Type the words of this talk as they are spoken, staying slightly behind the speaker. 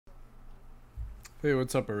Hey,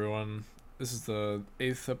 what's up, everyone? This is the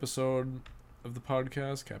 8th episode of the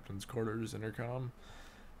podcast, Captain's Quarters Intercom.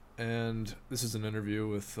 And this is an interview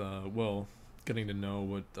with, getting to know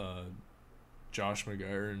what Josh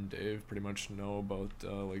McGuire and Dave pretty much know about,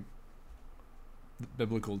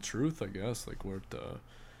 biblical truth, I guess,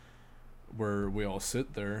 where we all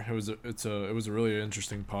sit there. It was a really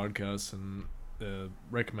interesting podcast, and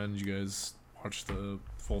recommend you guys watch the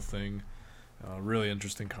full thing. Really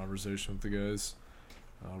interesting conversation with the guys.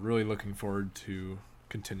 Really looking forward to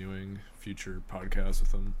continuing future podcasts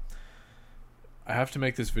with them. I have to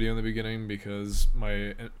make this video in the beginning because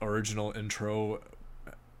my original intro,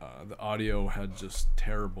 the audio had just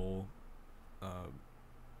terrible.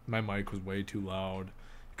 My mic was way too loud.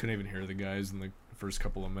 Couldn't even hear the guys in the first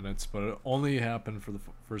couple of minutes, but it only happened for the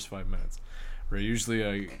first 5 minutes. Where usually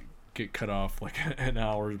I get cut off like an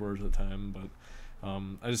hour's worth of time, but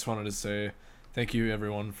I just wanted to say thank you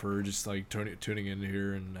everyone for just like tuning in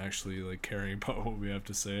here and actually like caring about what we have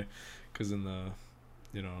to say, because in the,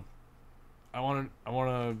 I want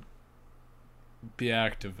to be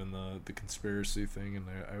active in the conspiracy thing, and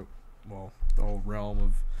the whole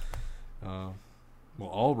realm of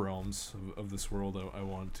all realms of this world. I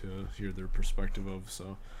want to hear their perspective of.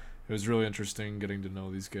 So it was really interesting getting to know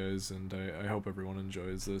these guys, and I hope everyone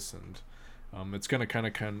enjoys this. And it's gonna kind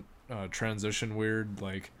of transition weird,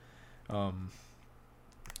 like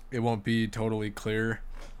it won't be totally clear.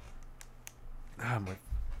 My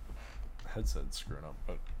headset's screwing up,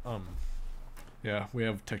 but yeah, we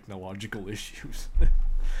have technological issues.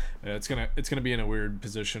 Yeah, it's gonna be in a weird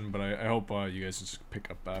position, but I hope you guys just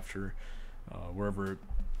pick up after wherever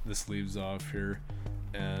this leaves off here,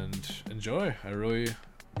 and enjoy. I really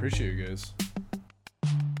appreciate you guys.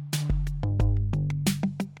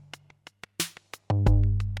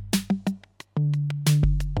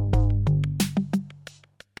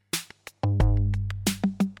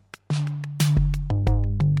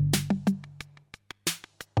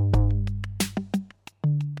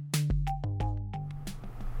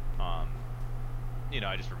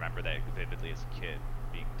 I just remember that vividly as a kid,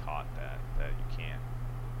 being taught that you can't,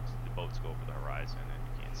 the boats go over the horizon and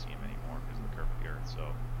you can't see them anymore because of the curve of the earth.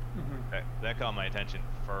 So that caught my attention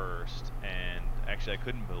first, and actually I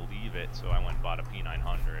couldn't believe it, so I went and bought a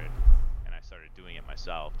P900 and I started doing it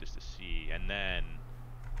myself just to see. And then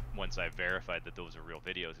once I verified that those are real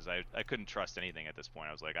videos, because I couldn't trust anything at this point.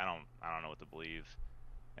 I was like, I don't know what to believe.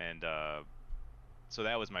 And so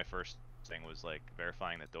that was my first thing, was like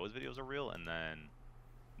verifying that those videos are real. And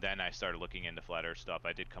then I started looking into flat earth stuff.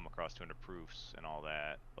 I did come across 200 proofs and all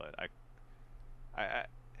that, but I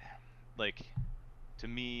like, to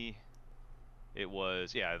me, it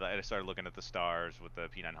was, yeah, I started looking at the stars with the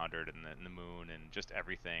P900 and the moon and just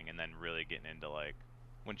everything, and then really getting into, like,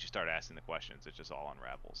 once you start asking the questions, it just all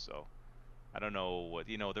unravels. So I don't know what,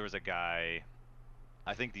 there was a guy,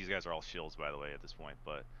 I think these guys are all shills, by the way, at this point,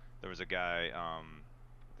 but there was a guy,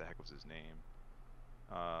 what the heck was his name?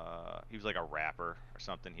 He was like a rapper or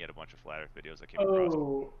something. He had a bunch of flat earth videos that came across.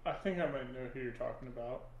 Oh, I think I might know who you're talking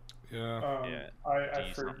about. Yeah. Yeah.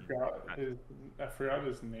 I Something. forgot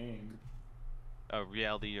his name.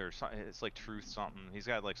 Reality or something. It's like Truth something. He's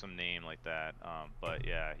got like some name like that. But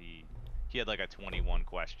yeah, he had like a 21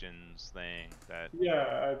 questions thing that.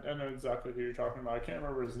 Yeah, I know exactly who you're talking about. I can't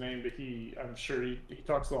remember his name, but I'm sure he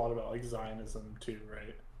talks a lot about like Zionism too,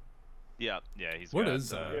 right? Yeah, he's What got, is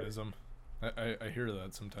Zionism? I hear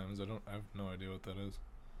that sometimes. I have no idea what that is.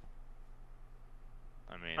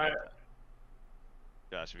 I mean,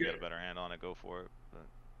 Josh, if you got a better hand on it, go for it. But.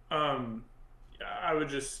 Yeah, I would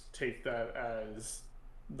just take that as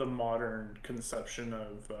the modern conception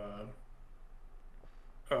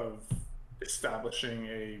of establishing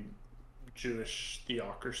a Jewish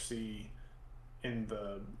theocracy in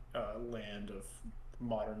the land of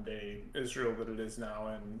modern day Israel that it is now,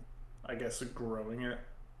 and I guess growing it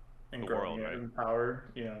and The growing world, it right? in power.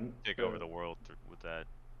 Take over the world with that.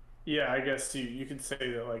 Yeah, I guess you could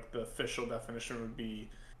say that like the official definition would be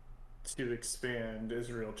to expand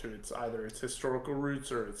Israel to its historical roots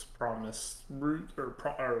or its promised root,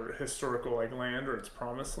 or historical like land or its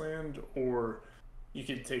promised land, or you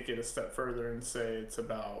could take it a step further and say it's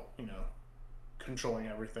about controlling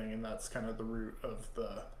everything, and that's kind of the root of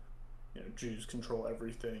the Jews control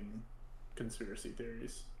everything conspiracy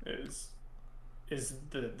theories is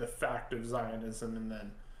the fact of Zionism, and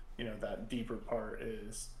then that deeper part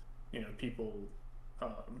is people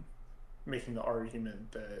making the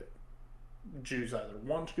argument that Jews either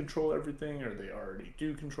want to control everything or they already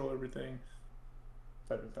do control everything,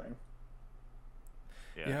 type of thing.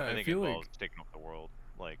 Yeah, I think it feel involves like taking over the world.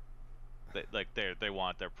 Like they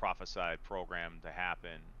want their prophesied program to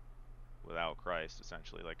happen without Christ,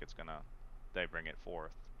 essentially. Like they bring it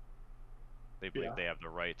forth. They believe they have the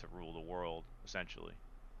right to rule the world, essentially.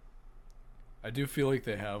 I do feel like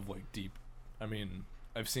they have like deep. I mean,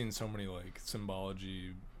 I've seen so many like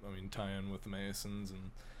symbology. I mean, tie-in with the Masons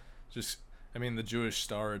and just. I mean, the Jewish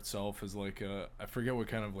star itself is like I forget what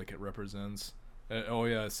kind of like it represents. Oh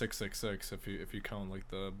yeah, 666. If you count like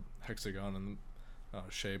the hexagon and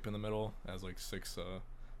shape in the middle as like 6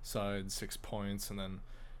 sides, 6 points, and then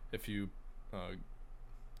if you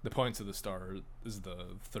the points of the star is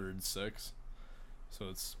the third 6. So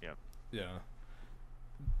it's yeah,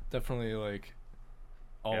 definitely like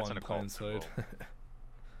all on plain sight.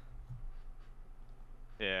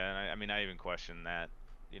 Yeah, and I mean, I even question that.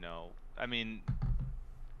 I mean,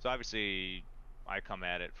 so obviously, I come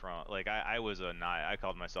at it from like I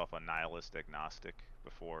called myself a nihilistic Gnostic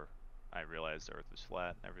before I realized the Earth was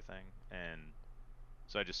flat and everything, and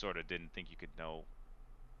so I just sort of didn't think you could know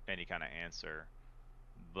any kind of answer.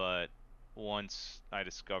 But once I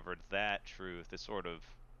discovered that truth, it's sort of,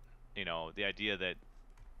 the idea that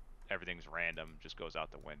everything's random just goes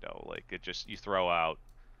out the window. Like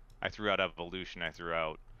I threw out evolution, I threw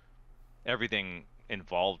out everything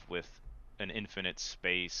involved with an infinite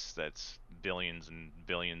space that's billions and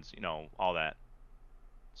billions, all that.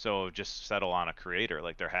 So just settle on a creator.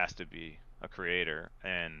 Like there has to be a creator,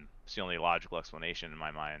 and it's the only logical explanation in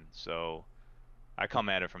my mind. So I come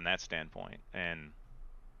at it from that standpoint, and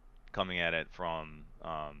coming at it from,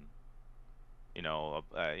 I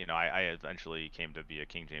eventually came to be a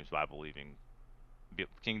King James Bible believer,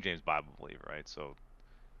 right? So,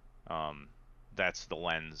 that's the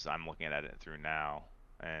lens I'm looking at it through now,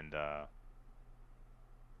 and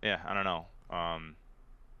yeah, I don't know.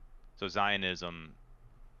 So Zionism,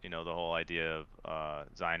 the whole idea of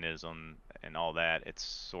Zionism and all that, it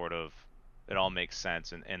all makes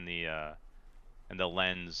sense, and the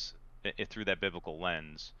lens, through that biblical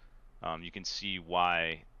lens, you can see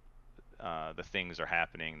why the things are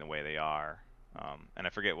happening the way they are. And I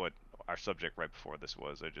forget what our subject right before this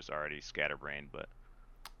was. I just already scatterbrained, but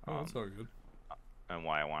That's all good. and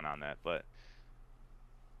why I went on that, but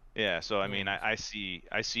yeah. So I mean, I see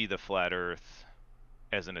the flat Earth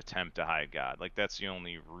as an attempt to hide God. Like that's the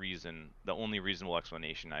only reasonable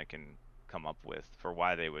explanation I can come up with for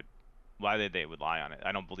why they would lie on it.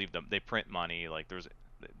 I don't believe them. They print money. Like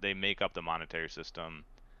they make up the monetary system.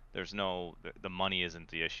 There's the money isn't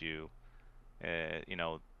the issue.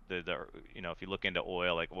 If you look into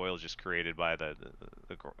oil, like oil is just created by the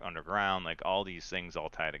underground. Like all these things all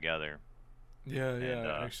tie together.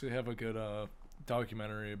 Yeah, I actually have a good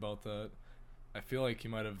documentary about that. I feel like you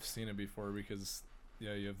might have seen it before because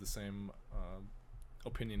you have the same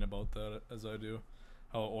opinion about that as I do.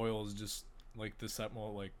 How oil is just like the second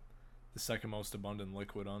most abundant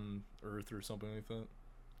liquid on Earth or something like that.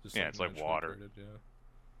 Just it's like water. Created, yeah.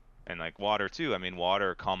 And like water too. I mean,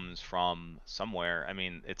 water comes from somewhere. I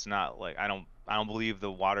mean, it's not like I don't believe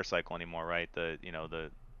the water cycle anymore, right?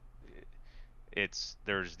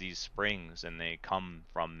 There's these springs and they come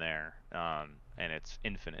from there, and it's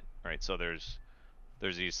infinite, right? So there's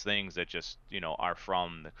these things that just are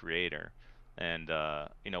from the creator, and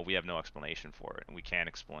we have no explanation for it, and we can't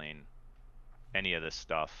explain any of this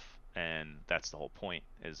stuff, and that's the whole point,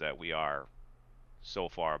 is that we are so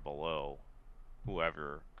far below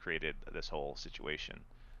whoever created this whole situation.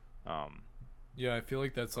 Yeah, I feel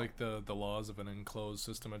like that's like the laws of an enclosed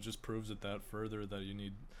system. It just proves it that further that you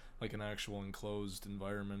need like an actual enclosed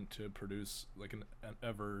environment to produce like an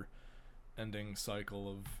ever ending cycle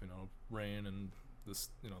of rain and this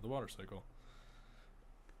the water cycle.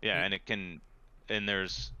 Yeah,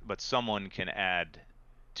 but someone can add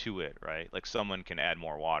to it, right? Like someone can add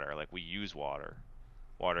more water. Like we use water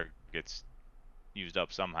gets used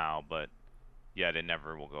up somehow, but yet it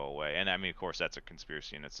never will go away. And I mean, of course, that's a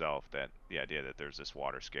conspiracy in itself, that the idea that there's this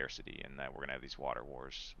water scarcity and that we're gonna have these water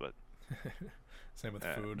wars. But same with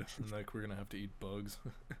food, like we're gonna have to eat bugs.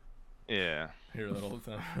 Yeah, hear that all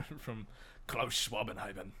the time from Klaus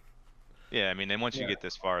Schwabenhaven. Yeah, I mean, then once you get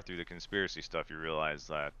this far through the conspiracy stuff, you realize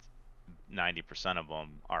that 90% of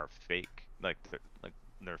them are fake. Like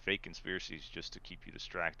they're fake conspiracies just to keep you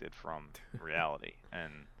distracted from reality.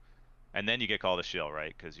 And then you get called a shill,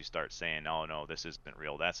 right? Because you start saying, "Oh no, this isn't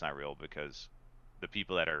real. That's not real," because the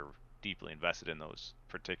people that are deeply invested in those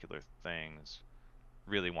particular things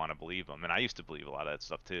really want to believe them. And I used to believe a lot of that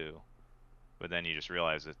stuff too. But then you just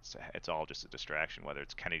realize it's all just a distraction, whether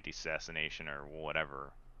it's Kennedy's assassination or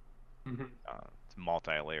whatever. It's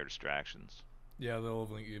multi-layer distractions. Yeah, they'll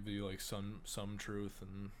only give you like some truth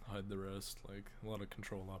and hide the rest. Like a lot of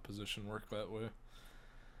control opposition work that way.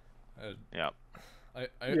 Yeah.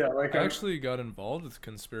 Yeah, like I actually got involved with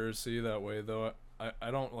conspiracy that way though.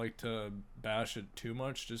 I don't like to bash it too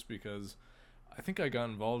much just because I think I got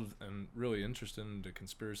involved and really interested into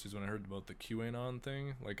conspiracies when I heard about the QAnon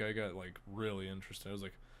thing. Like I got like really interested. I was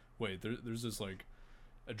like, wait, there's this like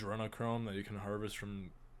adrenochrome that you can harvest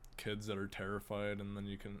from kids that are terrified, and then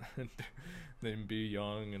you can they can be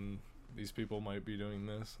young, and these people might be doing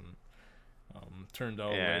this. And turned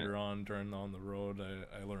out And later on during on the road,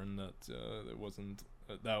 I learned that it wasn't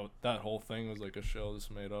that whole thing was like a shell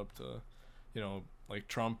just made up to, like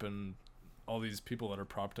Trump and all these people that are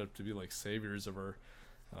propped up to be like saviors of our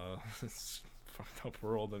this fucked up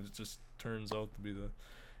world. That it just turns out to be the,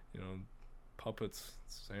 puppets,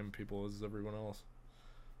 same people as everyone else.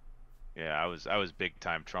 yeah, I was big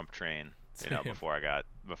time Trump train, Same.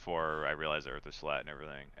 before I realized the Earth was flat and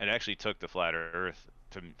everything. And it actually took the flat Earth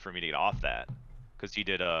for me to get off that, because he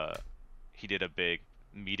did a big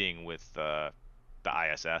meeting with the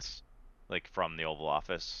ISS, like from the Oval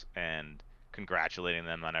Office, and congratulating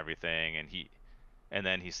them on everything. And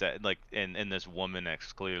then he said, like, and this woman,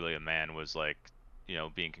 that's clearly a man, was like,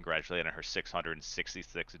 being congratulated on her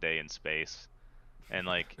 666th day in space, and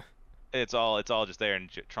like, it's all just there. And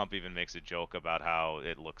Trump even makes a joke about how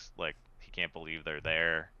it looks like he can't believe they're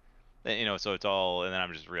there. And, so it's all, and then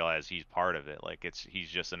I'm just realized he's part of it. Like, he's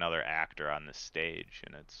just another actor on this stage,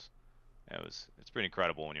 and it's pretty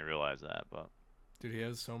incredible when you realize that. But Dude, he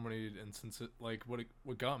has so many instances. Like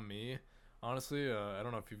what got me, honestly, I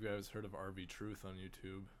don't know if you guys heard of RV Truth on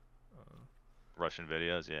YouTube. Uh, Russian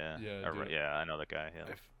videos, yeah, yeah, dude, Yeah, I know that guy.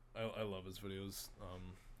 Yeah. I love his videos.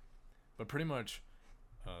 But pretty much,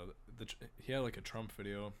 he had like a Trump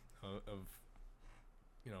video of,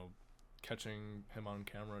 you know, catching him on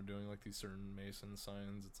camera doing like these certain Mason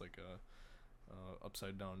signs. It's like a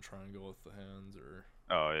upside down triangle with the hands, or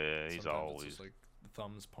Oh yeah, he's sometimes it's just always. like the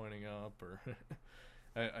thumbs pointing up, or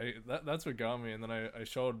that's what got me. And then I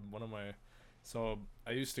showed one of my, so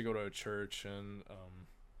I used to go to a church, and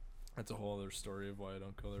that's a whole other story of why I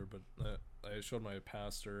don't go there. But I showed my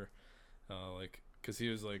pastor, like, cause he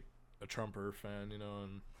was like a Trumper fan,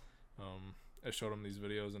 and I showed him these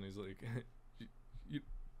videos, and he's like, you,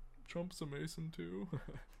 Trump's a Mason too.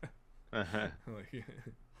 Like,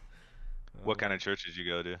 What kind um, of church did you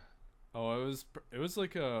go to? oh, it was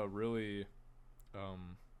like a really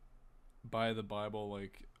um by the Bible.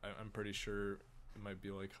 Like I'm pretty sure it might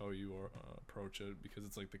be like how you approach it, because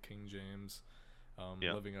it's like the King James,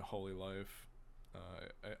 Yeah, living a holy life.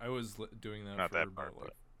 I was doing that not for that part, about like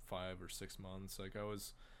but 5 or 6 months. Like I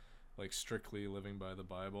was like strictly living by the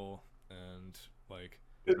Bible, and like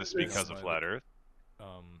is this it's because of by the flat Earth?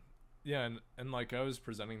 um yeah, and like I was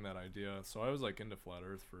presenting that idea, so I was like into flat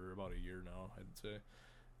Earth for about a year now, I'd say.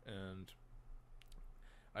 And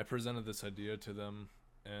I presented this idea to them,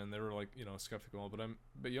 and they were like, skeptical.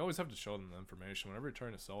 But you always have to show them the information whenever you're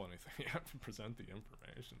trying to sell anything. You have to present the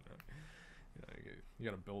information, right? You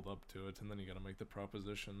got to build up to it, and then you got to make the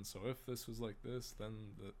proposition. So if this was like this,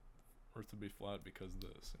 then the Earth would be flat because of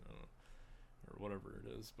this, or whatever it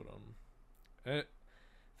is. But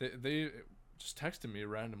they just texted me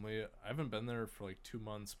randomly. I haven't been there for like 2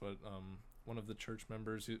 months, but one of the church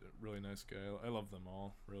members, he's a really nice guy. I love them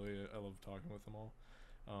all. Really, I love talking with them all.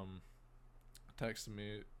 Um, Texted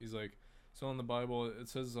me. He's like, so in the Bible it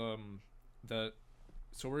says that,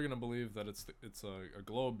 so we're gonna believe that it's a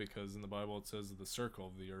globe, because in the Bible it says the circle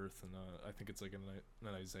of the earth, and I think it's like an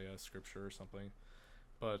Isaiah scripture or something.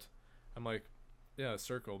 But I'm like, yeah,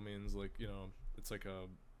 circle means like, it's like a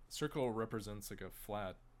circle represents like a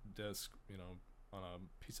flat disc, on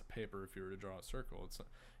a piece of paper. If you were to draw a circle, it's,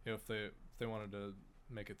 if they wanted to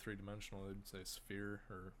make it three-dimensional, they'd say sphere,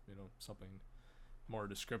 or something more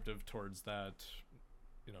descriptive towards that,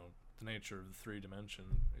 the nature of the three dimension.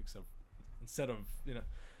 Except instead of,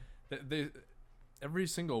 they every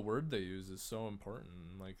single word they use is so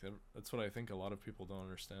important. Like that's what I think a lot of people don't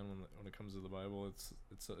understand when it comes to the Bible.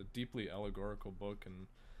 It's a deeply allegorical book, and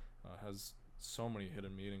has so many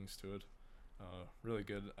hidden meanings to it. Really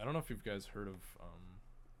good. I don't know if you guys heard of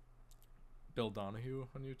Bill Donahue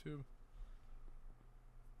on YouTube.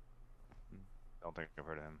 Don't think I've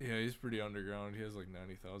heard of him. Yeah, he's pretty underground. He has like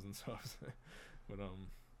 90,000 subs. But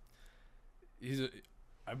he's a,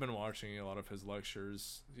 I've been watching a lot of his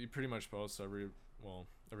lectures. He pretty much posts every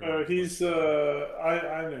he's I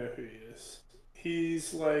know who he is.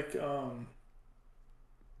 He's like an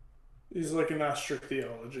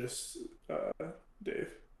astrotheologist, Dave.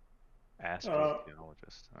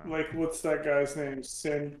 Astrotheologist. Oh. Like, what's that guy's name?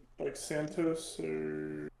 Santos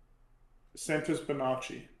or Santos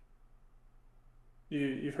Bonacci.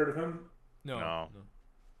 You've heard of him? No, No.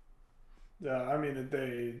 no. Yeah, I mean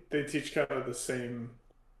they teach kind of the same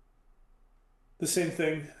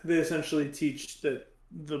thing. They essentially teach that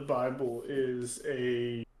the Bible is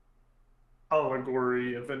a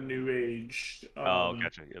allegory of a new age Oh,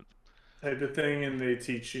 gotcha. Yep. type of thing, and they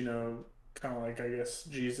teach, kind of like, I guess,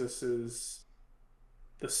 Jesus is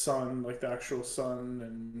the son, like the actual son,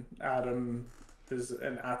 and Adam is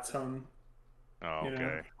an atom, Oh, you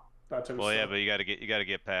know, okay. that type of Well, yeah, stuff. but you gotta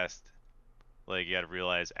get past, like, you gotta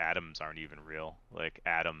realize atoms aren't even real. Like,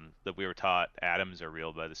 atom that we were taught atoms are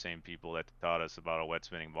real by the same people that taught us about a wet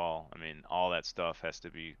spinning ball. I mean, all that stuff has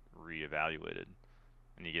to be reevaluated.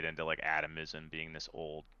 And you get into like atomism being this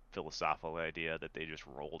old philosophical idea that they just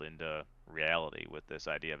rolled into reality with this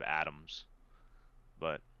idea of atoms.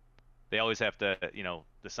 But they always have to,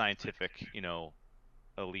 the scientific,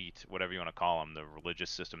 elite, whatever you want to call them, the religious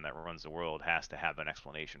system that runs the world has to have an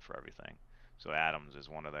explanation for everything. So atoms is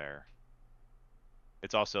one of their.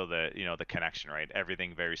 It's also the connection, right?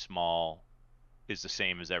 Everything very small is the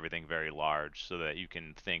same as everything very large, so that you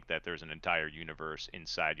can think that there's an entire universe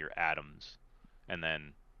inside your atoms, and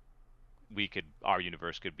then our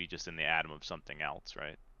universe could be just in the atom of something else,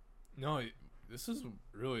 right? No, this is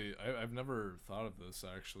really I've never thought of this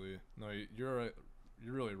actually. No, you're right.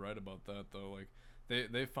 You're really right about that though. Like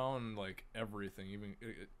they found like everything, even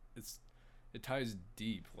it ties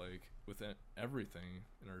deep like with everything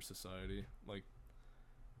in our society. Like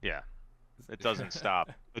Yeah, it doesn't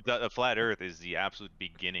stop. But the flat Earth is the absolute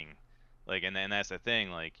beginning. Like, and then that's the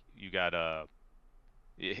thing. Like, you got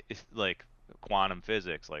like quantum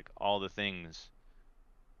physics, like all the things.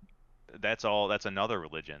 That's all. That's another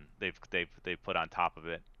religion they've put on top of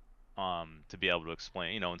it, to be able to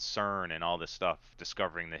explain, and CERN and all this stuff,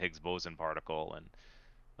 discovering the Higgs boson particle, and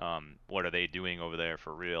what are they doing over there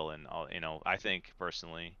for real? And all, I think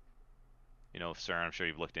personally, CERN. I'm sure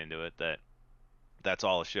you've looked into it. That's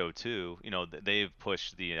all a show too. They've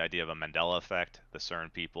pushed the idea of a Mandela effect. The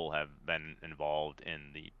CERN people have been involved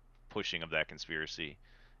in the pushing of that conspiracy,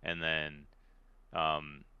 and then,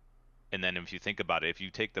 um, if you think about it, if you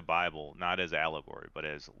take the Bible not as allegory but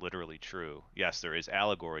as literally true, yes, there is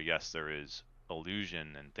allegory, yes, there is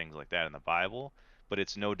illusion and things like that in the Bible, but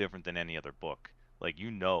it's no different than any other book. Like,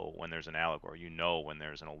 when there's an allegory, when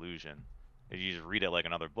there's an illusion. If you just read it like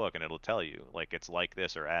another book, and it'll tell you like it's like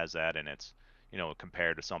this or as that, and it's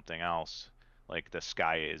compared to something else. Like, the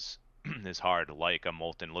sky is is hard like a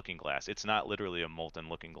molten looking glass. It's not literally a molten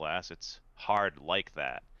looking glass. It's hard like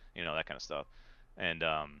that. That kind of stuff. And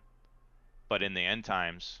but in the end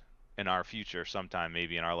times, in our future, sometime,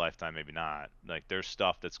 maybe in our lifetime, maybe not, like, there's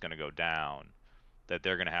stuff that's going to go down that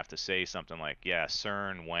they're going to have to say something like, yeah,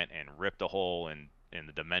 CERN went and ripped a hole in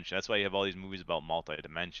the dimension. That's why you have all these movies about multi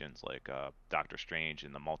dimensions, like Doctor Strange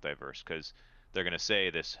in the multiverse, because they're going to say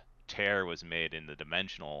this tear was made in the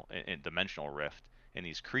dimensional rift, and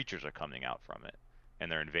these creatures are coming out from it,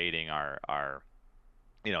 and they're invading our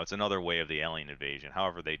it's another way of the alien invasion.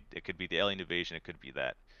 However, it could be the alien invasion, it could be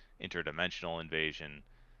that interdimensional invasion,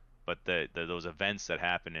 but those events that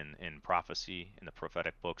happen in prophecy, in the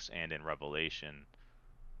prophetic books, and in Revelation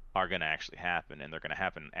are going to actually happen, and they're going to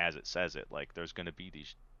happen as it says it. Like, there's going to be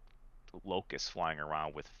these locusts flying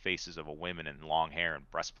around with faces of a women and long hair and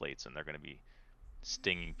breastplates, and they're going to be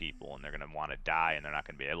stinging people, and they're going to want to die, and they're not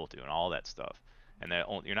going to be able to, and all that stuff. And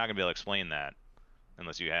you're not going to be able to explain that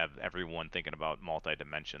unless you have everyone thinking about multi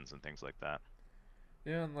dimensions and things like that.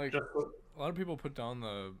 yeah, and like Just a lot of people put down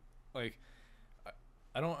the like I,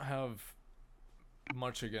 I don't have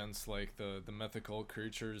much against like the mythical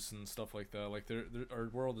creatures and stuff like that. Like our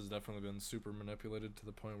world has definitely been super manipulated to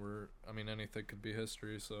the point where I mean anything could be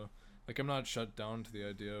history. So like I'm not shut down to the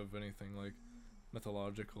idea of anything like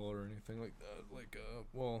mythological or anything like that. Like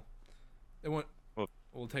it went Well,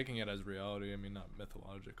 well taking it as reality. I mean not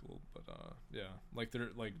mythological, but yeah, like they're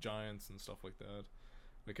like giants and stuff like that.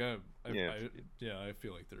 Like yeah, yeah I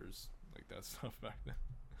feel like there's like that stuff back then.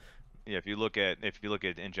 yeah. If you look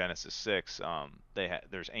at in Genesis 6,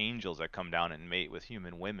 there's angels that come down and mate with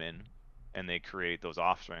human women, and they create those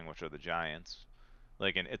offspring, which are the giants.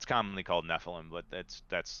 Like, and it's commonly called Nephilim, but that's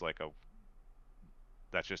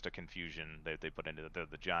just a confusion that they put into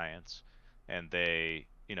the giants, and they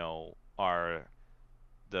are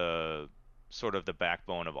the sort of the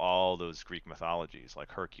backbone of all those Greek mythologies,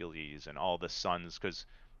 like Hercules and all the sons, because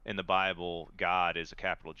in the Bible, God is a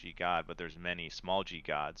capital G God, but there's many small G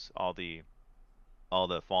gods. All the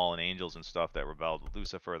fallen angels and stuff that rebelled with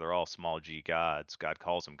Lucifer, they're all small G gods. God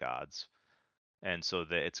calls them gods, and so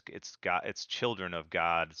that it's children of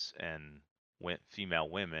gods and female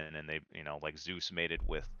women, and they like Zeus mated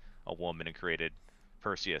with a woman and created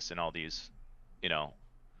Perseus and all these, you know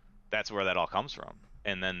that's where that all comes from.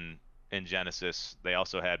 And then in Genesis, they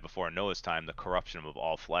also had before Noah's time the corruption of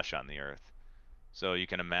all flesh on the earth. So you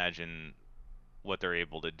can imagine what they're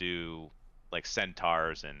able to do, like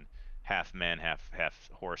centaurs and half men, half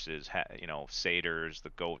horses, satyrs, the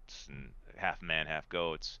goats, and half men, half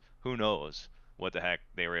goats. Who knows what the heck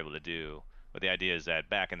they were able to do? But the idea is that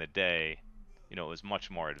back in the day, it was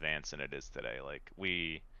much more advanced than it is today. Like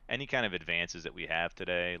any kind of advances that we have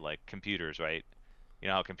today, like computers, right? You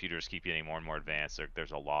know how computers keep getting more and more advanced.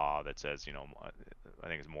 There's a law that says, I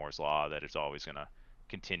think it's Moore's law, that it's always going to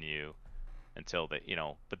continue until they,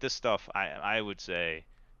 but this stuff, I would say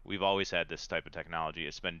we've always had this type of technology.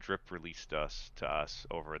 It's been drip released to us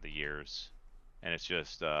over the years, and it's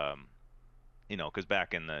just, because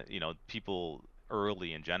back in the, people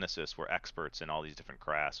early in Genesis were experts in all these different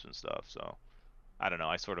crafts and stuff. So I don't know.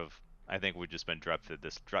 I think we've just been drip fed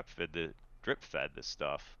this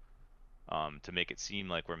stuff, to make it seem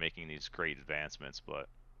like we're making these great advancements, but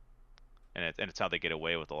it's how they get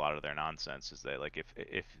away with a lot of their nonsense. Is that, like,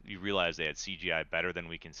 if you realize they had CGI better than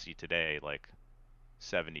we can see today, like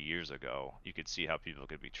 70 years ago, you could see how people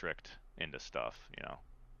could be tricked into stuff.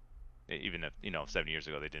 Even if 70 years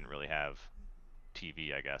ago they didn't really have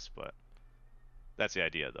TV, I guess, but that's the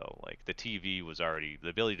idea, though. Like, the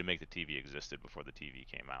ability to make the TV existed before the TV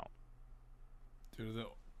came out. Dude,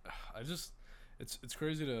 it's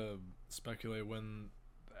crazy to speculate when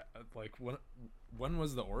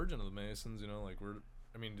was the origin of the Masons?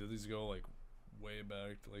 Do these go like way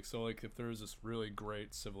back to, so like if there was this really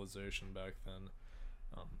great civilization back then,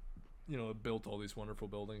 it built all these wonderful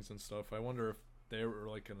buildings and stuff. I wonder if they were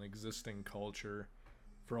like an existing culture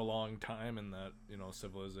for a long time in that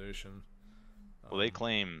civilization. Well,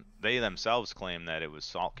 they themselves claim that it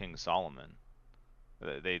was King Solomon.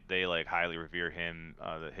 They like highly revere him,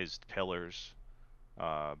 his pillars,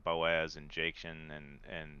 Boaz and Jachin,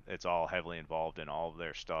 and it's all heavily involved in all of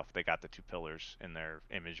their stuff. They got the two pillars in their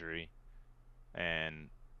imagery, and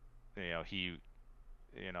he's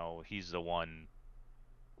the one.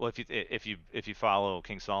 Well, if you follow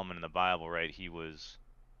King Solomon in the Bible, right, he was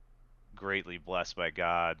greatly blessed by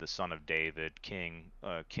God, the son of David, king,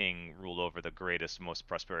 ruled over the greatest, most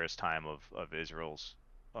prosperous time of Israel's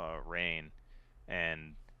reign,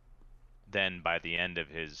 and then by the end of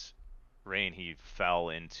his reign, he fell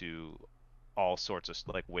into all sorts of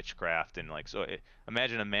like witchcraft and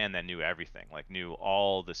imagine a man that knew everything, like knew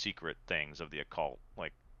all the secret things of the occult,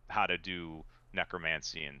 like how to do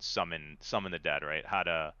necromancy and summon the dead, right? How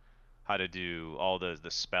to do all the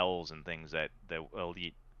spells and things that the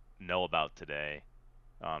elite know about today.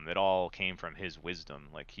 It all came from his wisdom.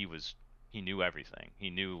 Like he knew everything. He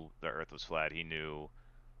knew the earth was flat. He knew,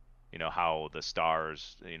 how the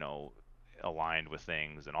stars, aligned with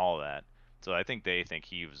things and all that. So I think they think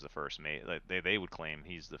he was the first Mason. Like they would claim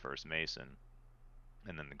he's the first Mason,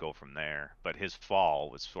 and then go from there. But his fall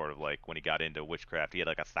was sort of like when he got into witchcraft. He had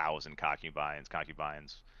like 1,000 concubines.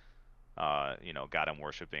 Got him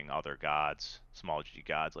worshiping other gods, small g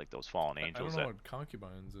gods, like those fallen I angels. don't know what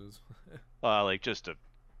concubines is. Like just a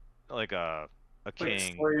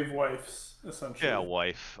king. Like slave wives, essentially. Yeah, a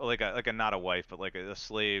wife. Like a not a wife, but like a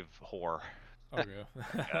slave whore. Okay.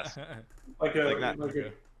 Yes. Like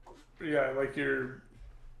your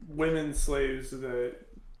women slaves that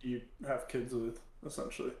you have kids with,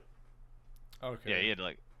 essentially. Okay.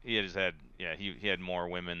 Yeah, he had more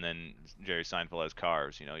women than Jerry Seinfeld has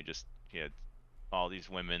cars. He had all these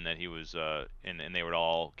women that he was and they would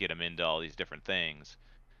all get him into all these different things.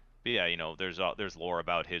 But yeah, there's lore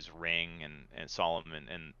about his ring and Solomon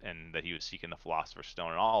and that he was seeking the Philosopher's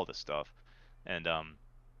Stone and all this stuff, and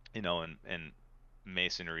and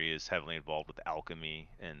Masonry is heavily involved with alchemy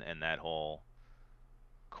and that whole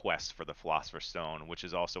quest for the Philosopher's Stone, which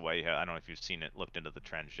is also why I don't know if you've seen it, looked into the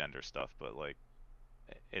transgender stuff, but like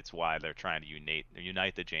it's why they're trying to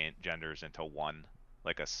unite the genders into one,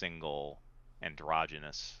 like a single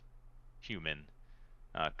androgynous human,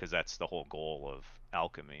 because that's the whole goal of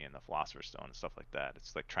alchemy and the Philosopher's Stone and stuff like that.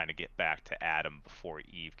 It's like trying to get back to Adam before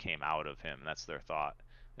Eve came out of him. That's their thought,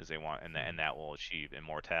 is they want, and that will achieve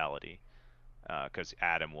immortality, because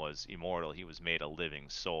Adam was immortal. He was made a living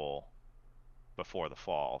soul before the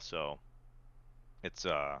fall. So it's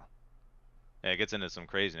it gets into some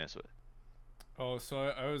craziness. Oh, so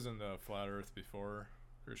I was in the flat Earth before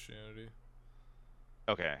Christianity.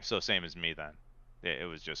 Okay, so same as me then. It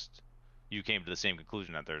was just you came to the same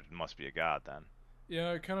conclusion that there must be a God then.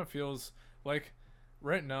 Yeah, it kind of feels like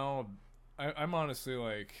right now I'm honestly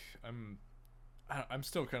like I'm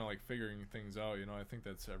still kind of like figuring things out. I think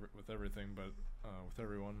that's with everything, but with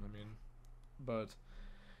everyone, I mean, but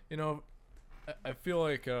I feel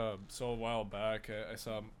like so a while back I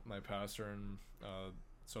saw my pastor and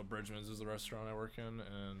so Bridgman's is the restaurant I work in,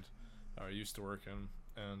 and I used to work in,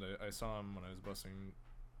 and I saw him when I was busing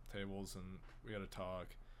tables, and we had a talk,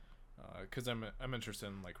 because I'm interested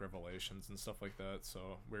in like revelations and stuff like that.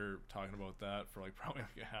 So we're talking about that for like probably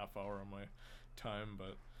like a half hour of my time,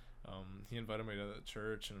 but he invited me to the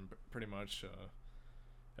church, and pretty much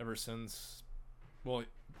ever since, well,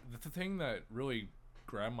 the thing that really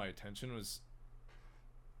grabbed my attention was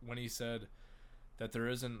when he said that there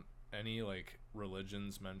isn't any like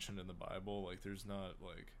religions mentioned in the Bible. Like there's not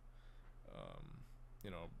like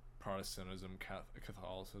Protestantism,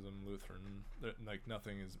 Catholicism, Lutheran, like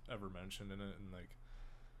nothing is ever mentioned in it. And like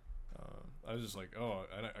I was just like, oh,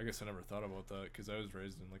 I guess I never thought about that, because I was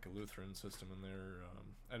raised in like a Lutheran system in there,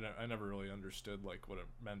 and I never really understood like what it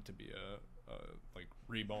meant to be a like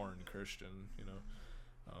reborn Christian,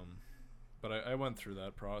 but I went through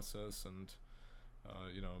that process, and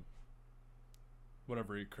what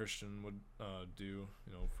every Christian would do,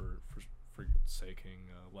 for forsaking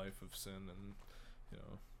life of sin, and you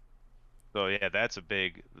know. So yeah, that's a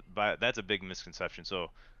big misconception.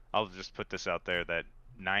 So I'll just put this out there that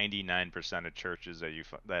 99% of churches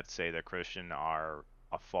that say they're Christian are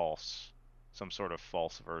some sort of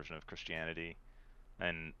false version of Christianity.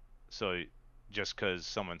 And so just because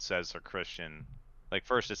someone says they're Christian, like,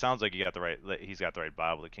 first, it sounds like he's got the right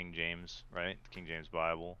Bible, the King James, right? The King James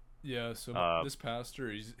Bible. Yeah, so this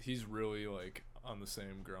pastor, he's really like on the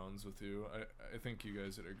same grounds with you. I think you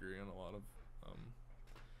guys would agree on a lot of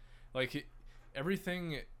like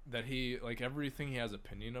everything everything he has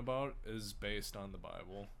opinion about is based on the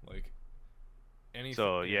Bible. Like anything.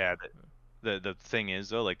 So yeah, the thing is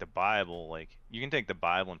though, like the Bible, like you can take the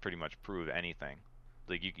Bible and pretty much prove anything.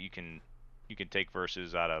 Like you can take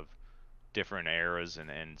verses out of different eras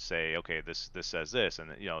and say, okay, this says this,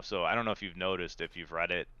 and so I don't know if you've noticed, if you've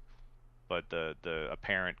read it, but the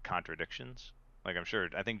apparent contradictions, like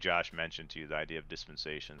I think Josh mentioned to you the idea of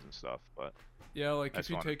dispensations and stuff, but yeah, like if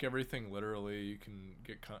you take everything literally, you can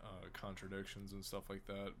get contradictions and stuff like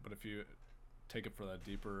that, but if you take it for that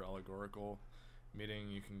deeper allegorical meaning,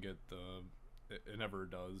 you can get it never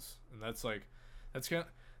does. And that's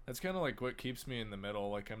kind of like what keeps me in the middle.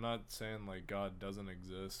 Like I'm not saying like God doesn't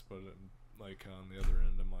exist, but like on the other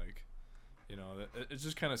end, I'm like, it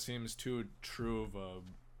just kind of seems too true of a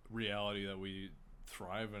reality that we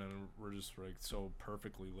thrive in, and we're just like so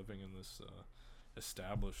perfectly living in this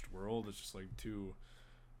established world. It's just like too,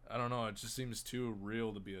 I don't know, it just seems too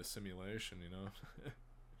real to be a simulation.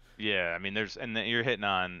 Yeah, I mean, you're hitting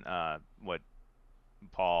on what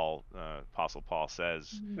Apostle Paul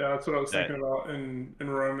says. Yeah, that's what I was thinking about in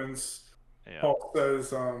Romans. Yeah. Paul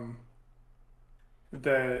says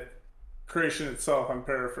that creation itself, I'm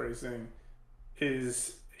paraphrasing,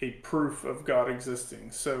 is a proof of God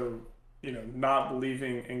existing. So, not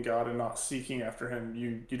believing in God and not seeking after him,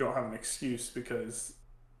 you don't have an excuse, because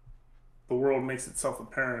the world makes itself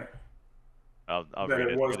apparent I'll that read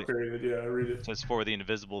it it. was created. Yeah, read it. It says, "For the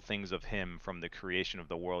invisible things of him from the creation of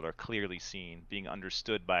the world are clearly seen, being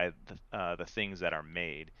understood by the things that are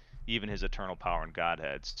made, even his eternal power and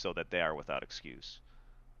Godhead, so that they are without excuse."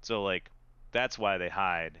 So like that's why they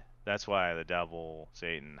hide. That's why the devil,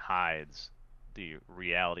 Satan, hides the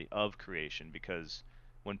reality of creation, because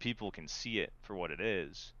when people can see it for what it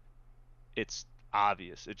is, it's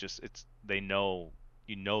obvious. They know,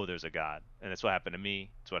 there's a God, and that's what happened to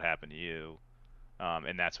me. It's what happened to you.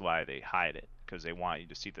 And that's why they hide it, because they want you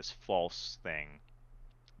to see this false thing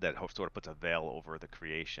that sort of puts a veil over the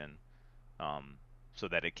creation, so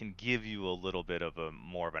that it can give you a little bit of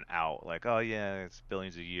more of an out, like, oh yeah, it's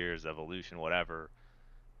billions of years, evolution, whatever.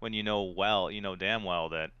 When you know damn well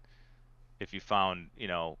that if you found,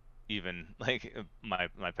 even like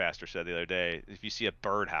my pastor said the other day, if you see a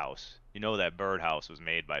birdhouse, that birdhouse was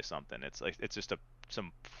made by something. It's like it's just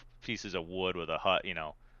some pieces of wood with a hut,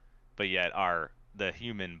 but yet the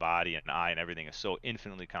human body and eye and everything is so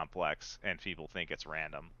infinitely complex, and people think it's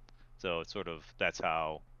random. So it's sort of, that's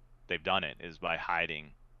how they've done it, is by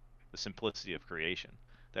hiding the simplicity of creation,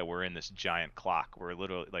 that we're in this giant clock. We're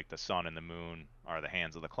literally like the sun and the moon are the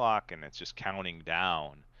hands of the clock, and it's just counting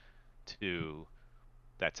down to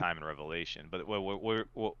that time in Revelation. But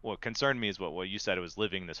what concerned me is what you said, it was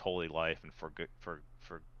living this holy life and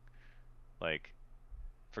like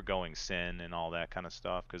forgoing sin and all that kind of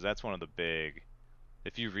stuff, because that's one of the big,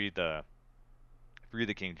 if you read the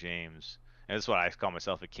King James, and this is what I call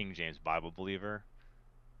myself, a King James Bible believer.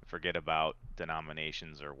 Forget about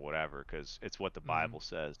denominations or whatever, because it's what the Bible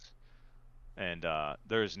says. And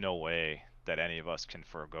there's no way that any of us can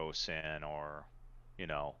forgo sin, or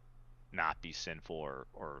not be sinful,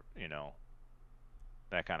 or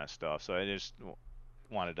that kind of stuff. So I just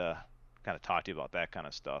wanted to kind of talk to you about that kind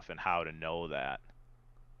of stuff and how to know that.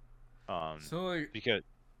 So like, Because,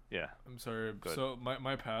 yeah. I'm sorry. Good. So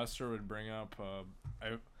my pastor would bring up.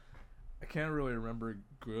 I can't really remember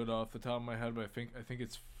good off the top of my head, but I think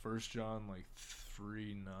it's 1 John like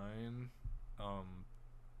 3:9,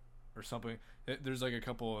 or something. There's like a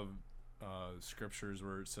couple of scriptures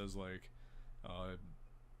where it says like,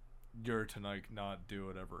 you're to like not do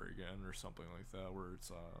it ever again or something like that. Where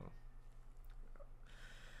it's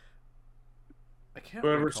I can't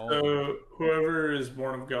recall. Whoever is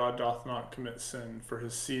born of God doth not commit sin, for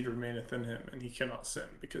his seed remaineth in him, and he cannot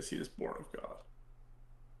sin because he is born of God.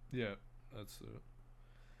 Yeah, that's it.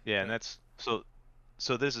 Yeah, and that's so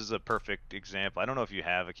this is a perfect example. I don't know if you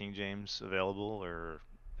have a King James available or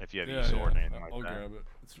if you have eSword or anything like I'll that. grab it.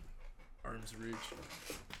 It's arm's reach.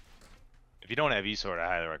 If you don't have eSword, I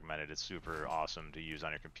highly recommend it. It's super awesome to use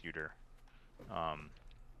on your computer.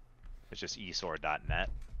 It's just esword.net.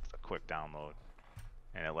 It's a quick download,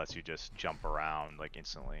 and it lets you just jump around like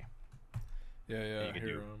instantly. Yeah. You can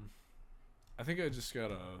Here, I think I just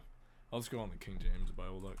got I'll just go on the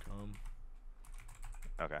KingJamesBible.com.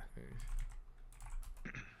 Okay.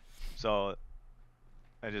 So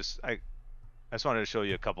I just wanted to show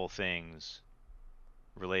you a couple things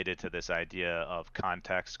related to this idea of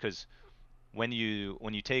context, because when you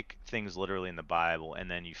take things literally in the Bible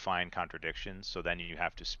and then you find contradictions, so then you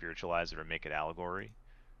have to spiritualize it or make it allegory,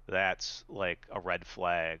 that's like a red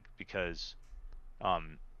flag, because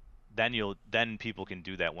then people can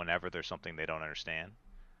do that whenever there's something they don't understand.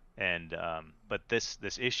 And but this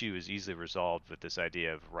issue is easily resolved with this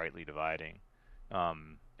idea of rightly dividing.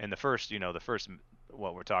 And the first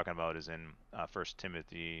what we're talking about is in 1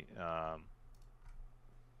 Timothy.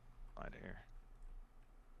 Right here.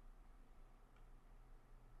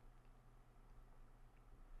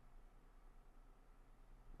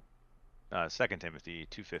 2 Timothy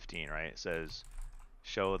 2:15, right? It says,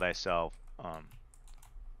 "Show thyself,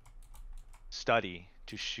 study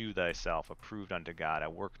to shew thyself approved unto God, a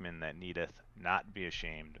workman that needeth not be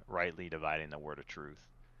ashamed, rightly dividing the word of truth."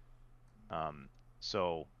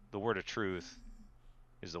 So the word of truth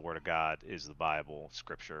is the word of God, is the Bible,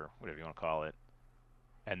 Scripture, whatever you want to call it.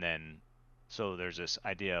 And then, so there's this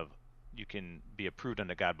idea of you can be approved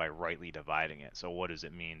unto God by rightly dividing it. So what does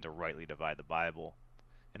it mean to rightly divide the Bible?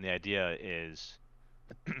 And the idea is,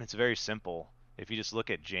 it's very simple. If you just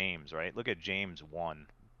look at James, right? Look at James 1.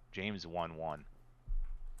 James 1:1.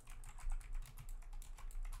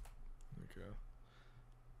 Okay.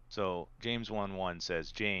 So James 1:1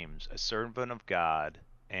 says, "James, a servant of God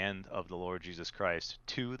and of the Lord Jesus Christ,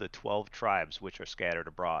 to the 12 tribes which are scattered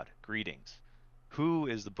abroad, greetings." Who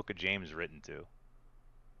is the book of James written to?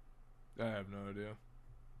 I have no idea.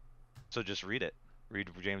 So just read it. Read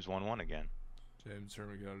James 1:1 again. James,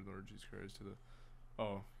 servant of God and Lord Jesus Christ, to the...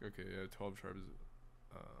 Oh, okay, yeah, 12 tribes,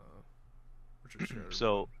 which are scattered.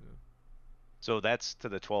 So, yeah. So that's to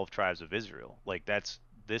the 12 tribes of Israel. Like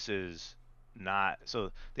this is not,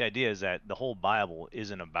 so the idea is that the whole Bible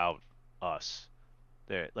isn't about us.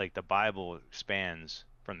 Like the Bible spans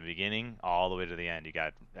from the beginning all the way to the end. You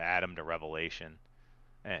got Adam to Revelation,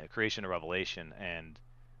 creation to Revelation, and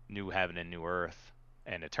new heaven and new earth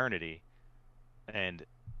and eternity. And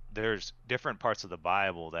there's different parts of the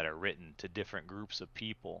Bible that are written to different groups of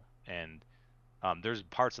people, and there's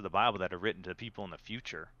parts of the Bible that are written to people in the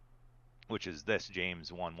future, which is this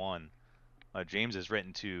James 1:1. James is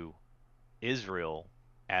written to Israel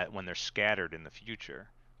when they're scattered in the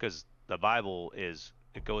future, because the Bible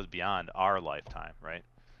it goes beyond our lifetime, right?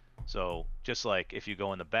 So just like if you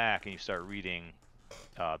go in the back and you start reading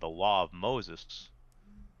the law of Moses,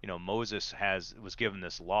 Moses was given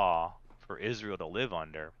this law for Israel to live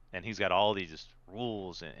under, and he's got all these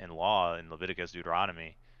rules and law in Leviticus,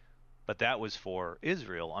 Deuteronomy, but that was for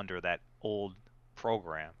Israel under that old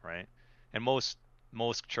program, right? And most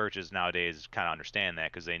churches nowadays kind of understand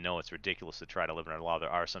that, because they know it's ridiculous to try to live under the law. There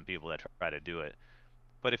are some people that try to do it,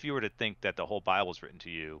 but if you were to think that the whole Bible is written to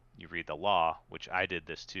you, you read the law, which I did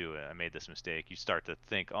this too. I made this mistake. You start to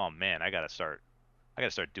think, oh man, I gotta start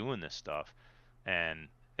doing this stuff, and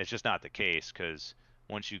it's just not the case, because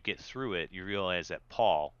once you get through it, you realize that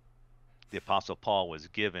the Apostle Paul, was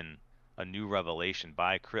given a new revelation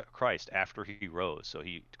by Christ after he rose. So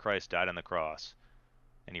Christ died on the cross,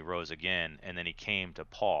 and he rose again, and then he came to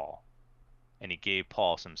Paul, and he gave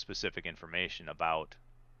Paul some specific information about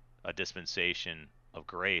a dispensation of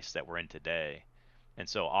grace that we're in today. And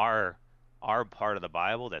so our part of the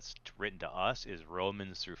Bible that's written to us is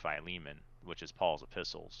Romans through Philemon, which is Paul's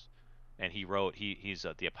epistles. And he's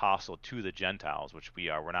the apostle to the Gentiles, which we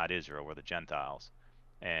are. We're not Israel, we're the Gentiles.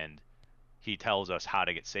 And he tells us how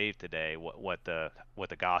to get saved today, what the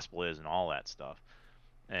gospel is and all that stuff.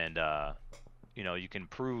 And you can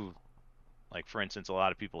prove, like, for instance, a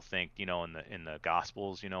lot of people think, in the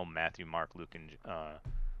gospels, Matthew, Mark, Luke, and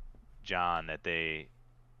John, that they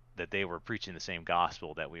were preaching the same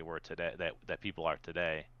gospel that we were today, that people are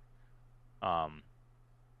today.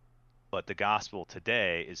 But the gospel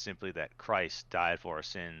today is simply that Christ died for our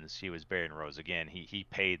sins. He was buried and rose again. He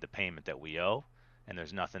paid the payment that we owe, and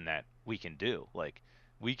there's nothing that we can do. Like,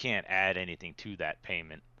 we can't add anything to that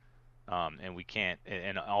payment, and we can't.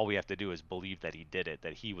 And all we have to do is believe that he did it,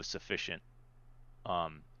 that he was sufficient,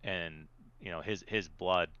 and his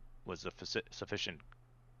blood was a sufficient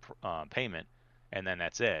payment, and then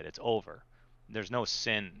that's it. It's over. There's no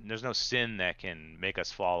sin. There's no sin that can make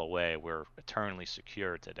us fall away. We're eternally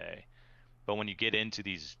secure today. But when you get into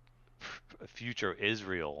these future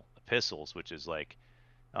Israel epistles, which is like,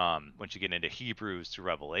 once you get into Hebrews to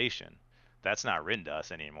Revelation, that's not written to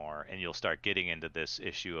us anymore, and you'll start getting into this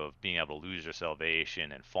issue of being able to lose your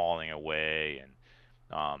salvation and falling away, and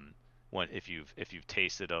if you've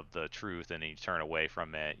tasted of the truth and you turn away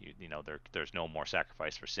from it, there's no more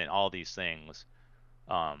sacrifice for sin. All these things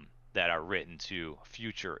that are written to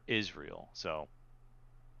future Israel. So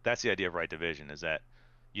that's the idea of right division, is that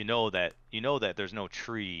that there's no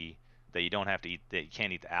tree that you don't have to eat, that you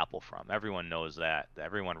can't eat the apple from. Everyone knows that.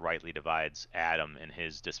 Everyone rightly divides Adam and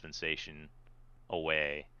his dispensation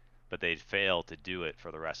away, but they fail to do it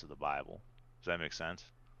for the rest of the Bible. Does that make sense?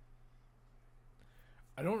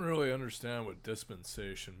 I don't really understand what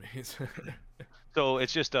dispensation means. So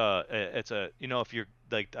it's just if you're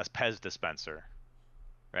like a Pez dispenser,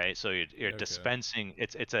 right? So you're Okay. dispensing.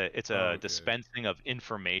 It's a Okay. dispensing of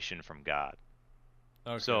information from God.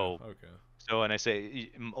 Okay. So Okay. So, and I say,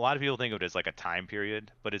 a lot of people think of it as like a time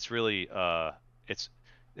period, but it's really it's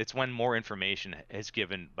when more information is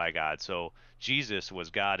given by God. So Jesus was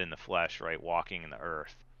God in the flesh, right, walking in the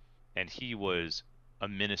earth, and he was a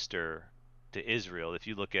minister to Israel. If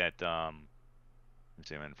you look at let's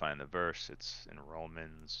see if I can find the verse. It's in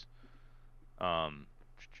Romans. Um,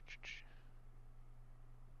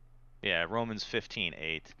 yeah, Romans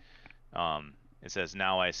 15:8. It says,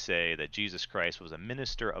 "Now I say that Jesus Christ was a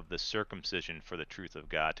minister of the circumcision for the truth of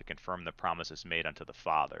God, to confirm the promises made unto the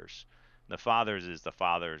fathers." The fathers is the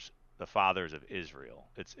fathers of Israel.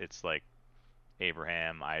 It's like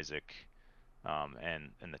Abraham, Isaac,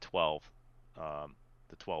 and the 12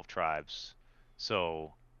 tribes.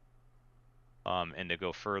 So, and to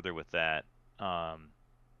go further with that,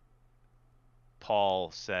 Paul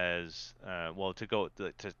says,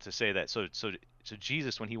 to say that, so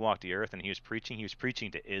Jesus, when he walked the earth and he was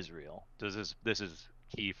preaching to Israel. This is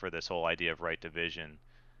key for this whole idea of right division,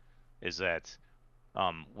 is that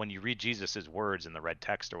when you read Jesus's words in the red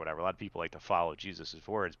text or whatever, a lot of people like to follow Jesus's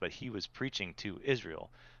words, but he was preaching to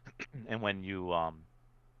Israel. And when you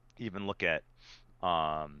even look at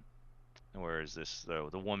where is this, the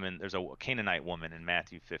woman, there's a Canaanite woman in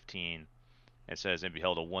Matthew 15. It says, "And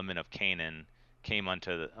behold, a woman of Canaan came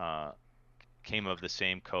came of the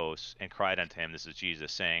same coast, and cried unto him," this is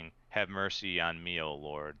Jesus, saying, "Have mercy on me, O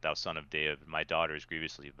Lord, thou son of David. My daughter is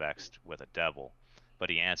grievously vexed with a devil." But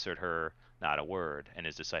he answered her not a word. And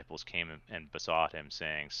his disciples came and besought him,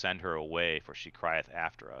 saying, "Send her away, for she crieth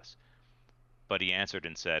after us." But he answered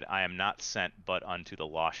and said, "I am not sent but unto the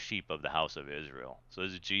lost sheep of the house of Israel." So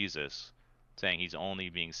this is Jesus saying he's only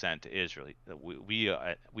being sent to Israel. We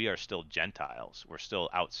are still Gentiles. We're still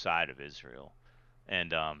outside of Israel.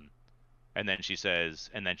 And then she says,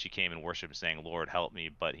 and then she came and worshipped, saying, "Lord, help me."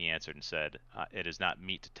 But he answered and said, "It is not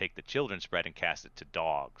meet to take the children's bread and cast it to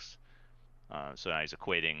dogs." So now he's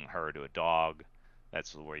equating her to a dog.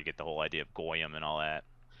 That's where you get the whole idea of goyim and all that.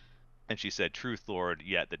 And she said, "Truth, Lord,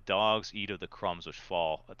 yet the dogs eat of the crumbs which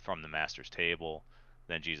fall from the master's table."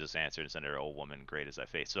 Then Jesus answered and said to her, "O woman, great is thy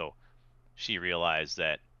faith." So she realized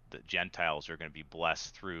that the Gentiles are going to be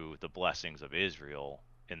blessed through the blessings of Israel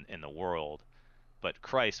in the world. But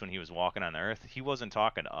Christ, when he was walking on the earth, he wasn't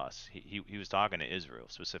talking to us. He was talking to Israel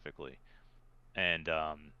specifically. And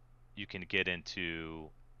you can get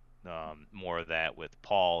into more of that with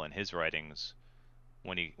Paul and his writings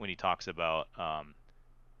when he talks about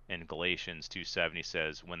in Galatians 2:7, he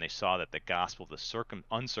says, "When they saw that the gospel of the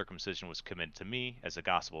uncircumcision was committed to me, as the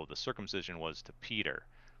gospel of the circumcision was to Peter."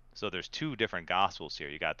 So there's two different gospels here.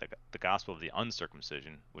 You got the gospel of the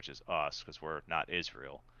uncircumcision, which is us, because we're not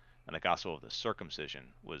Israel, and the gospel of the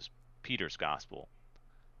circumcision was Peter's gospel.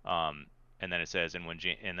 And then it says,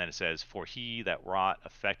 "For he that wrought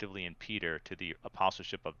effectively in Peter to the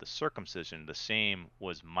apostleship of the circumcision, the same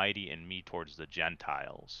was mighty in me towards the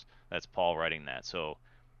Gentiles." That's Paul writing that. So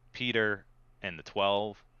Peter and the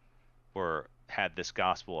 12, had this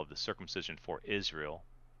gospel of the circumcision for Israel,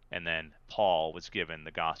 and then Paul was given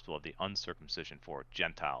the gospel of the uncircumcision for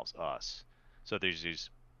Gentiles, us. So there's these,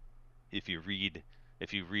 if you read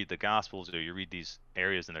the gospels, or you read these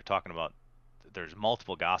areas and they're talking about, there's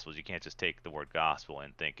multiple gospels. You can't just take the word gospel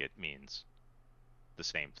and think it means the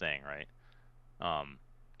same thing, right?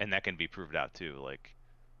 And that can be proved out too. Like,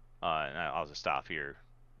 and I'll just stop here,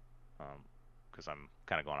 because I'm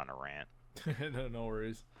kind of going on a rant. No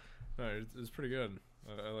worries. No, it's pretty good.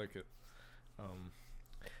 I like it.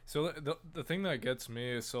 So the thing that gets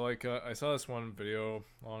me is, so like I saw this one video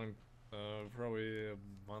long, probably a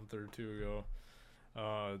month or two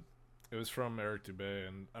ago. It was from Eric Dubay,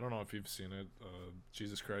 and I don't know if you've seen it.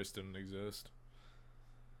 Jesus Christ Didn't Exist.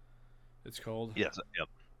 It's called. Yes. Yep.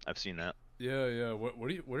 I've seen that. Yeah.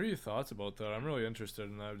 What are your thoughts about that? I'm really interested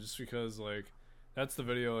in that, just because like that's the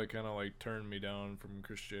video that kind of like turned me down from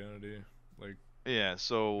Christianity. Like. Yeah.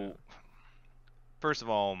 So, first of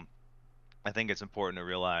all, I think it's important to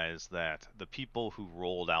realize that the people who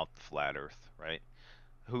rolled out the flat Earth, right?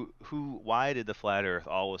 Why did the flat Earth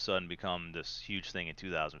all of a sudden become this huge thing in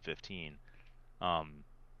 2015? All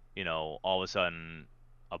of a sudden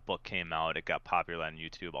a book came out, it got popular on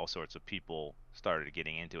YouTube, all sorts of people started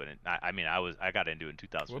getting into it, and I got into it in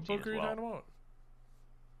 2015 What book as are you well. talking about?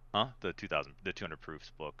 Huh? The 200 Proofs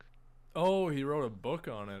book. Oh, he wrote a book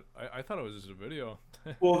on it. I thought it was just a video.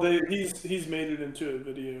 Well, he's made it into a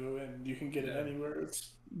video, and you can get it anywhere.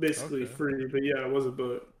 It's basically free, but yeah, it was a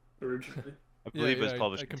book originally. I believe it was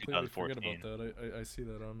published I in completely 2014. forget about that. I see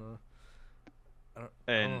that on. I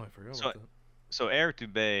don't know. I forgot so, about that. So Eric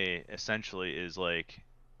Dubay essentially is like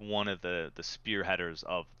one of the spearheaders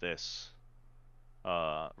of this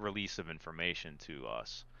release of information to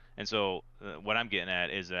us. And so what I'm getting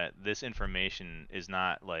at is that this information is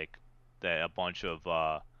not like that a bunch of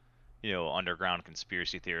underground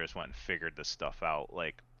conspiracy theorists went and figured this stuff out.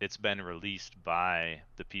 Like, it's been released by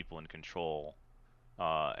the people in control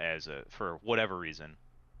for whatever reason.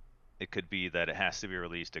 It could be that it has to be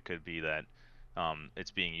released. It could be that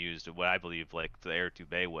it's being used. What I believe, like the Eric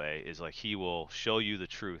Dubay way, is like he will show you the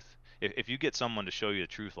truth. If you get someone to show you the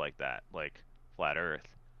truth like that, like flat Earth,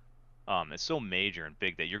 it's so major and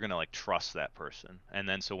big that you're gonna like trust that person. And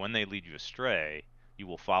then so when they lead you astray, you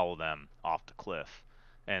will follow them off the cliff.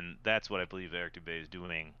 And that's what I believe Eric Dubay is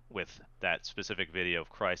doing with that specific video of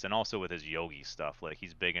Christ, and also with his yogi stuff. Like,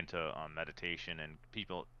 he's big into meditation and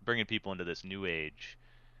bringing people into this new age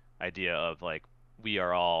idea of like, we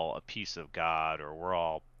are all a piece of God,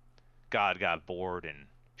 or God got bored and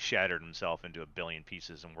shattered himself into a billion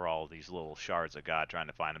pieces, and we're all these little shards of God trying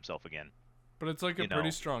to find himself again. But it's like a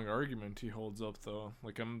pretty strong argument he holds up, though.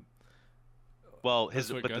 Like, but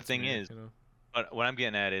the thing is, but what I'm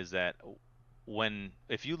getting at is that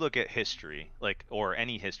if you look at history, like, or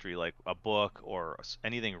any history, like a book or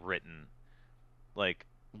anything written, like,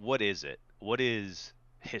 what is it? What is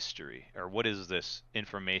history? Or what is this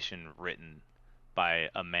information written by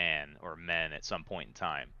a man or men at some point in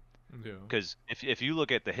time? Yeah. Because if you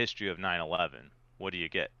look at the history of 9/11, what do you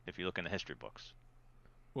get if you look in the history books?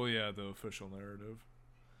 Well, yeah, the official narrative.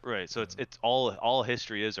 Right. So it's all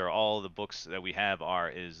history is, or all the books that we have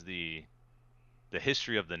is the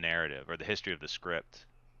history of the narrative, or the history of the script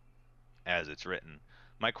as it's written.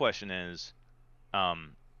 My question is,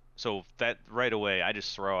 so that right away I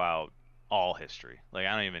just throw out all history. Like,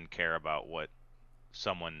 I don't even care about what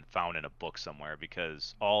someone found in a book somewhere,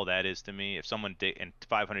 because all that is to me, if someone in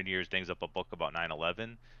 500 years dings up a book about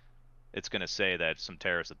 9/11, it's going to say that some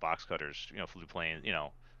terrorists with box cutters, flew planes,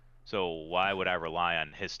 So why would I rely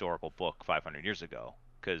on historical book 500 years ago?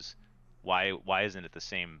 Because why isn't it the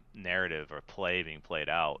same narrative or play being played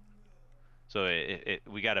out? So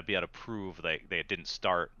we got to be able to prove that they didn't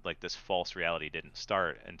start, like, this false reality didn't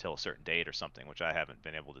start until a certain date or something, which I haven't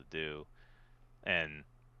been able to do. And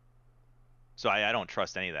so I don't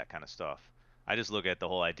trust any of that kind of stuff. I just look at the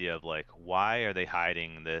whole idea of, like, why are they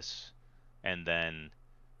hiding this? And then,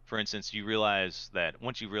 for instance,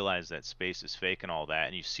 once you realize that space is fake and all that,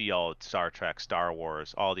 and you see all Star Trek, Star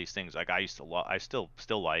Wars, all these things, like, I used to I still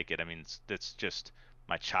like it. I mean, it's just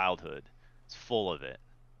my childhood. It's full of it.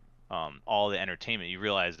 All the entertainment, you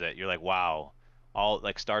realize that you're like, wow, all,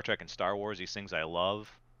 like, Star Trek and Star Wars, these things I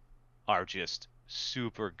love, are just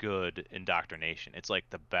super good indoctrination. It's like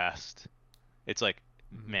the best. It's like,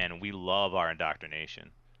 man, we love our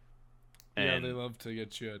indoctrination. Yeah, they love to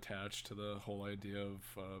get you attached to the whole idea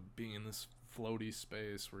of being in this floaty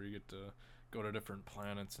space where you get to go to different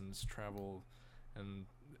planets and travel. And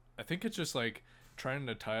I think it's just like trying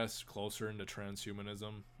to tie us closer into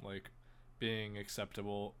transhumanism, like being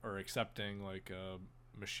accepting like a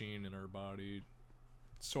machine in our body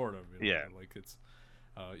sort of, Yeah. like it's,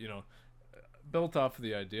 you know, built off of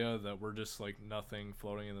the idea that we're just like nothing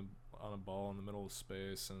floating on a ball in the middle of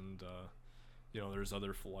space, and there's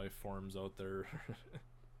other life forms out there.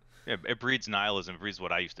 It breeds nihilism. It breeds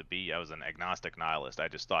what I used to be. I was an agnostic nihilist. I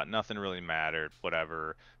just thought nothing really mattered.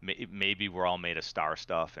 Whatever. Maybe we're all made of star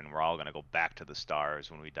stuff, and we're all gonna go back to the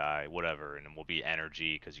stars when we die. Whatever, and we'll be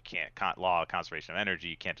energy because you can't law of conservation of energy.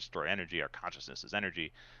 You can't destroy energy. Our consciousness is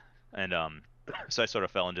energy, and so I sort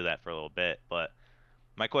of fell into that for a little bit. But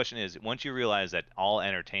my question is, once you realize that all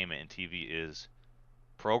entertainment and TV is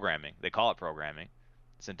programming, they call it programming,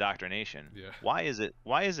 it's indoctrination. Yeah. Why is it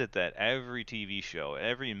that every TV show,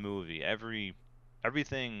 every movie,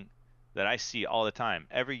 everything that I see all the time,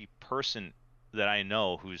 every person that I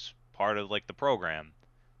know who's part of like the program,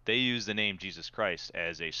 they use the name Jesus Christ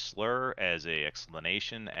as a slur, as a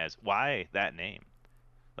explanation, as why that name?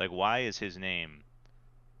 Like why is his name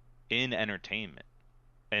in entertainment?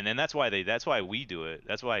 And then that's why we do it.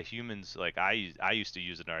 That's why humans, like I used to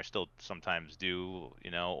use it, or I still sometimes do,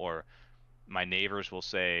 or my neighbors will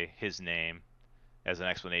say his name as an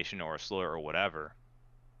explanation or a slur or whatever.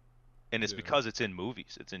 And it's Yeah. because it's in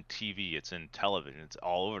movies, it's in TV, it's in television, it's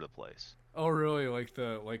all over the place. Oh, really? Like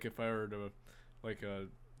if I were to, like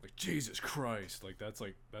like Jesus Christ, like that's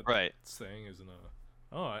like that Right. saying isn't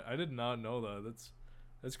a. Oh, I did not know that.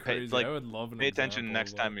 That's Pay, crazy. like I would love an pay example attention of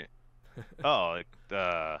next that. time you. Oh, like,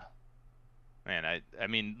 man, I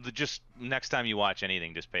mean, just next time you watch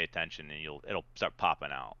anything, just pay attention and it'll start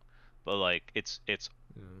popping out. But like it's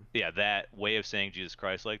Yeah. yeah, that way of saying Jesus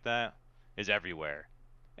Christ like that is everywhere.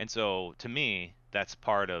 And so to me, that's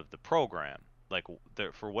part of the program. Like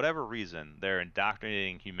for whatever reason, they're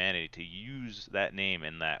indoctrinating humanity to use that name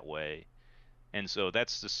in that way. And so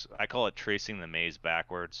that's just I call it tracing the maze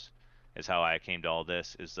backwards. Is how I came to all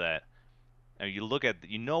this. Is that you look at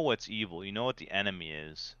you know what's evil, you know what the enemy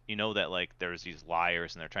is, you know that like there's these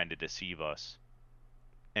liars and they're trying to deceive us,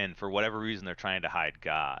 and for whatever reason they're trying to hide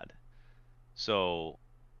God. So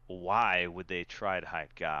why would they try to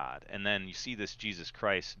hide God? And then you see this Jesus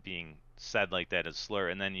Christ being said like that as a slur,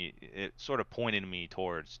 and then it sort of pointed me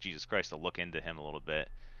towards Jesus Christ to look into him a little bit.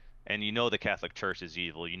 And the Catholic Church is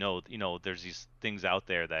evil. There's these things out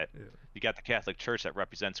there that Yeah. you got the Catholic Church that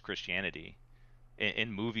represents Christianity.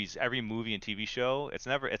 In movies, every movie and TV show, it's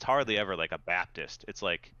hardly ever like a Baptist. It's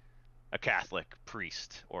like a Catholic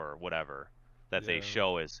priest or whatever that they Yeah.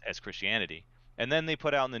 show as Christianity. And then they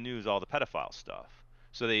put out in the news all the pedophile stuff.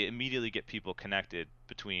 So they immediately get people connected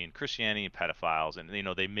between Christianity and pedophiles, and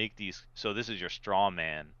they make these. So this is your straw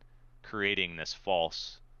man creating this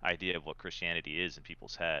false idea of what Christianity is in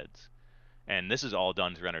people's heads. And this is all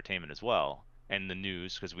done through entertainment as well. And the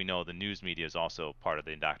news, because we know the news media is also part of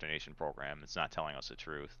the indoctrination program. It's not telling us the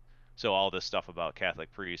truth. So all this stuff about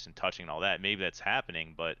Catholic priests and touching and all that, maybe that's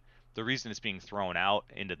happening, but the reason it's being thrown out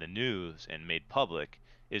into the news and made public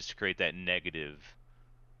is to create that negative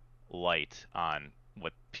light on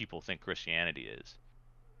what people think Christianity is.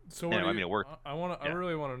 So what And do I you? mean, it worked. I Yeah.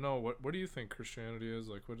 really want to know what do you think Christianity is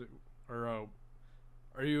like? Or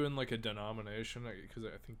are you in like a denomination? Because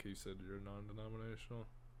I think you said you're non-denominational.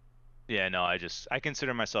 Yeah, no, I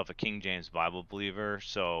consider myself a King James Bible believer,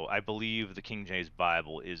 so I believe the King James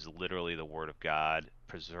Bible is literally the Word of God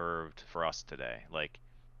preserved for us today. Like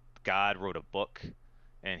God wrote a book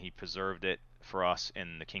and he preserved it for us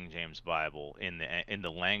in the King James Bible in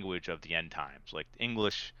the language of the end times. Like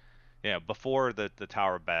English, yeah, before the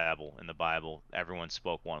Tower of Babel in the Bible, everyone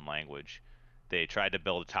spoke one language. They tried to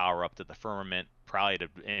build a tower up to the firmament, probably to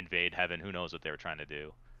invade heaven. Who knows what they were trying to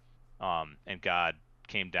do? And God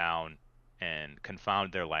came down and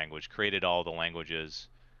confounded their language, created all the languages,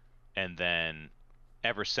 and then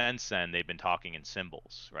ever since then they've been talking in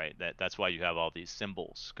symbols, right? That's why you have all these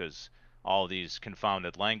symbols, because all these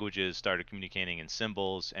confounded languages started communicating in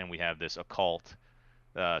symbols, and we have this occult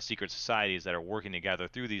secret societies that are working together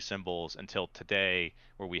through these symbols until today,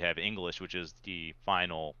 where we have English, which is the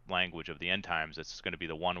final language of the end times. It's going to be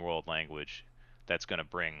the one world language that's going to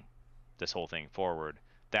bring this whole thing forward.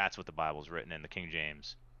 That's what the Bible's written in the King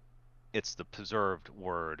James. It's the preserved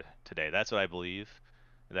word today. That's what I believe.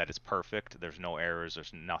 That it's perfect. There's no errors.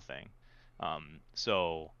 There's nothing.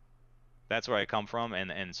 So that's where I come from,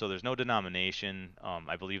 and so there's no denomination.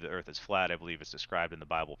 I believe the Earth is flat. I believe it's described in the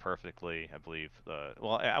Bible perfectly. I believe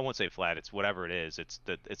I won't say flat. It's whatever it is.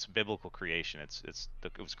 It's biblical creation.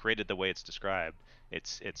 It was created the way it's described.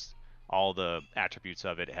 It's all the attributes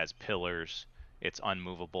of it. It has pillars. It's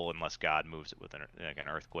unmovable unless God moves it with like an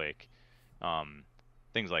earthquake, um,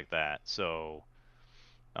 things like that. So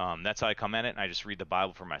that's how I come at it, and I just read the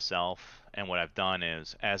Bible for myself. And what I've done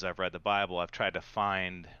is, as I've read the Bible, I've tried to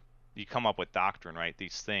find you come up with doctrine, right?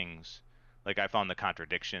 These things, like I found the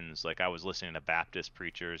contradictions. Like I was listening to Baptist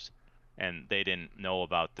preachers, and they didn't know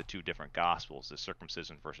about the two different gospels, the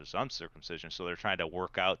circumcision versus uncircumcision. So they're trying to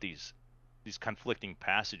work out these conflicting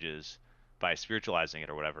passages by spiritualizing it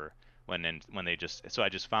or whatever. When they just, so I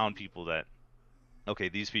just found people that, okay,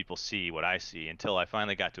 these people see what I see, until I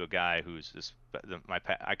finally got to a guy who's this,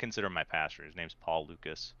 I consider him my pastor. His name's Paul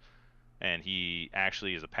Lucas, and he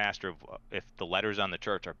actually is a pastor of, if the letters on the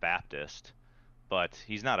church are Baptist, but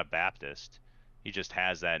he's not a Baptist. He just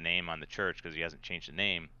has that name on the church because he hasn't changed the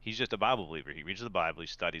name. He's just a Bible believer. He reads the Bible, he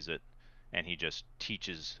studies it, and he just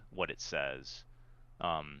teaches what it says.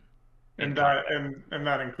 In And context.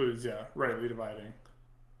 that includes, yeah, rightly dividing.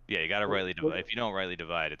 Yeah, you got to rightly divide. If you don't rightly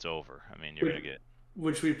divide, it's over. I mean, you're Which, gonna get.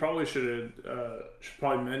 which we probably should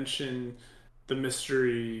probably mention the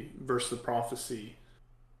mystery versus the prophecy.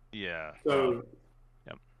 Yeah. So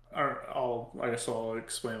Yep. I guess I'll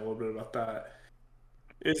explain a little bit about that.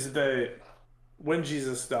 Is that when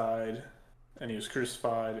Jesus died and he was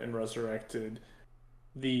crucified and resurrected,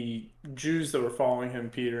 the Jews that were following him,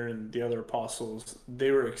 Peter and the other apostles,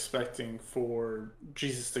 they were expecting for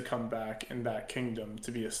Jesus to come back and that kingdom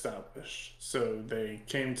to be established. So they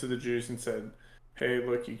came to the Jews and said, "Hey,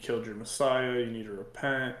 look, you killed your Messiah. You need to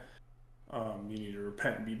repent. You need to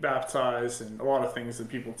repent and be baptized," and a lot of things that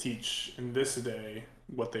people teach in this day,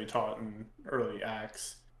 what they taught in early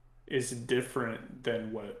Acts, is different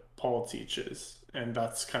than what Paul teaches. And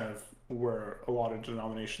that's kind of where a lot of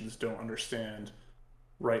denominations don't understand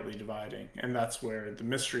rightly dividing. And that's where the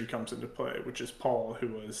mystery comes into play, which is Paul, who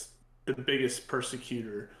was the biggest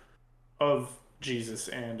persecutor of Jesus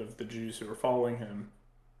and of the Jews who were following him.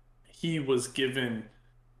 He was given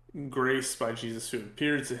grace by Jesus who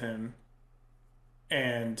appeared to him,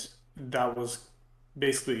 and that was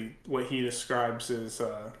basically what he describes as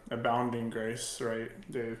abounding grace, right,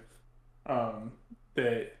 Dave?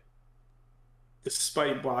 That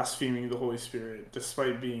despite blaspheming the Holy Spirit,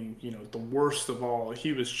 despite being, the worst of all,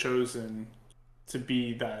 he was chosen to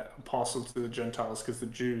be that apostle to the Gentiles because the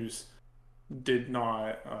Jews did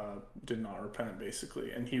not repent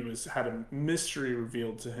basically, and he was had a mystery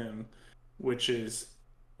revealed to him, which is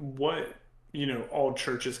what all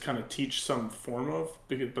churches kind of teach some form of,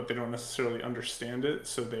 but they don't necessarily understand it,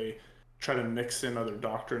 so they try to mix in other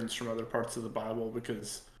doctrines from other parts of the Bible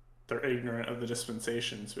because they're ignorant of the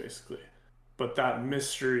dispensations basically. But that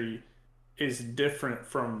mystery is different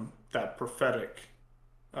from that prophetic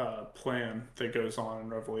plan that goes on in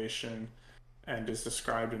Revelation and is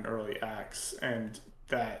described in early Acts, and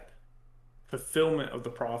that fulfillment of the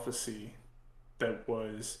prophecy that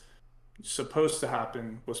was supposed to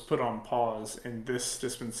happen was put on pause in this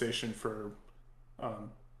dispensation for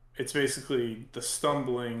it's basically the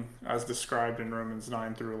stumbling as described in Romans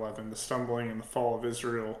 9 through 11. The stumbling and the fall of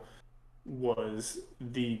Israel was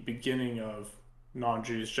the beginning of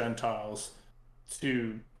non-Jews, Gentiles,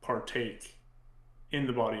 to partake in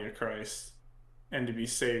the body of Christ and to be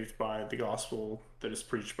saved by the gospel that is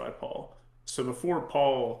preached by Paul. So before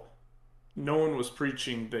Paul, no one was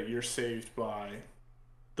preaching that you're saved by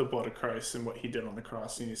the blood of Christ and what he did on the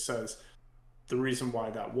cross. And he says the reason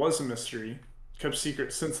why that was a mystery, kept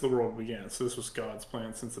secret since the world began. So this was God's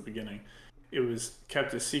plan since the beginning. It was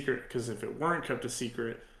kept a secret because if it weren't kept a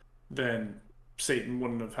secret, then Satan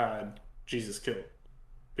wouldn't have had Jesus killed,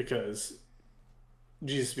 because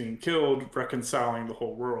Jesus being killed, reconciling the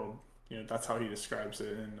whole world. That's how he describes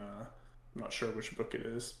it in I'm not sure which book it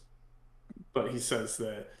is, but he says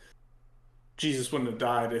that Jesus wouldn't have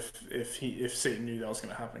died if Satan knew that was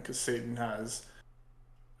going to happen, because Satan has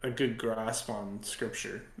a good grasp on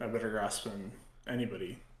Scripture, a better grasp than any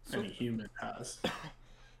human has.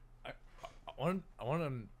 I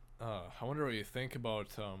wonder what you think about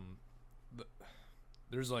the,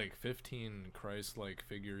 there's like 15 Christ-like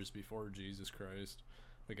figures before Jesus Christ,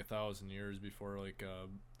 like 1,000 years before, like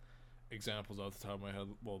examples off the top of my head.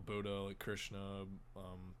 Well, Buddha, like Krishna.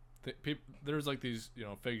 There's like these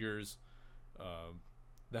figures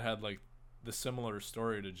that had like the similar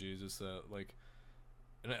story to Jesus, that like,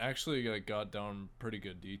 and it actually like got down pretty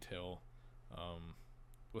good detail,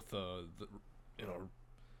 with the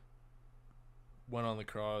went on the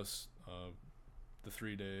cross, the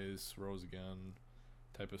 3 days, rose again,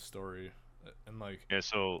 type of story, and like Yeah.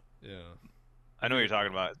 So yeah, I know what you're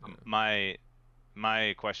talking about. yeah.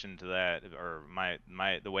 My question to that, or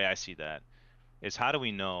the way I see that, is how do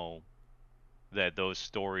we know that those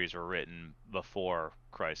stories were written before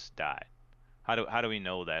Christ died? How do we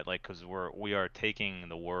know that? Like, because we are taking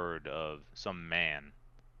the word of some man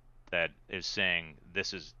that is saying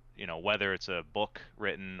this is, whether it's a book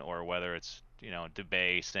written or whether it's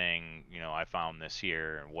Debay saying, I found this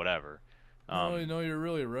here and whatever. No, no, you're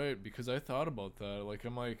really right because I thought about that. Like,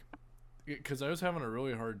 I'm like, because I was having a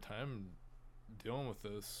really hard time dealing with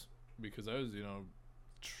this because I was,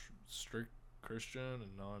 strict Christian,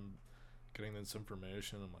 and now I'm getting this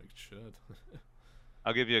information. I'm like, shit.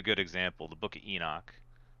 I'll give you a good example. The Book of Enoch.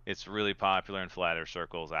 It's really popular in flat earth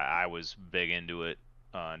circles. I was big into it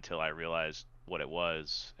until I realized what it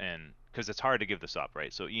was, and because it's hard to give this up,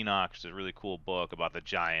 right? So Enoch is a really cool book about the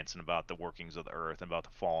giants and about the workings of the earth and about the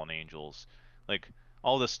fallen angels, like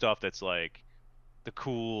all this stuff that's like the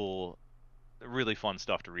cool, really fun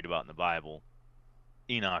stuff to read about in the Bible.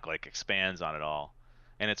 Enoch like expands on it all,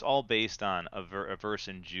 and it's all based on a verse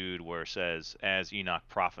in Jude where it says, "As Enoch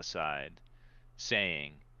prophesied,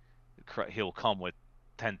 saying, he'll come with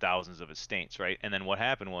 10,000s of his saints," right? And then what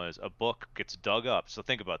happened was a book gets dug up. So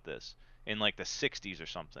think about this. In like the 60s or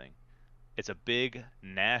something, it's a big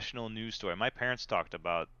national news story. My parents talked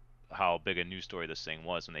about how big a news story this thing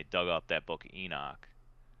was when they dug up that book of Enoch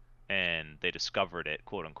and they discovered it,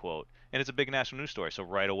 quote unquote. And it's a big national news story. So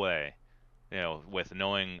right away, with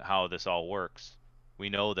knowing how this all works, we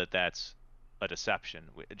know that that's a deception,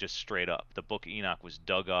 just straight up. The Book of Enoch was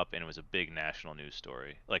dug up and it was a big national news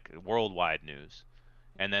story, like worldwide news.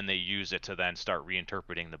 And then they use it to then start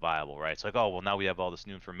reinterpreting the Bible, right? It's like, oh, well, now we have all this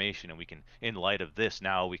new information and we can, in light of this,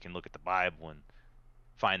 now we can look at the Bible and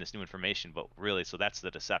find this new information. But really, so that's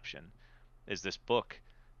the deception, is this book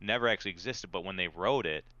never actually existed, but when they wrote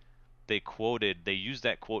it, they used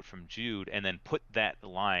that quote from Jude and then put that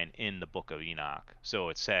line in the Book of Enoch. So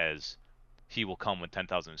it says, he will come with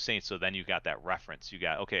 10,000 saints. So then you got that reference. You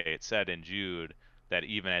got, okay, it said in Jude that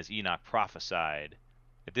even as Enoch prophesied,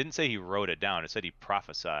 it didn't say he wrote it down, it said he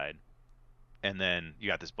prophesied. And then you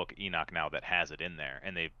got this Book of Enoch now that has it in there.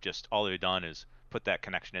 And all they've done is put that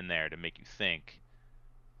connection in there to make you think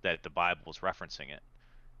that the Bible is referencing it.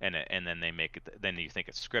 And then they make it, then you think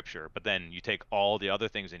it's scripture, but then you take all the other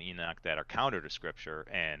things in Enoch that are counter to scripture,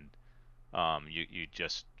 and you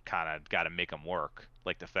just kind of got to make them work,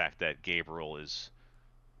 like the fact that Gabriel's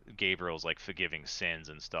like forgiving sins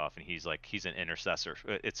and stuff, and he's an intercessor.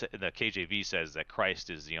 It's the KJV says that Christ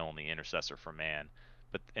is the only intercessor for man,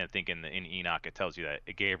 but I think in Enoch it tells you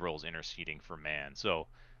that Gabriel's interceding for man. So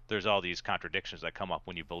there's all these contradictions that come up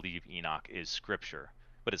when you believe Enoch is scripture,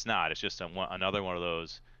 but it's not. It's just another one of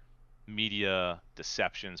those media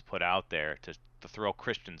deceptions put out there to throw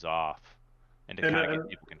Christians off and to kind of get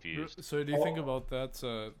people confused. So do you think about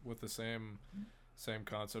that with the same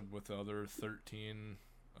concept with the other 13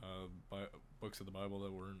 books of the Bible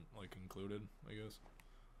that weren't like included, I guess?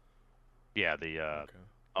 Yeah, The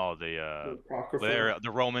Apocrypha. they're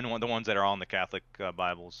the Roman one, the ones that are all in the Catholic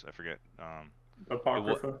Bibles. I forget.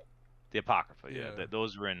 Apocrypha. The Apocrypha. Yeah, Yeah.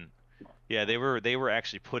 those were in. Yeah, they were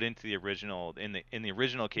actually put into the original in the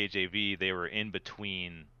original KJV. They were in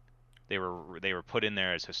between. They were put in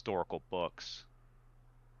there as historical books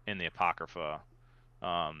in the Apocrypha,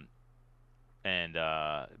 and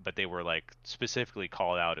but they were like specifically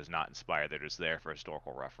called out as not inspired. They're just there for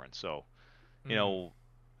historical reference. So, you know,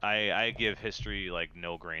 I give history like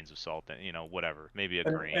no grains of salt, and whatever, maybe a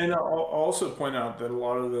grain. And I'll also point out that a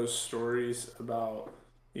lot of those stories about,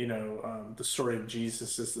 the story of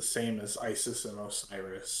Jesus is the same as Isis and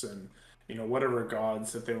Osiris and, whatever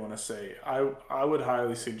gods that they want to say. I would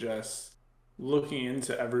highly suggest looking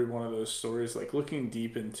into every one of those stories, like looking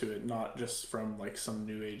deep into it, not just from like some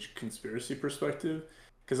new age conspiracy perspective,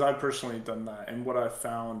 because I've personally done that. And what I've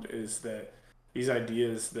found is that these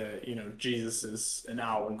ideas that, Jesus is an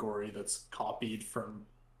allegory that's copied from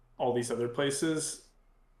all these other places,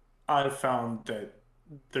 I've found that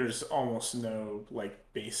there's almost no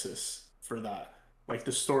like basis for that. Like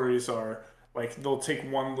the stories are like they'll take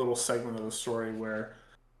one little segment of the story where,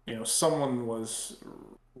 someone was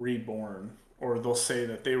reborn, or they'll say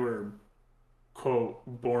that they were quote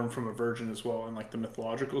born from a virgin as well in like the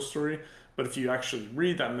mythological story. But if you actually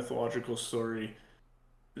read that mythological story,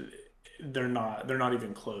 they're not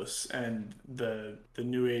even close. And the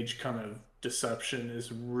new age kind of deception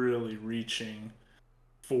is really reaching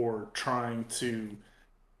for trying to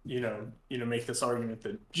make this argument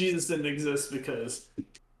that Jesus didn't exist because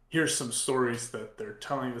here's some stories that they're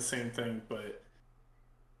telling the same thing. But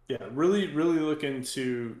yeah, really really look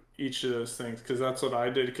into each of those things, because that's what I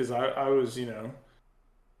did, because I was,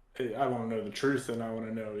 I want to know the truth, and I want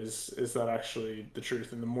to know, is that actually the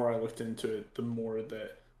truth? And the more I looked into it, the more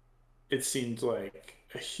that it seemed like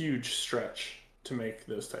a huge stretch to make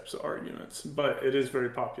those types of arguments. But it is very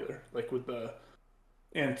popular, like with the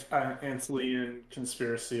Antlian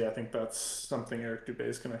conspiracy. I think that's something Eric Dubé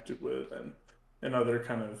is connected with, and other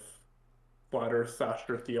kind of flat Earth,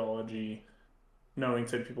 thatcher theology. knowing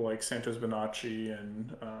say people like Santos Bonacci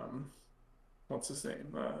and what's his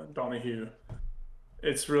name, Donahue,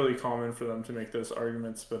 it's really common for them to make those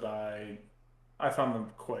arguments, but I found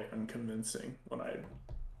them quite unconvincing when I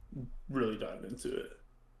really dived into it.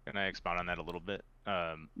 Can I expound on that a little bit?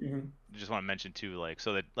 Mm-hmm. Just want to mention too, like,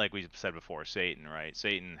 so that, like we said before, Satan, right?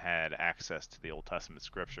 Satan had access to the Old Testament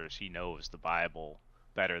scriptures. He knows the Bible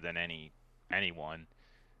better than anyone,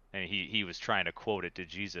 and he was trying to quote it to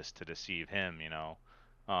Jesus to deceive him, you know.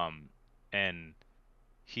 Um, and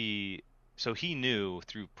he so he knew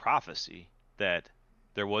through prophecy that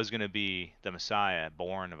there was going to be the Messiah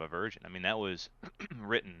born of a virgin. I mean, that was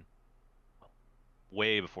written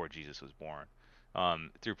way before Jesus was born,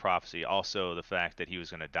 through prophecy. Also, the fact that he was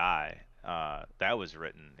going to die, that was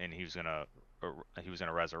written, and he was going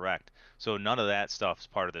to resurrect. So none of that stuff is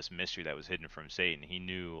part of this mystery that was hidden from Satan. He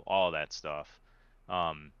knew all that stuff,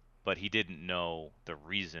 but he didn't know the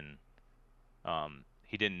reason.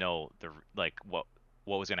 He didn't know like what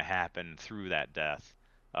was going to happen through that death,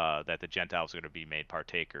 that the Gentiles were going to be made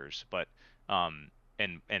partakers, but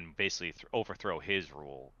and basically overthrow his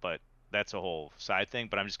rule. But that's a whole side thing.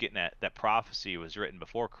 But I'm just getting at that prophecy was written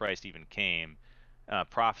before Christ even came.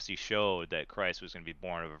 Prophecy showed that Christ was going to be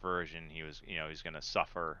born of a virgin. He was, he's going to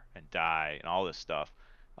suffer and die and all this stuff.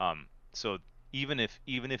 So even if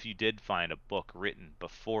you did find a book written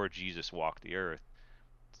before Jesus walked the earth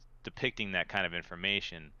depicting that kind of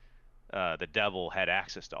information, the devil had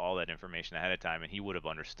access to all that information ahead of time, and he would have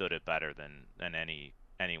understood it better than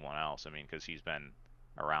anyone else. I mean, because he's been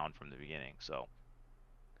around from the beginning. So,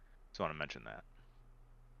 just want to mention that.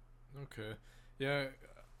 Okay. Yeah,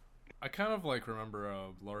 I kind of like remember a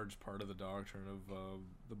large part of the doctrine of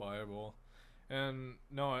the Bible, and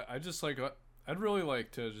no, I just like I'd really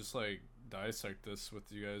like to just like dissect this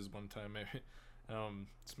with you guys one time, maybe.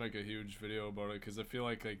 Just make a huge video about it because I feel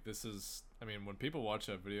like this is. I mean, when people watch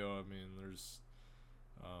that video, I mean, there's,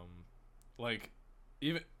 like,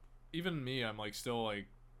 even even me, I'm like still like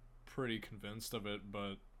pretty convinced of it,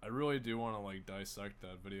 but I really do want to like dissect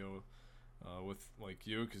that video with like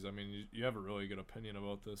you because I mean you have a really good opinion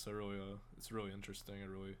about this. I really it's really interesting. I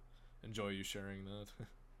really enjoy you sharing that.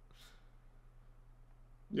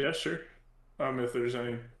 Yeah, sure. If there's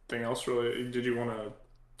anything else, really, did you want to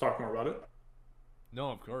talk more about it? No,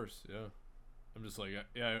 of course, yeah. I'm just like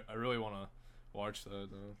yeah, I really want to watch that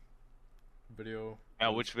video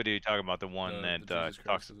Now, with which video are you talking about? The one the that Jesus Christ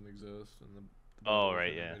talks. doesn't exist and the Oh, Bible right,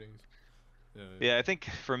 within the yeah. writings. Yeah, Yeah, I think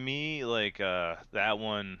for me, like, that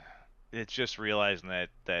one, it's just realizing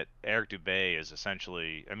that Eric Dubay is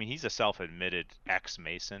essentially, I mean, he's a self-admitted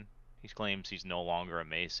ex-Mason. He claims he's no longer a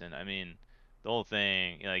Mason. I mean, the whole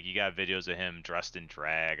thing, like, you got videos of him dressed in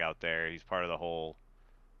drag out there. He's part of the whole.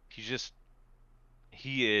 He's just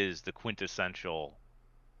he is the quintessential,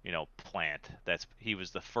 plant. He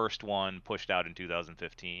was the first one pushed out in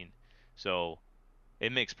 2015. So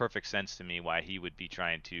it makes perfect sense to me why he would be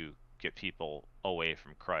trying to get people away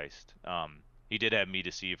from Christ. He did have me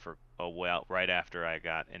deceived for a while right after I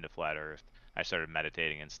got into flat Earth. I started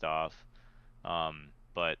meditating and stuff.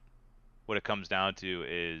 But what it comes down to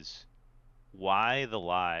is why the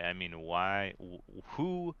lie? I mean, why?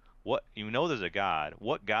 Who? What? There's a God.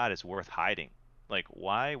 What God is worth hiding? Like,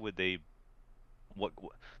 why would they?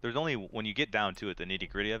 There's only when you get down to it, the nitty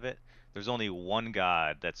gritty of it. There's only one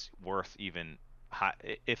God that's worth even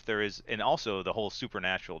if there is, and also the whole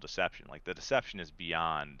supernatural deception. Like the deception is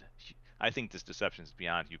beyond. I think this deception is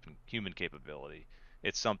beyond human capability.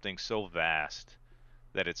 It's something so vast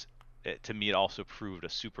that to me it also proved a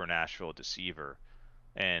supernatural deceiver.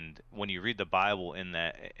 And when you read the Bible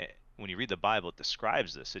when you read the Bible, it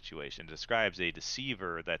describes this situation. It describes a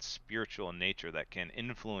deceiver that's spiritual in nature that can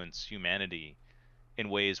influence humanity in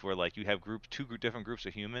ways where like you have different groups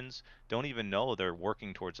of humans don't even know they're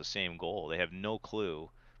working towards the same goal. They have no clue,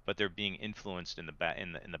 but they're being influenced in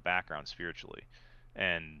the background spiritually.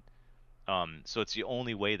 And so it's the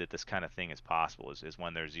only way that this kind of thing is possible is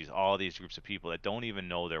when there's all these groups of people that don't even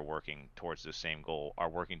know they're working towards the same goal are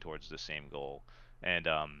working towards the same goal. And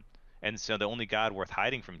so the only God worth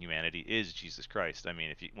hiding from humanity is Jesus Christ. I mean,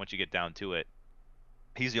 if you once you get down to it,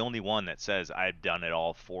 he's the only one that says, I've done it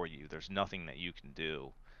all for you. There's nothing that you can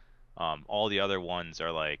do. All the other ones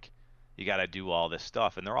are like, you got to do all this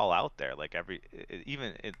stuff, and they're all out there. Like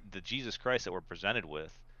the Jesus Christ that we're presented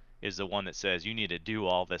with is the one that says you need to do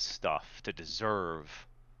all this stuff to deserve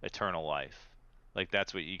eternal life. Like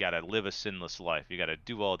that's what you got to live a sinless life. You got to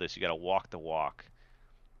do all this. You got to walk the walk,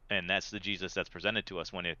 and that's the Jesus that's presented to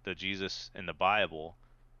us. The Jesus in the Bible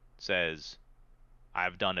says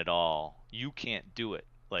I've done it all. You can't do it.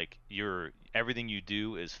 Like everything you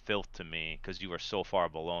do is filth to me because you are so far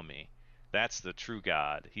below me. That's the true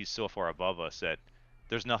God. He's so far above us that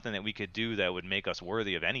there's nothing that we could do that would make us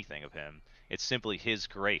worthy of anything of him. It's simply his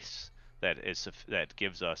grace that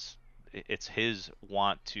gives us, it's his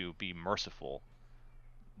want to be merciful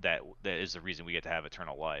that is the reason we get to have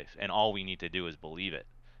eternal life. And all we need to do is believe it.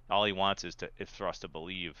 All he wants is for us to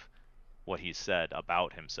believe what he said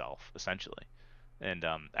about himself, essentially. And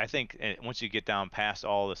I think once you get down past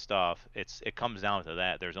all the stuff, it comes down to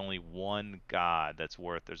that. There's only one God that's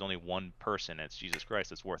worth. There's only one person. It's Jesus Christ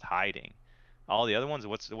that's worth hiding. All the other ones,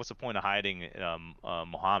 what's the point of hiding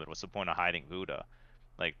Muhammad? What's the point of hiding Buddha?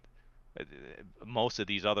 Like uh, most of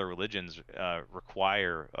these other religions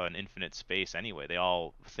require an infinite space anyway. They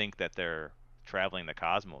all think that they're traveling the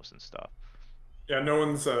cosmos and stuff. Yeah, no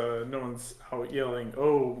one's out yelling,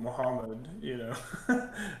 "Oh, Muhammad,"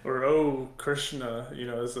 or "Oh, Krishna,"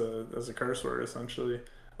 as a curse word essentially.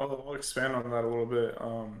 I'll expand on that a little bit.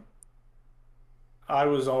 I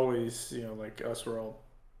was always, like us, we're all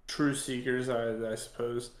true seekers, I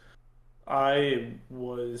suppose. I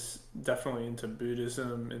was definitely into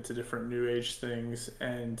Buddhism, into different New Age things,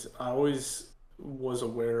 and I always was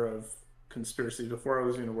aware of conspiracy before I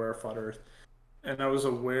was even aware of Flat Earth. And I was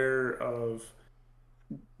aware of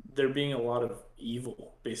there being a lot of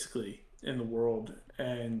evil, basically, in the world.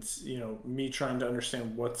 And, me trying to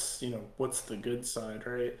understand what's the good side,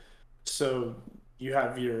 right? So you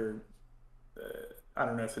have your I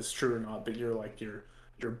don't know if it's true or not, but you're like your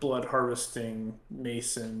blood harvesting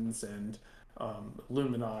Masons and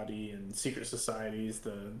Illuminati and secret societies,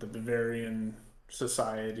 the Bavarian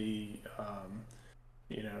Society,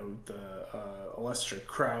 the Aleister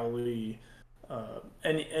Crowley,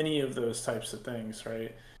 any of those types of things,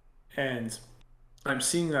 right? And I'm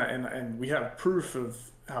seeing that, and we have proof of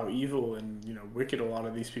how evil and wicked a lot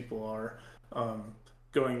of these people are. Um,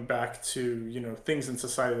 Going back to things in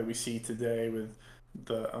society that we see today with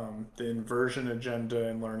the inversion agenda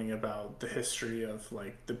and learning about the history of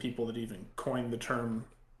like the people that even coined the term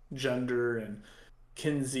gender and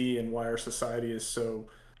Kinsey and why our society is so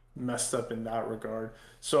messed up in that regard.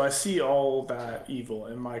 So I see all that evil,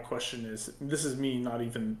 and my question is, this is me not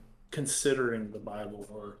even considering the Bible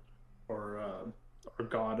or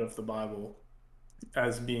God of the Bible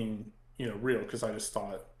as being real, because I just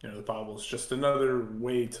thought the Bible is just another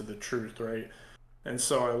way to the truth, right? And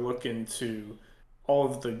so I look into all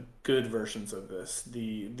of the good versions of this,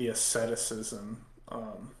 the asceticism.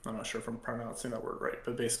 I'm not sure if I'm pronouncing that word right,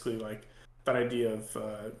 but basically like that idea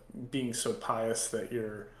of being so pious that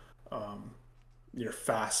um, you're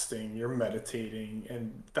fasting, you're meditating,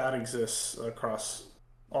 and that exists across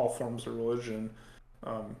all forms of religion.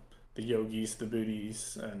 Um, the yogis, the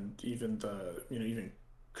Buddhists, and even even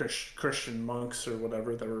Christian monks or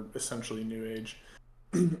whatever that are essentially New Age.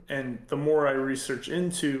 And the more I research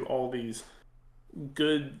into all these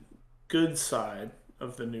good good side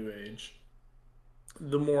of the New Age,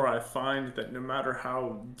 the more I find that no matter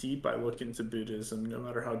how deep I look into Buddhism, no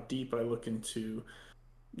matter how deep I look into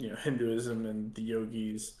Hinduism and the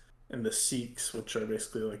yogis and the Sikhs, which are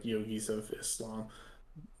basically like yogis of Islam,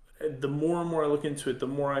 the more and more I look into it, the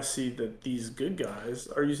more I see that these good guys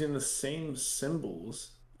are using the same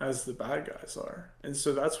symbols as the bad guys are. And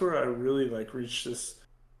so that's where I really like reach this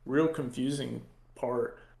real confusing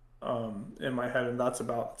part in my head. And that's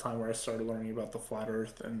about the time where I started learning about the flat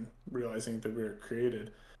earth and realizing that we were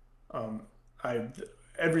created. Um, I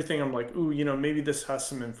Everything I'm like, ooh, maybe this has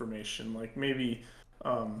some information. Like maybe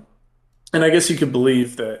um, and I guess you could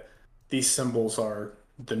believe that these symbols are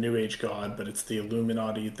the New Age God, but it's the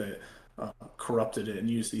Illuminati that corrupted it and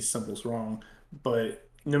used these symbols wrong. But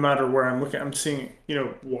no matter where I'm looking, I'm seeing,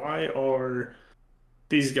 why are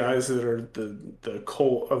these guys that are the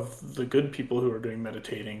cult of the good people who are doing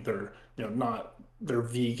meditating, they're not they're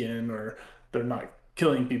vegan or they're not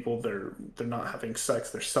killing people, they're not having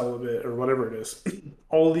sex, they're celibate or whatever it is.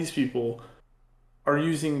 All these people are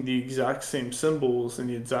using the exact same symbols and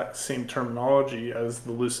the exact same terminology as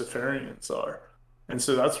the Luciferians are. And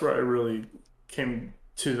so that's where I really came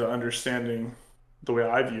to the understanding, the way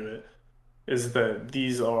I view it, is that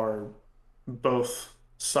these are both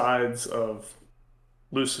sides of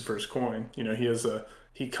Lucifer's coin.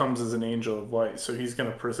 He comes as an angel of light, so he's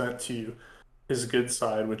going to present to you his good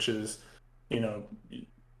side, which is, you know,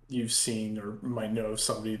 you've seen or might know of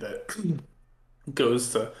somebody that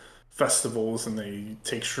goes to festivals and they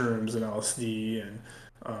take shrooms and LSD and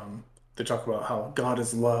they talk about how God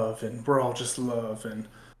is love and we're all just love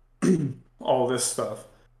and all this stuff.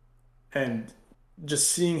 And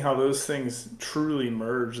just seeing how those things truly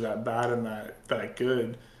merge, that bad and that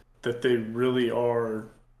good, that they really are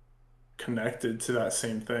connected to that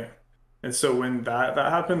same thing. And so when that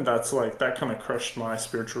happened, that's like that kind of crushed my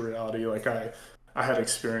spiritual reality. Like I had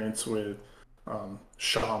experience with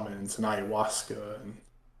shamans and ayahuasca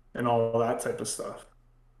and all that type of stuff.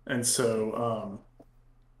 And so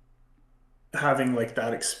having like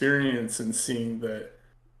that experience and seeing that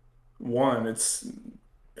one, it's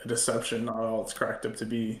a deception, not all it's cracked up to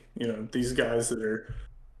be. You know, these guys that are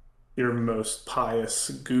your most pious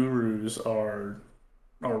gurus are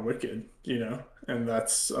wicked, you know, and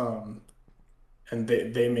that's and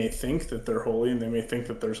they may think that they're holy and they may think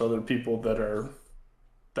that there's other people that are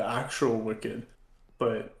the actual wicked,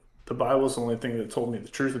 but the Bible's the only thing that told me the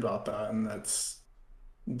truth about that, and that's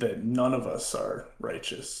that none of us are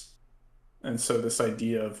righteous. And so this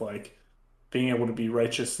idea of like being able to be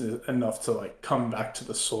righteous enough to like come back to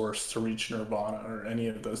the source to reach nirvana or any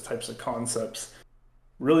of those types of concepts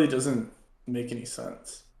really doesn't make any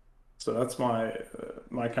sense. So that's my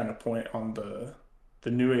kind of point on the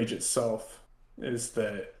new age itself is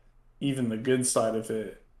that even the good side of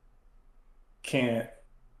it can't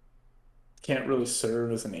can't really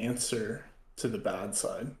serve as an answer to the bad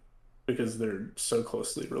side because they're so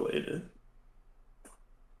closely related.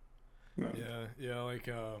 You know? Yeah, like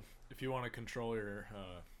if you want to control your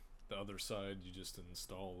the other side, you just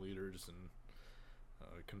install leaders and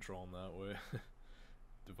control them that way.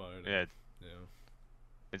 Divide them. Yeah, Yeah.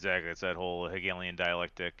 exactly. It's that whole Hegelian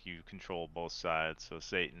dialectic. You control both sides. So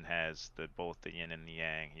Satan has both the yin and the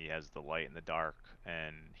yang. He has the light and the dark,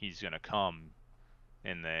 and he's gonna come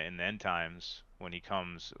in the end times when he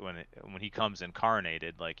comes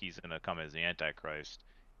incarnated, like he's gonna come as the Antichrist.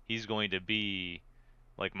 He's going to be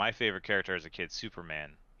like my favorite character as a kid,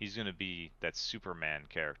 Superman. He's gonna be that Superman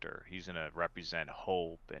character. He's gonna represent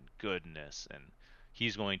hope and goodness, and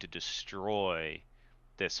he's going to destroy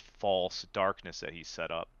this false darkness that he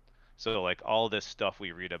set up. So like all this stuff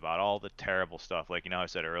we read about, all the terrible stuff, like I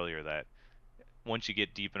said earlier that once you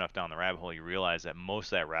get deep enough down the rabbit hole, you realize that most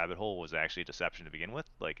of that rabbit hole was actually deception to begin with.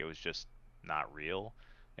 Like it was just not real.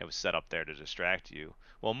 It was set up there to distract you.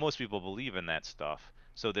 Well, most people believe in that stuff.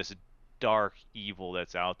 So this dark evil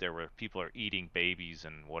that's out there where people are eating babies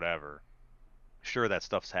and whatever. Sure, that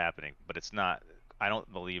stuff's happening, but it's not. I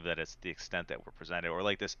don't believe that it's the extent that we're presented, or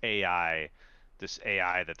like this AI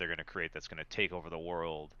that they're going to create that's going to take over the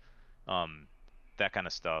world. Um, that kind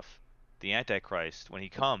of stuff. The Antichrist, when he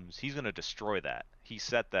comes, he's going to destroy that. He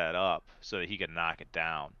set that up so that he can knock it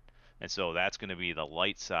down. And so that's going to be the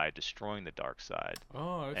light side destroying the dark side.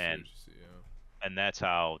 Oh, I see what And you see. Yeah. and that's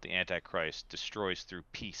how the Antichrist destroys through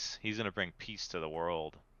peace. He's going to bring peace to the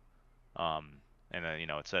world. Um, and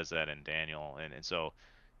it says that in Daniel. And so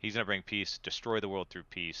he's going to bring peace, destroy the world through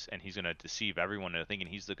peace, and he's going to deceive everyone into thinking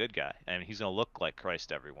he's the good guy. And he's going to look like Christ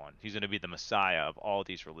to everyone. He's going to be the Messiah of all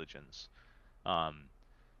these religions. Um,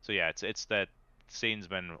 so yeah, it's that Satan's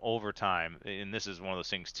been over time, and this is one of those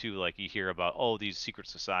things too. Like you hear about, oh, these secret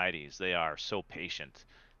societies, they are so patient.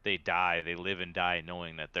 They die, they live and die,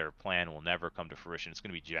 knowing that their plan will never come to fruition. It's going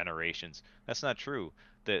to be generations. That's not true.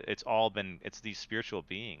 That it's these spiritual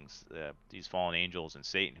beings, these fallen angels and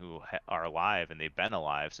Satan who are alive, and they've been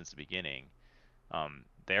alive since the beginning.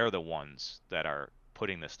 They're the ones that are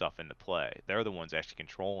putting this stuff into play. They're the ones actually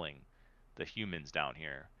controlling the humans down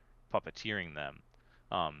here, puppeteering them.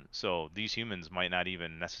 So these humans might not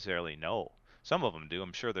even necessarily know. Some of them do.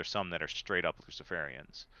 I'm sure there's some that are straight up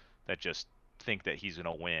Luciferians that just think that he's going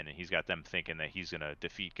to win, and he's got them thinking that he's going to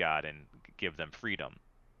defeat God and give them freedom.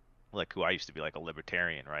 Like who I used to be, like a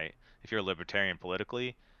libertarian, right? If you're a libertarian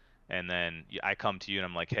politically, and then I come to you and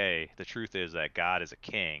I'm like, hey, the truth is that God is a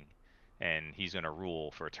king, and he's going to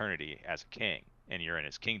rule for eternity as a king, and you're in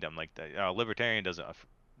his kingdom. Like the libertarian doesn't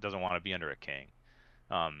want to be under a king.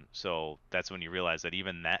 So that's when you realize that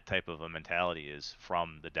even that type of a mentality is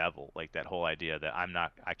from the devil. Like that whole idea that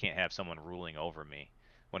I can't have someone ruling over me.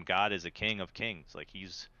 When God is a king of kings, like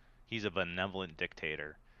he's a benevolent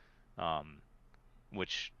dictator, um,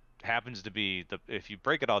 which happens to be if you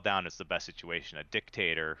break it all down, it's the best situation. A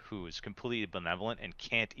dictator who is completely benevolent and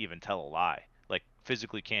can't even tell a lie, like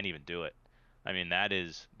physically can't even do it. I mean, that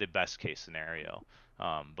is the best case scenario.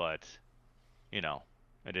 But you know,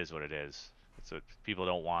 it is what it is. So people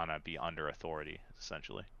don't want to be under authority,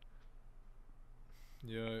 essentially.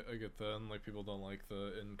 Yeah, I get that. And like people don't like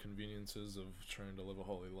the inconveniences of trying to live a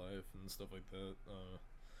holy life and stuff like that.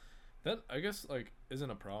 That I guess like isn't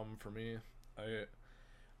a problem for me. I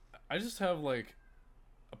I just have like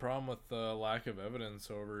a problem with the lack of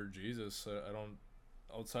evidence over Jesus. I don't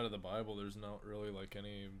outside of the Bible. There's not really like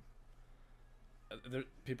any.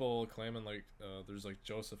 People claiming like there's like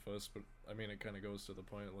Josephus, but I mean it kind of goes to the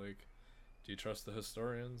point like, do you trust the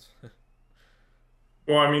historians?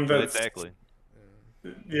 Well, I mean Well, that's exactly.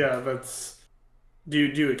 yeah, that's. Do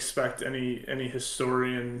you expect any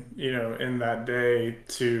historian, in that day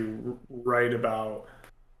to write about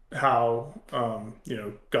how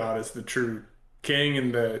God is the true king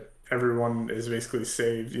and that everyone is basically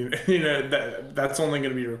saved? That's only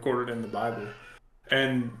going to be recorded in the Bible.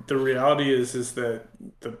 And the reality is that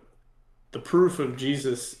the the proof of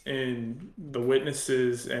Jesus in the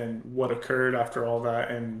witnesses and what occurred after all that,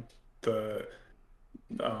 and the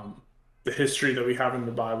um, the history that we have in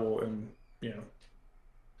the Bible, and you know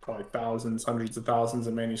probably thousands, hundreds of thousands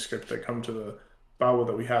of manuscripts that come to the Bible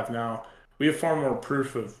that we have now. We have far more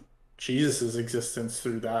proof of Jesus's existence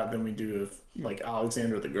through that than we do of like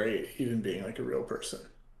Alexander the Great even being like a real person.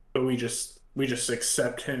 But we just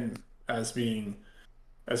accept him as being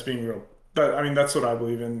real. But I mean that's what I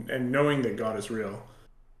believe in, and knowing that God is real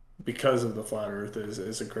because of the flat Earth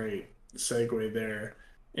is a great segue there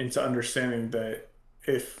into understanding that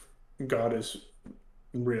if God is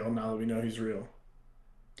real, now that we know He's real,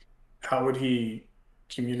 how would He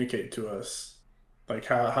communicate to us? Like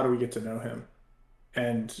how do we get to know Him?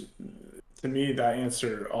 And to me, that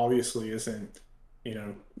answer obviously isn't you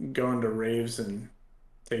know going to raves and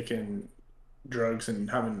taking drugs and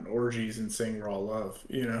having orgies and saying we're all love.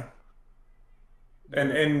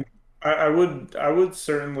 And I would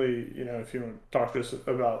certainly, if you want to talk to us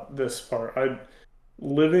about this part, I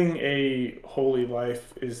living a holy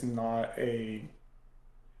life is not a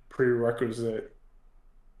prerequisite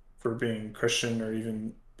for being Christian or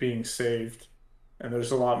even being saved. And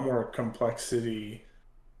there's a lot more complexity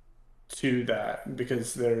to that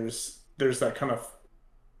because there's that kind of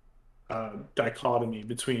dichotomy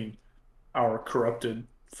between our corrupted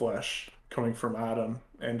flesh coming from Adam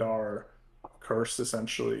and our curse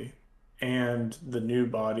essentially, and the new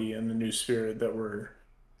body and the new spirit that we're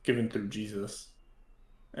given through Jesus.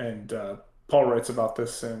 And Paul writes about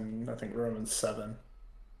this in I think Romans 7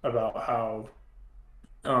 about how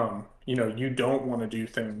you don't want to do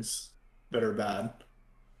things that are bad,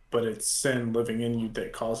 but it's sin living in you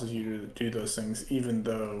that causes you to do those things even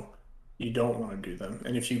though you don't want to do them.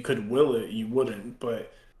 And if you could will it, you wouldn't,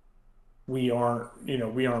 but we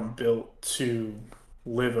aren't built to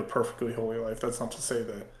live a perfectly holy life. That's not to say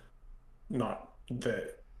that not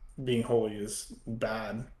that being holy is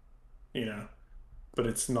bad, you know, but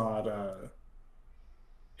it's not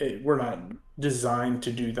we're not designed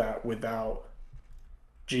to do that without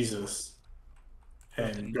Jesus Yeah.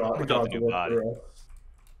 and Without the God's new work body. through us.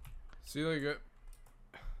 See, like,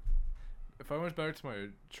 if I went back to my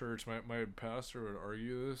church, my pastor would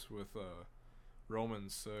argue this with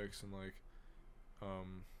Romans 6, and like,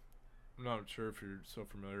 I'm not sure if you're so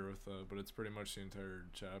familiar with that, but it's pretty much the entire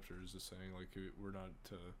chapter is just saying like we're not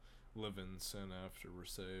to live in sin after we're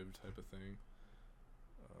saved, type of thing.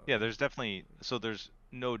 Yeah, there's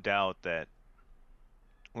no doubt that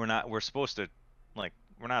we're supposed to, like,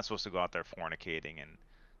 we're not supposed to go out there fornicating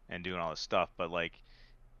and doing all this stuff, but like,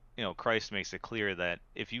 Christ makes it clear that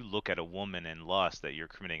if you look at a woman in lust, that you're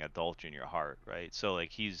committing adultery in your heart, right? So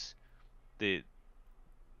like the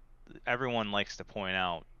everyone likes to point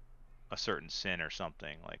out a certain sin or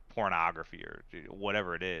something like pornography or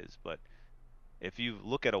whatever it is, but if you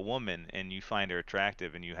look at a woman and you find her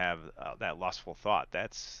attractive and you have that lustful thought,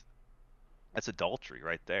 that's adultery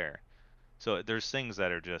right there. So there's things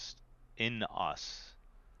that are just in us,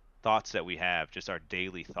 thoughts that we have, just our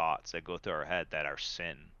daily thoughts that go through our head that are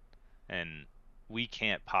sin, and we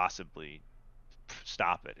can't possibly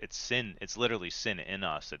stop it. It's sin. It's literally sin in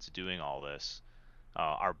us that's doing all this.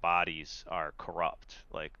 Our bodies are corrupt,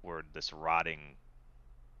 like we're this rotting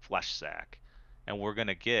flesh sack, and we're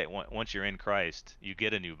gonna get once you're in Christ, you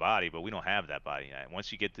get a new body, but we don't have that body yet.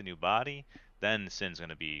 Once you get the new body, then sin's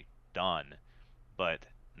gonna be done, but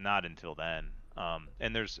not until then.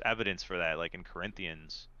 And there's evidence for that, like in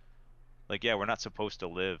Corinthians. Like, yeah, we're not supposed to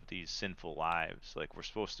live these sinful lives. Like, we're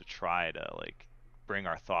supposed to try to like bring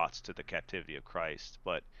our thoughts to the captivity of Christ.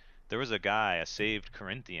 But there was a guy, a saved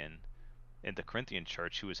Corinthian in the Corinthian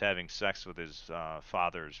church, who was having sex with his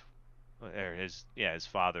father's or his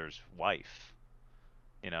father's wife,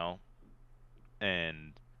 you know,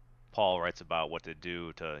 and Paul writes about what to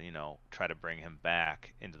do to, try to bring him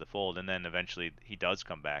back into the fold, and then eventually he does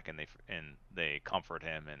come back, and they comfort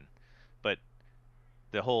him, and but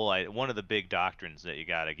the whole one of the big doctrines that you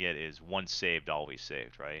got to get is once saved, always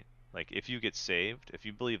saved, right? Like if you get saved, if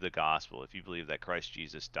you believe the gospel, if you believe that Christ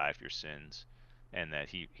Jesus died for your sins and that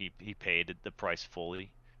he paid the price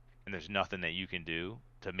fully, and there's nothing that you can do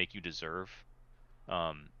to make you deserve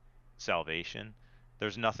um, salvation.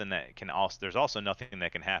 There's also nothing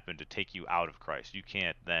that can happen to take you out of Christ. You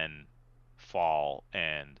can't then fall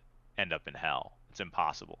and end up in hell. It's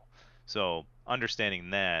impossible. So understanding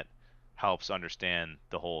that helps understand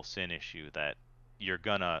the whole sin issue, that you're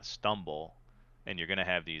gonna stumble and you're gonna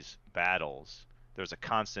have these battles. There's a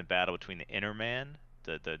constant battle between the inner man,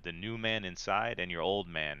 the new man inside, and your old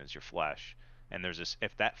man is your flesh. And there's this,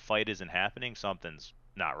 if that fight isn't happening, something's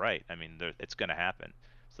not right. I mean, it's gonna happen.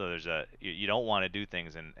 So you don't want to do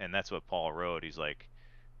things, and that's what Paul wrote. He's like,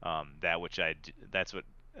 that which that's what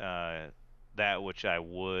uh, that which I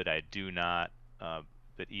would I do not,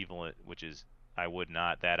 but evil which is I would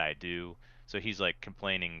not, that I do. So he's like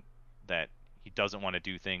complaining that he doesn't want to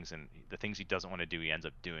do things, and the things he doesn't want to do, he ends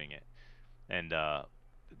up doing it. And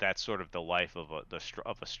that's sort of the life of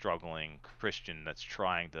a struggling Christian that's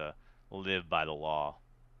trying to live by the law.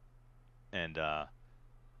 And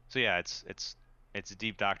so yeah, it's a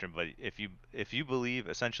deep doctrine. But if you believe,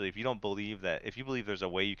 essentially, if you don't believe that, if you believe there's a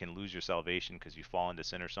way you can lose your salvation because you fall into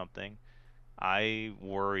sin or something, I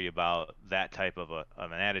worry about that type of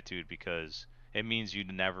an attitude, because it means you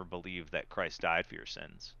never believe that Christ died for your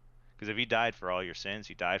sins. Because if he died for all your sins,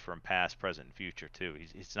 he died for them past, present, and future too.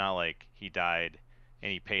 It's not like he died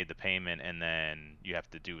and he paid the payment and then you have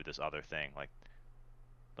to do this other thing.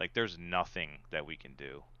 Like there's nothing that we can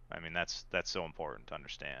do. I mean, that's so important to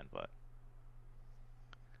understand. But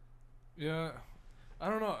Yeah, I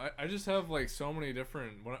don't know. I just have like so many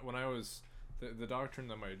different when I was the doctrine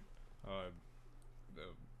that my uh, uh,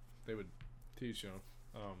 they would teach,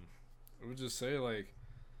 it would just say like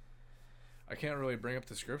I can't really bring up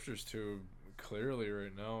the scriptures too clearly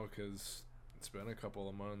right now because it's been a couple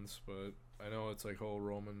of months, but I know it's like whole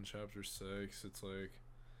Roman chapter 6. It's like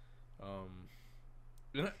um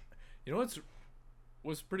you know,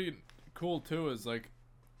 what's pretty cool too is like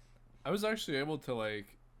I was actually able to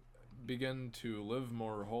like begin to live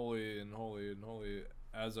more holy and holy and holy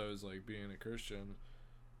as I was like being a Christian,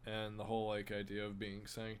 and the whole like idea of being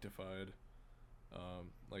sanctified,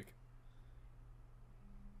 like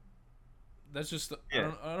that's just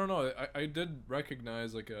yeah, I don't know. I did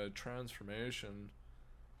recognize like a transformation.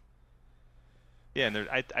 yeah, and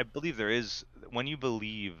I believe there is, when you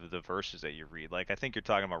believe the verses that you read, like I think you're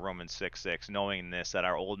talking about Romans 6:6, knowing this, that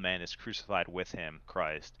our old man is crucified with him,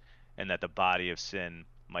 Christ, and that the body of sin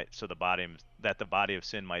might, so the body, that the body of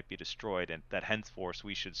sin might be destroyed, and that henceforth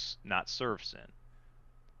we should not serve sin.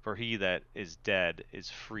 For he that is dead is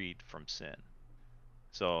freed from sin.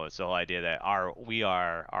 So it's the whole idea that our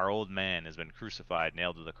old man has been crucified,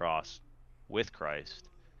 nailed to the cross with Christ.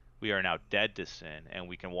 We are now dead to sin, and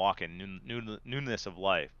we can walk in newness of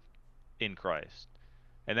life in Christ.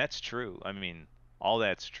 And that's true. I mean, all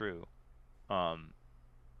that's true. Um,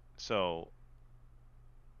 so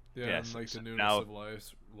Yeah, and yes, like the newness now of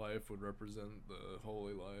life would represent the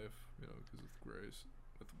holy life, because of grace,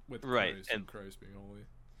 with right, Christ and Christ being holy.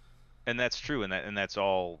 and that's true, and that's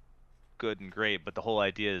all good and great. But the whole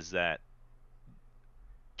idea is that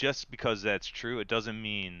just because that's true, it doesn't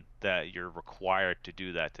mean that you're required to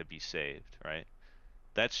do that to be saved, right?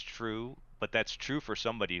 That's true, but that's true for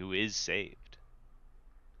somebody who is saved.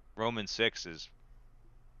 Romans 6 is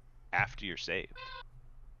after you're saved.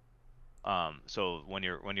 So when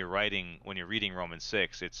you're reading Romans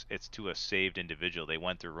 6, it's to a saved individual. They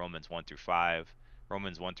went through Romans 1 through 5.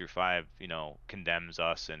 Romans 1 through 5, condemns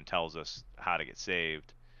us and tells us how to get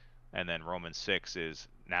saved. And then Romans 6 is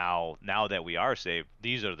now that we are saved,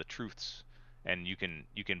 these are the truths, and you can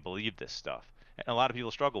believe this stuff. And a lot of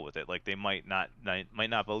people struggle with it. Like they might not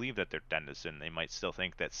believe that they're dead to sin. They might still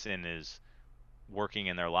think that sin is working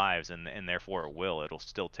in their lives, and therefore it'll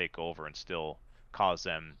still take over and still cause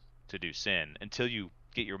them to do sin. Until you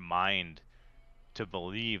get your mind to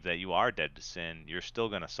believe that you are dead to sin, you're still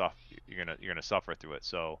going to suffer. You're going to suffer through it.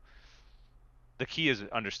 So the key is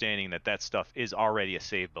understanding that that stuff is already a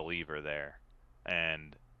saved believer there.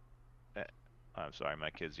 And uh, I'm sorry, my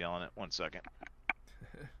kid's yelling at 1 second.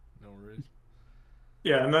 No worries.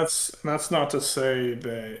 Yeah, and that's not to say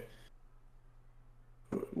that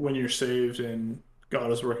when you're saved and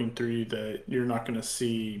God is working through you that you're not going to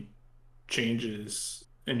see changes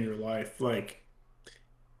in your life. Like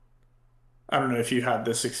I don't know if you had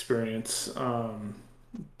this experience,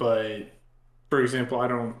 but for example, I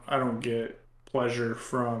don't get pleasure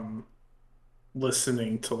from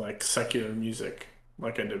listening to like secular music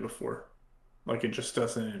like I did before. Like it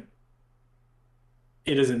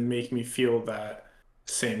doesn't make me feel that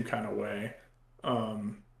same kind of way.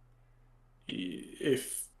 Um,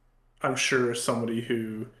 if I'm sure somebody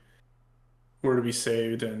who were to be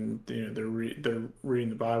saved and they're reading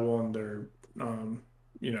the Bible and um,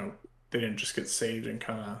 you know they didn't just get saved and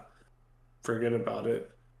kind of forget about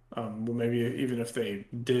it. Well, maybe even if they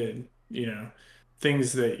did,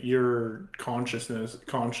 things that your conscience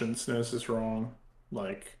knows is wrong,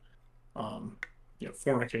 like um,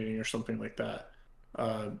 fornicating or something like that,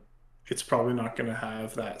 uh, it's probably not going to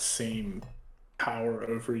have that same power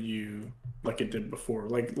over you like it did before.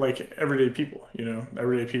 Like everyday people,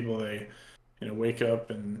 everyday people, they wake up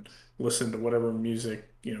and listen to whatever music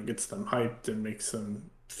gets them hyped and makes them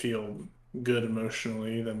feel good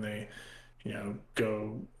emotionally. Then they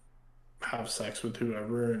go have sex with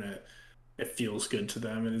whoever, and it feels good to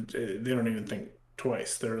them, and they don't even think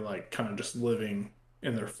twice. They're like kind of just living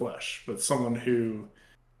in their flesh. But someone who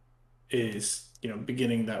is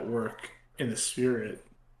beginning that work in the spirit,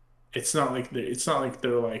 it's not like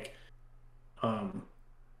they're like um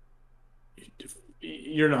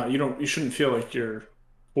you shouldn't feel like you're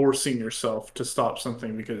forcing yourself to stop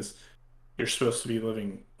something because you're supposed to be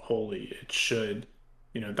living holy. It should,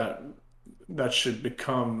 that should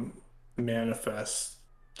become manifest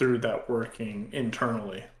through that working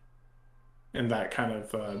internally, and that kind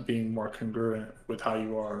of being more congruent with how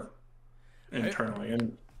you are I internally.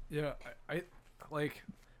 And yeah, I like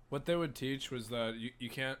what they would teach was that you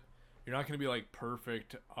can't, you're not going to be like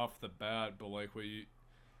perfect off the bat, but like what you,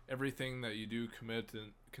 everything that you do commit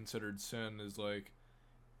and considered sin is like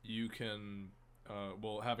you can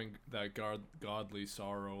well, having that godly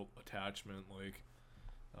sorrow attachment, like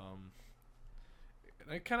um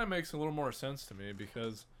it kind of makes a little more sense to me,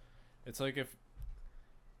 because it's like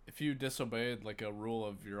if you disobeyed like a rule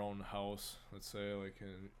of your own house, let's say like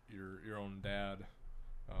your own dad,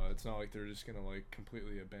 it's not like they're just gonna like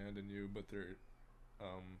completely abandon you, but they're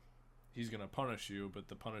um, he's gonna punish you. But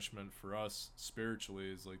the punishment for us spiritually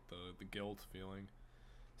is like the guilt feeling.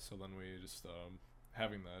 So then we just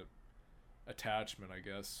having that attachment, I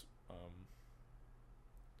guess,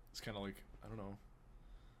 it's kind of like, I don't know.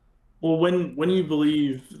 well, when you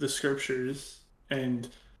believe the scriptures and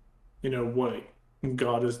what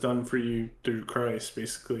God has done for you through Christ,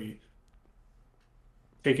 basically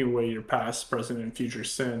taking away your past, present, and future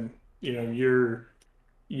sin, your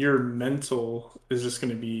mental is just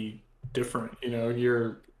going to be different.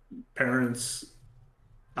 Your parents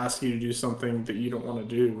ask you to do something that you don't want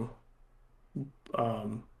to do.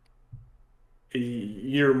 Um,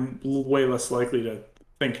 you're way less likely to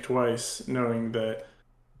think twice, knowing that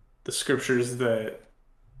the scriptures that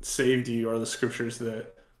saved you are the scriptures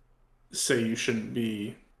that say you shouldn't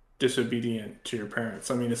be disobedient to your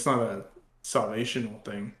parents. I mean, it's not a salvational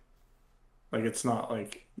thing. Like, it's not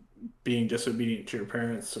like being disobedient to your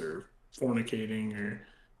parents or fornicating or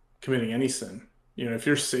committing any sin. If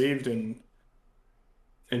you're saved and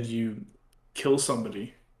you kill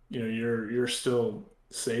somebody, you're still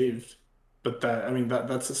saved. But that, I mean,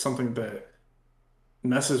 that's something that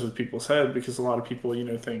messes with people's head, because a lot of people,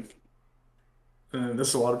 think, and this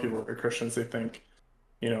is a lot of people that are Christians, they think,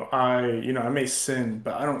 I may sin,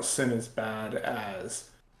 but I don't sin as bad as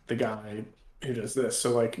the guy who does this.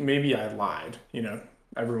 So like maybe I lied.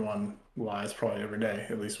 Everyone lies probably every day,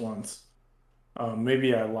 at least once.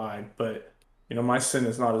 Maybe I lied, but my sin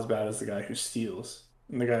is not as bad as the guy who steals.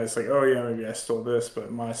 And the guy's like, oh yeah, maybe I stole this,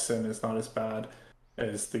 but my sin is not as bad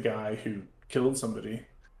as the guy who killed somebody.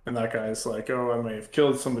 And that guy's like, oh, I may have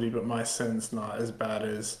killed somebody, but my sin's not as bad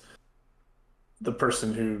as the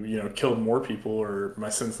person who, killed more people, or my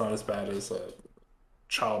sin's not as bad as a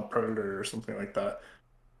child predator or something like that.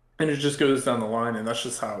 And it just goes down the line, and that's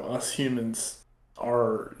just how us humans,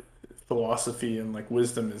 our philosophy and like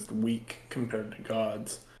wisdom is weak compared to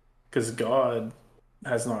God's, because God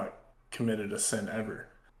has not committed a sin ever.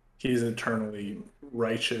 He's eternally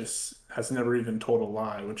righteous, has never even told a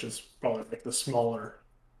lie, which is probably like the smaller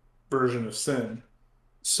version of sin.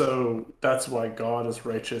 So that's why God is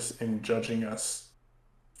righteous in judging us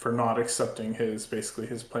for not accepting his, basically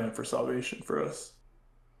his plan for salvation for us.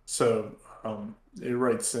 So it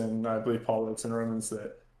writes in, I believe Paul writes in Romans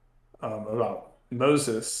that about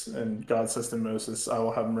Moses, and God says to Moses, I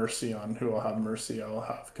will have mercy on who I'll have mercy, I will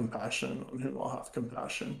have compassion on whom I'll have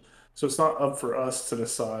compassion. So it's not up for us to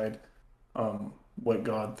decide what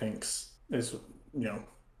God thinks is, you know,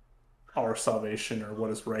 our salvation, or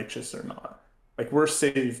what is righteous or not. Like, we're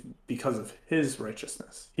saved because of his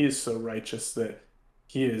righteousness. He is so righteous that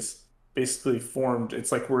he is basically formed.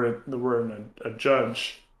 It's like we're in a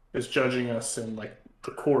judge is judging us in like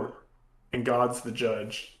the court, and God's the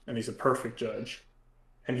judge, and he's a perfect judge,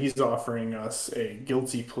 and he's offering us a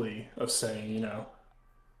guilty plea of saying,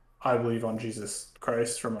 I believe on Jesus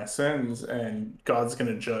Christ for my sins, and God's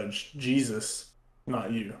going to judge Jesus,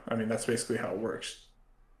 not you. I mean, that's basically how it works.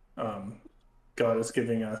 Um, God is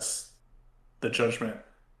giving us the judgment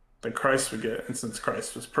that Christ would get, and since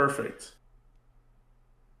Christ was perfect,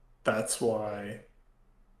 that's why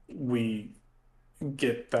we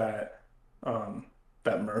get that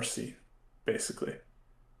that mercy, basically.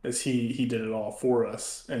 as he did it all for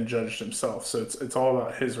us and judged himself. So it's all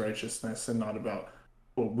about his righteousness and not about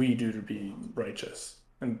what we do to be righteous.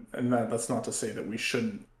 And that's not to say that we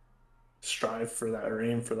shouldn't strive for that or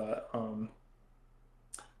aim for that.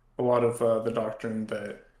 A lot of the doctrine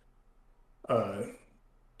that uh,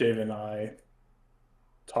 Dave and I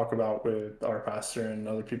talk about with our pastor and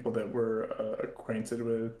other people that we're acquainted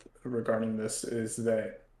with regarding this is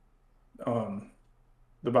that um,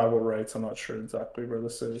 the Bible writes, I'm not sure exactly where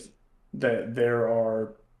this is, that there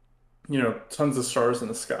are, tons of stars in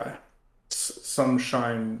the sky. Some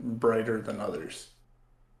shine brighter than others.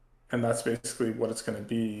 And that's basically what it's going to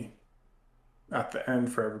be at the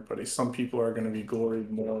end for everybody. Some people are going to be gloried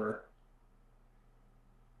more,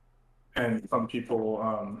 and some people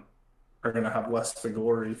are going to have less of the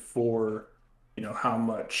glory for, how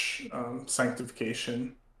much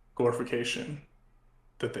sanctification, glorification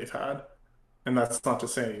that they've had. And that's not to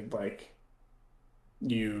say like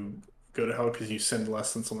you go to hell because you sinned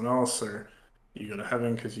less than someone else, or you go to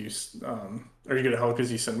heaven because or you go to hell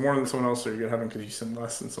because you sinned more than someone else, or you go to heaven because you sinned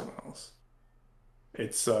less than someone else.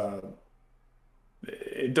 It's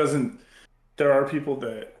it doesn't. There are people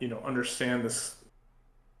that understand this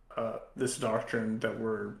doctrine that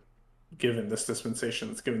we're given, this dispensation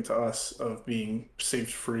that's given to us of being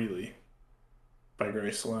saved freely by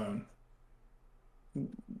grace alone.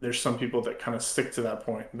 There's some people that kind of stick to that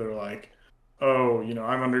point. They're like, oh,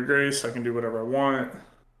 I'm under grace. I can do whatever I want.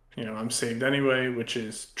 I'm saved anyway, which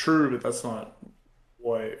is true, but that's not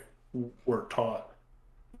what we're taught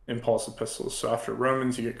in Paul's epistles. So after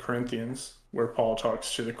Romans, you get Corinthians, where Paul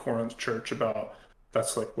talks to the Corinth church about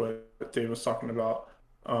that's like what Dave was talking about.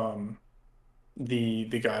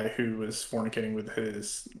 The guy who was fornicating with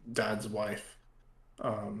his dad's wife,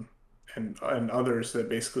 um, and others that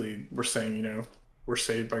basically were saying, we're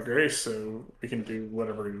saved by grace, so we can do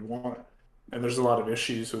whatever we want. And there's a lot of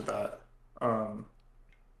issues with that.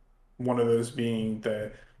 One of those being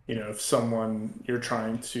that, if someone you're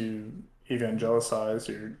trying to evangelize,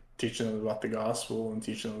 you're teaching them about the gospel and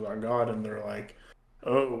teaching them about God, and they're like,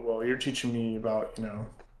 oh, well, you're teaching me about,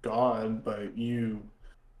 God, but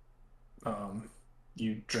um,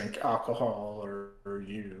 you drink alcohol, or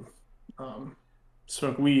you um,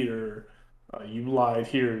 smoke weed, or you lied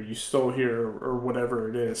here, you stole here, or whatever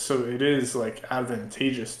it is. So it is like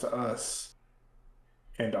advantageous to us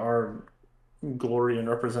and our glory in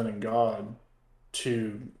representing God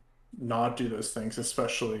to not do those things,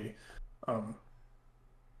 um,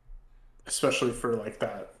 especially for like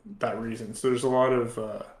that reason. So there's a lot of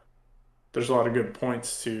good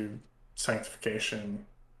points to sanctification,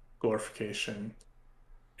 glorification,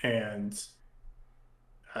 and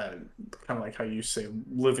uh, kind of like how you say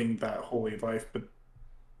living that holy life. But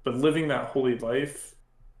living that holy life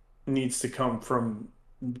needs to come from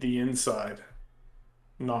the inside,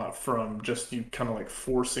 not from just you kind of like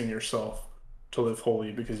forcing yourself to live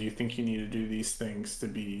holy because you think you need to do these things to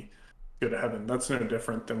go to heaven. That's no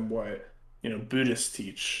different than what Buddhists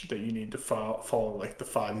teach, that you need to follow like the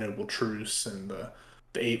five noble truths and the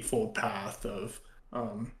eightfold path of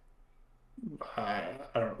um, I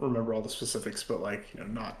don't remember all the specifics, but like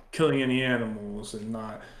not killing any animals and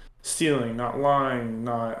not stealing, not lying,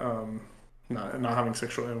 not having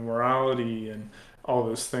sexual immorality, and all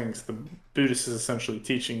those things. The Buddhist is essentially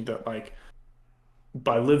teaching that like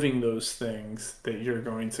by living those things that you're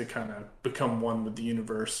going to kind of become one with the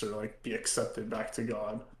universe, or like be accepted back to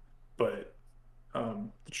God. But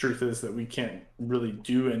the truth is that we can't really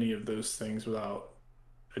do any of those things without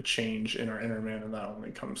a change in our inner man, and that only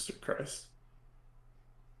comes through Christ.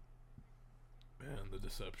 Man, the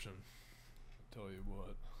deception. Tell you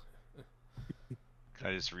what. Can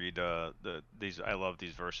I just read these? I love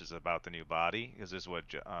these verses about the new body, because this is what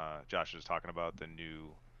Josh was talking about,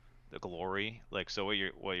 the glory. Like, so what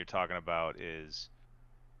you're talking about is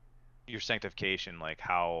your sanctification, like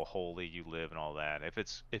how holy you live and all that.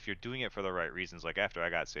 If you're doing it for the right reasons, like after I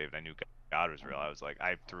got saved, I knew God was real. I was like,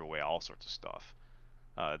 I threw away all sorts of stuff.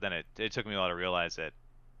 Then it took me a while to realize that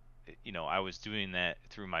I was doing that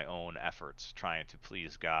through my own efforts, trying to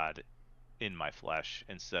please God in my flesh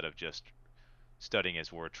instead of just studying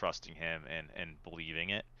His Word, trusting Him, and believing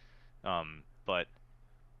it. But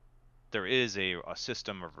there is a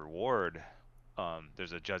system of reward.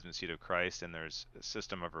 There's a judgment seat of Christ, and there's a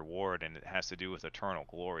system of reward, and it has to do with eternal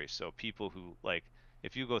glory. So people who, like,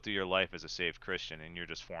 if you go through your life as a saved Christian and you're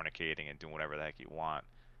just fornicating and doing whatever the heck you want,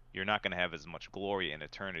 you're not going to have as much glory in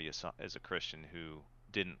eternity as a Christian who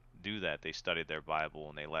didn't do that. They studied their Bible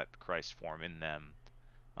and they let Christ form in them.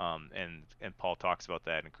 And Paul talks about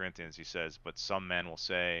that in Corinthians. He says, but some men will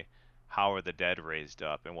say, how are the dead raised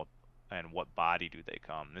up? and what body do they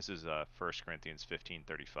come? This is 1 Corinthians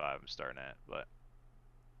 15:35 I'm starting at, but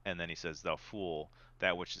and then he says, "Thou fool,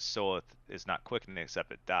 that which is soweth is not quickened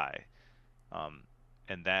except it die. Um,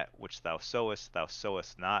 and that which thou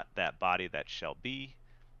sowest not that body that shall be,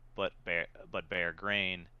 but bear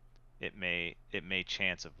grain. It may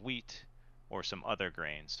chance of wheat or some other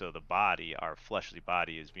grain." So the body, our fleshly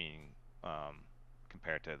body, is being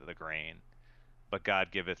compared to the grain. "But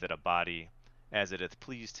God giveth it a body as it hath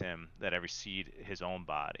pleased him, that every seed his own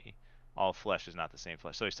body. All flesh is not the same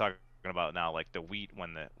flesh." So he's talking about now like the wheat,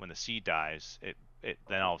 when the seed dies, it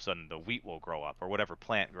then all of a sudden the wheat will grow up, or whatever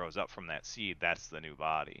plant grows up from that seed, that's the new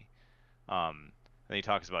body. Then he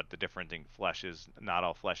talks about the different fleshes. Not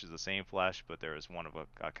all flesh is the same flesh, but there is one of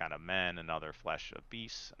a kind of men, another flesh of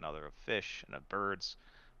beasts, another of fish, and of birds.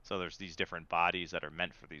 So there's these different bodies that are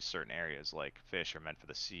meant for these certain areas, like fish are meant for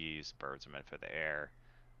the seas, birds are meant for the air,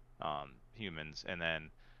 humans, and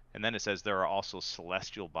then it says there are also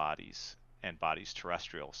celestial bodies and bodies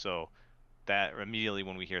terrestrial. So that immediately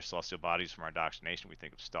when we hear celestial bodies from our indoctrination, we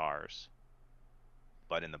think of stars.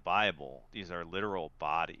 But in the Bible, these are literal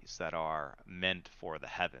bodies that are meant for the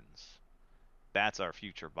heavens. That's our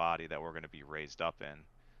future body that we're going to be raised up in.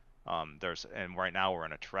 And right now we're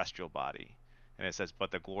in a terrestrial body, and it says,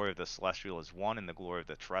 "But the glory of the celestial is one, and the glory of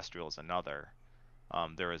the terrestrial is another.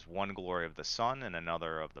 There is one glory of the sun, and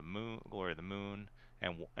another of the moon, glory of the moon,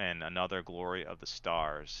 and another glory of the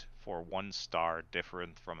stars. For one star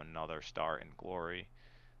differeth from another star in glory.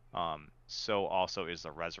 So also is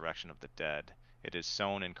the resurrection of the dead. It is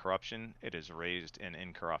sown in corruption, it is raised in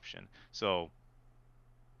incorruption." So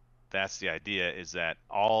that's the idea, is that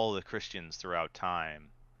all the Christians throughout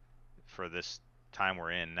time, for this time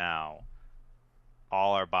we're in now,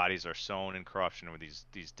 all our bodies are sown in corruption with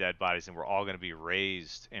these dead bodies, and we're all going to be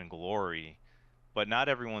raised in glory. But not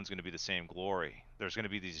everyone's going to be the same glory. There's going to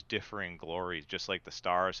be these differing glories, just like the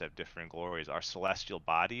stars have different glories. Our celestial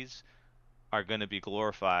bodies are going to be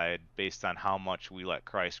glorified based on how much we let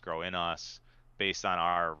Christ grow in us, based on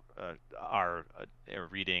our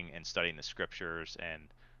reading and studying the scriptures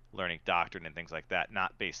and learning doctrine and things like that,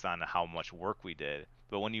 not based on how much work we did.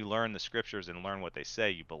 But when you learn the scriptures and learn what they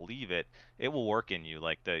say, you believe it, it will work in you.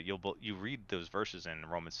 Like you read those verses in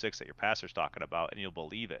Romans 6 that your pastor's talking about, and you'll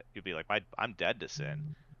believe it. You'll be like, I'm dead to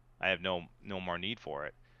sin. I have no more need for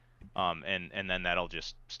it. And then that'll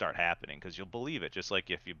just start happening because you'll believe it. Just like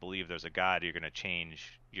if you believe there's a God, you're going to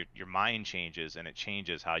change, your mind changes and it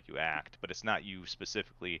changes how you act. But it's not you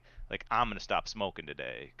specifically, like, I'm going to stop smoking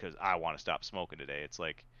today because I want to stop smoking today. It's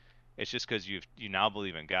like, it's just because you now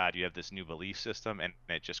believe in God, you have this new belief system, and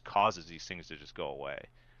it just causes these things to just go away.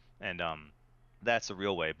 And that's the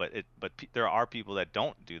real way. But there are people that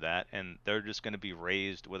don't do that, and they're just going to be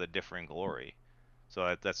raised with a differing glory.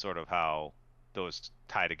 So that's sort of how those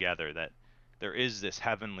tie together, that there is this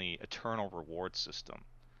heavenly eternal reward system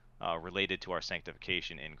related to our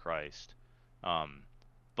sanctification in Christ,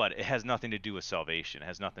 but it has nothing to do with salvation. It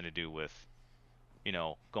has nothing to do with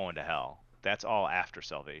going to hell. That's all after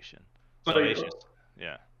salvation. Salvation,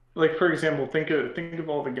 yeah. Like, for example, think of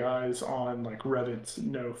all the guys on like Reddit's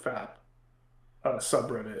NoFap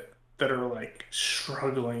subreddit that are like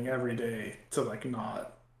struggling every day to like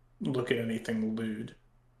not look at anything lewd.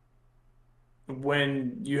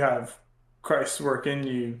 When you have Christ's work in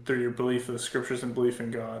you through your belief of the scriptures and belief in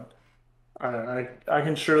God, I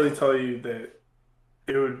can surely tell you that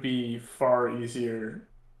it would be far easier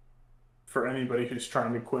for anybody who's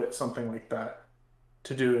trying to quit something like that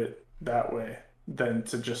to do it that way than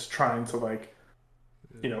to just trying to like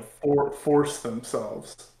force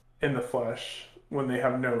themselves in the flesh when they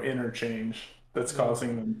have no inner change that's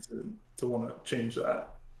causing them to want to change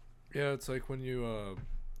that. Yeah, it's like when you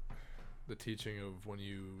the teaching of when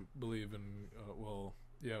you believe in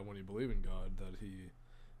when you believe in God, that he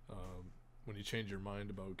when you change your mind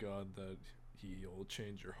about God, that he'll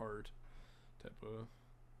change your heart type of.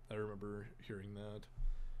 I remember hearing that,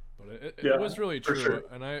 but it was really true. Sure.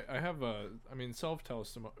 And I have self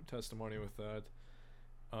testimony with that.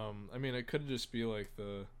 It could just be like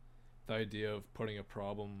the idea of putting a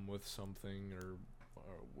problem with something or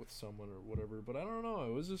with someone or whatever, but I don't know,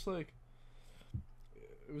 it was just like,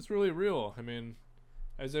 it was really real. I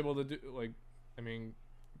was able to do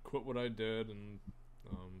quit what I did, and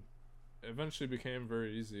eventually became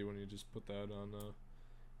very easy when you just put that on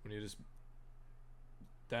when you just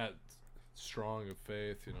that strong of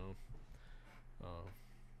faith,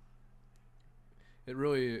 it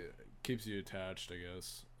really keeps you attached, I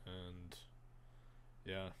guess. And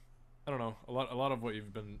yeah, I don't know, a lot of what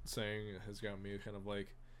you've been saying has got me kind of like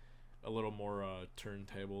a little more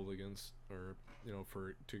turntabled against, or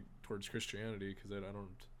towards Christianity, because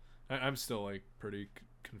I I'm still like pretty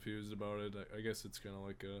confused about it. I guess it's kind of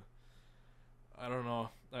like a, I don't know.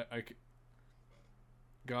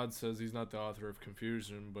 God says he's not the author of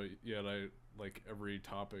confusion, but yet I like every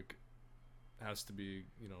topic has to be,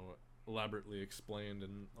 elaborately explained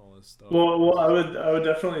and all this stuff. Well, I would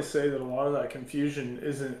definitely say that a lot of that confusion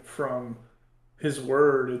isn't from his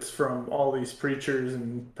word. It's from all these preachers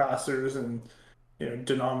and pastors and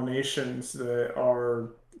denominations that are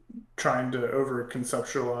trying to over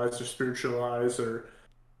conceptualize or spiritualize or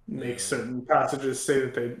make Yeah, certain passages say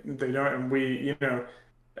that they don't. And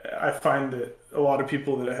I find that a lot of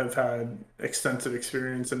people that have had extensive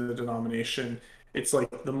experience in the denomination, it's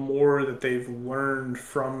like the more that they've learned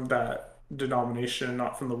from that denomination,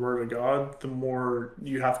 not from the Word of God, the more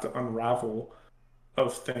you have to unravel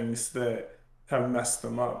of things that have messed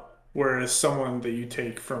them up. Whereas someone that you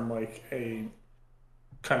take from like a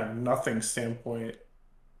kind of nothing standpoint,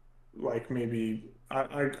 like maybe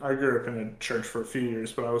I grew up in a church for a few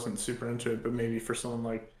years, but I wasn't super into it. But maybe for someone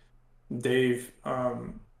like Dave,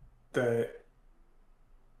 that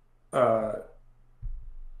uh,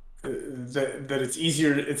 that it's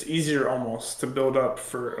easier almost to build up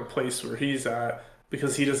for a place where he's at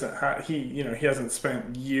because he doesn't have he hasn't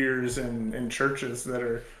spent years in churches that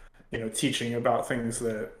are teaching about things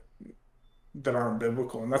that aren't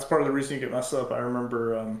biblical, and that's part of the reason you get messed up. I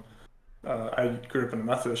remember I grew up in a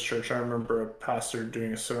Methodist church. I remember a pastor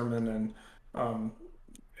doing a sermon, and um,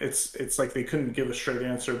 it's like they couldn't give a straight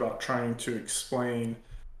answer about trying to explain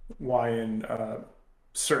why in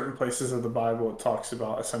certain places of the Bible it talks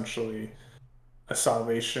about essentially a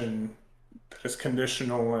salvation that is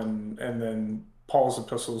conditional, and then Paul's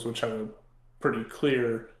epistles, which have a pretty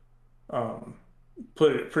clear um,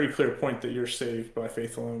 pretty clear point that you're saved by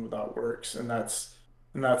faith alone without works, and that's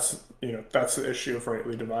the issue of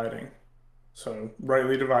rightly dividing. So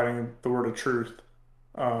rightly dividing the word of truth,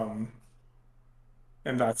 um,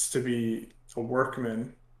 and that's to be a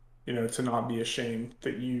workman, to not be ashamed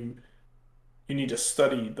that you need to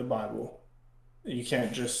study the Bible. You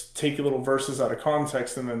can't just take little verses out of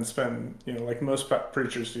context and then spend, like most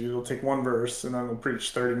preachers do. They'll take one verse and then they'll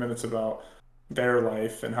preach 30 minutes about their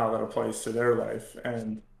life and how that applies to their life.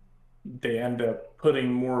 And they end up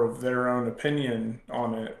putting more of their own opinion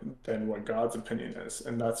on it than what God's opinion is.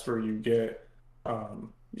 And that's where you get,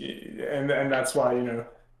 and that's why,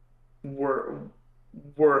 we're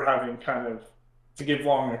we're having kind of to give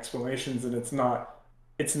long explanations, and it's not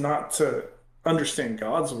to understand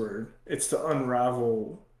God's word, it's to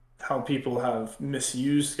unravel how people have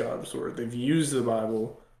misused God's word. They've used the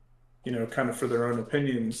Bible, kind of for their own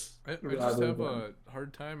opinions I just rather have than. a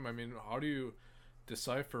hard time. I mean, how do you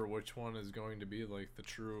decipher which one is going to be like the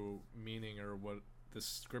true meaning or what this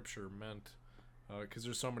scripture meant? Because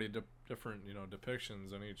there's so many different,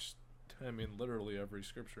 depictions on each. I mean, literally every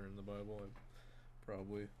scripture in the Bible,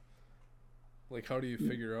 probably. Like, how do you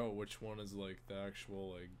figure out which one is like the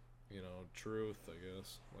actual, like, truth? I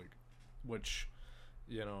guess, like, which,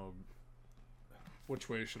 you know, which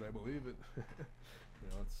way should I believe it?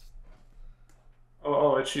 It's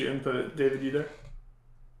I'll let you input, David. You there?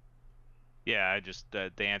 Yeah, I just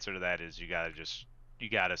the answer to that is you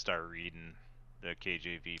gotta start reading the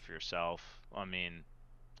KJV for yourself. I mean,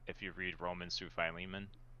 if you read Romans through Philemon,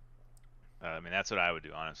 I mean that's what I would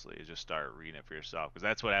do honestly, is just start reading it for yourself, because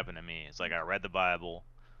that's what happened to me. It's like I read the Bible,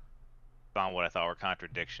 found what I thought were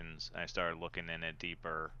contradictions, and I started looking in it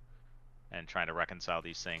deeper and trying to reconcile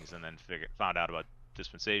these things, and then found out about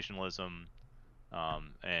dispensationalism,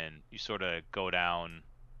 and you sort of go down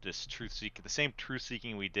this the same truth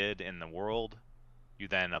seeking we did in the world. You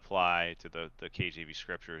then apply to the KJV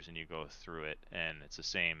scriptures, and you go through it, and it's the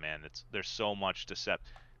same, man. There's so much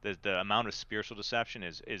the amount of spiritual deception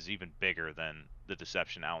is even bigger than the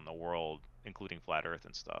deception out in the world, including flat Earth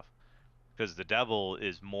and stuff. Because the devil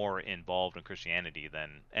is more involved in Christianity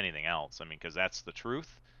than anything else. I mean, because that's the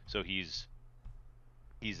truth. So he's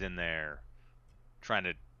in there trying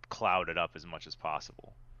to cloud it up as much as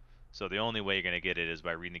possible. So the only way you're going to get it is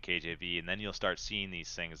by reading the KJV, and then you'll start seeing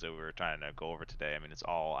these things that we were trying to go over today. I mean, it's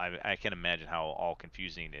all I can imagine how all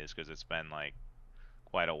confusing it is, because it's been like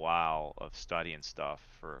quite a while of study and stuff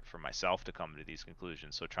for myself to come to these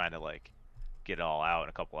conclusions. So trying to like get it all out in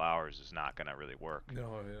a couple hours is not going to really work.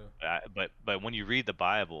 no, yeah, But when you read the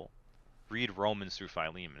Bible, read Romans through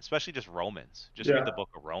Philemon, especially just Romans. Just read the Yeah. book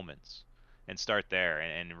of Romans and start there,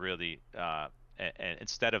 and really and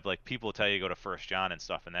instead of like people tell you to go to First John and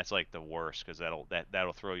stuff, and that's like the worst, because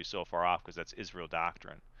that'll throw you so far off, because that's Israel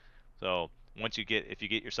doctrine. So if you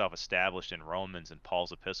get yourself established in Romans and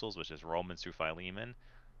Paul's epistles, which is Romans through Philemon,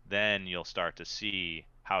 then you'll start to see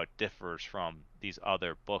how it differs from these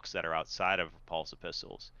other books that are outside of Paul's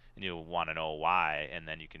epistles, and you'll want to know why, and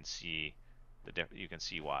then you can see you can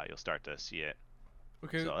see why. You'll start to see it.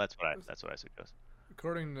 Okay, So that's what I suggest.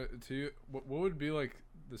 according to you, what would be like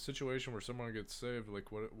the situation where someone gets saved?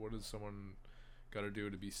 Like, what does someone got to do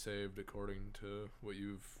to be saved according to what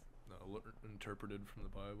you've interpreted from the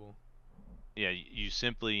Bible? Yeah, you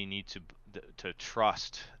simply need to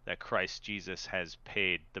trust that Christ Jesus has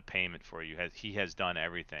paid the payment for you. He has done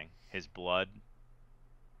everything. His blood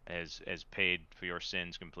has paid for your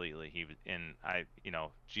sins completely.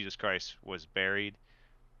 Jesus Christ was buried.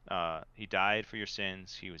 He died for your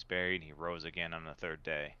sins. He was buried. He rose again on the third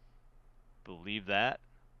day. Believe that.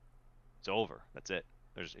 It's over. That's it.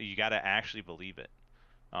 You got to actually believe it.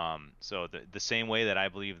 So the same way that I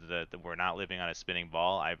believe that we're not living on a spinning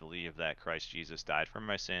ball, I believe that Christ Jesus died for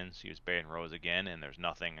my sins. He was buried and rose again, and there's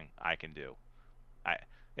nothing I can do.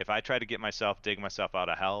 If I tried to dig myself out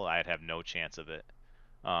of hell, I'd have no chance of it.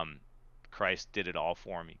 Christ did it all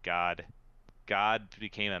for me. God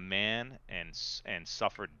became a man and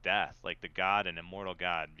suffered death. Like the God and immortal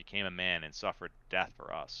God became a man and suffered death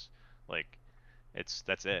for us. Like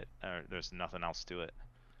that's it. There's nothing else to it.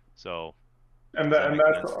 So And does that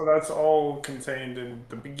make sense? that's all contained in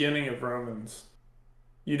the beginning of Romans.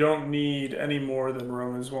 You don't need any more than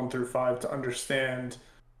Romans 1 through 5 to understand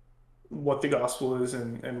what the gospel is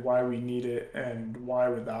and why we need it and why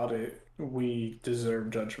without it we deserve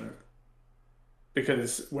judgment.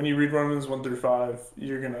 Because when you read Romans 1 through 5,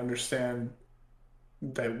 you're going to understand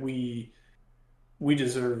that we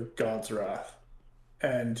deserve God's wrath.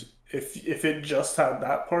 And if it just had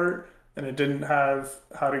that part and it didn't have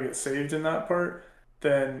how to get saved in that part,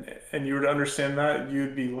 then and you were to understand that,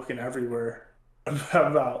 you'd be looking everywhere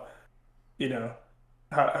about, you know,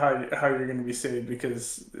 how you're going to be saved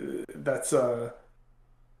because that's like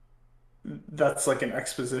an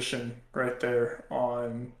exposition right there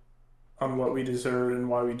on what we deserve and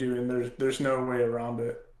why we do, and there's no way around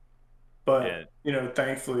it. Yeah, But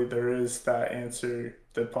thankfully, there is that answer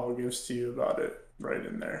that Paul gives to you about it right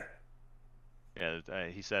in there. yeah.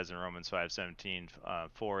 He says in Romans 5:17,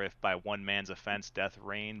 for if by one man's offense death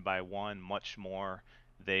reigned by one, much more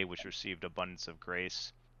they which received abundance of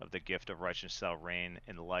grace of the gift of righteousness shall reign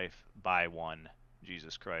in life by one,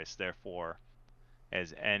 Jesus Christ. Therefore,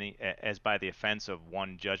 as by the offense of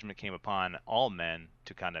one judgment came upon all men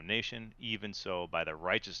to condemnation, even so by the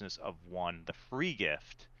righteousness of one the free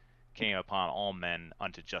gift came upon all men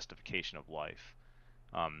unto justification of life.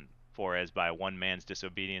 For as by one man's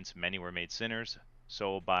disobedience many were made sinners,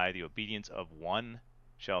 so by the obedience of one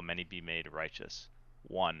shall many be made righteous.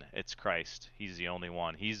 One, it's Christ. He's the only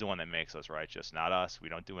one. He's the one that makes us righteous, not us. We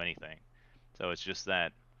don't do anything. So it's just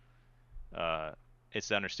that it's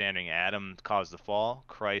the understanding Adam caused the fall.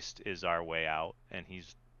 Christ is our way out, and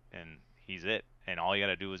he's it. And all you got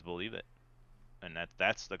to do is believe it, and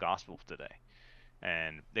that's the gospel today.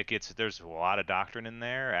 And there's a lot of doctrine in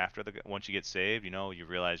there. Once you get saved, you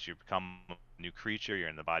realize you become a new creature. You're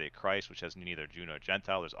in the body of Christ, which has neither Jew nor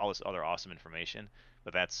Gentile. There's all this other awesome information,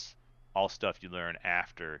 but that's all stuff you learn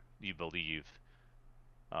after you believe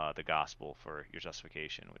the gospel for your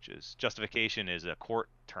justification, justification is a court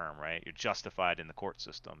term, right? You're justified in the court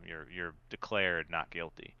system. You're declared not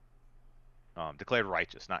guilty, declared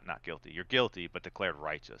righteous, not guilty. You're guilty, but declared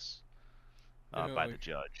righteous by the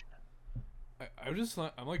judge.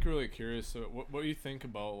 I'm like really curious. So what do you think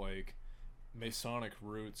about like Masonic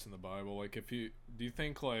roots in the Bible? Like, do you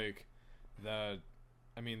think like that?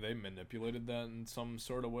 I mean, they manipulated that in some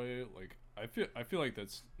sort of way. Like, I feel like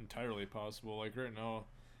that's entirely possible. Like right now,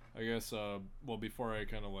 I guess. Well, before I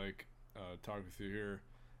kind of like talk with you here,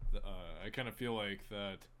 I kind of feel like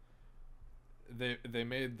that they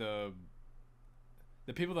made the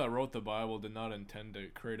people that wrote the Bible did not intend to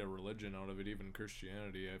create a religion out of it, even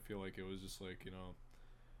Christianity. I feel like it was just like,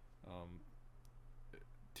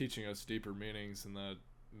 teaching us deeper meanings, and that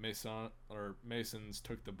Masons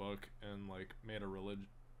took the book and like made a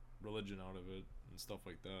religion out of it and stuff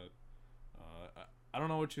like that. I don't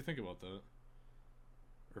know what you think about that,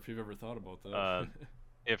 or if you've ever thought about that.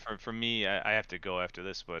 If for me, I have to go after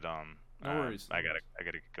this, but No worries. I gotta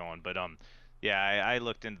get going. But yeah, I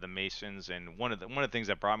looked into the Masons, and one of the things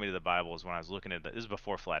that brought me to the Bible is when I was looking at this is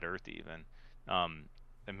before Flat Earth even.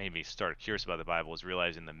 That made me start curious about the Bible was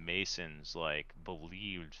realizing the Masons like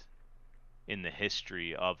believed in the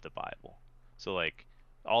history of the Bible. So like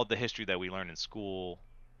all the history that we learned in school,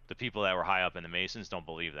 the people that were high up in the Masons don't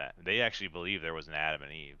believe that. They actually believe there was an Adam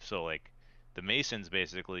and Eve. So like the Masons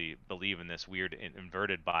basically believe in this weird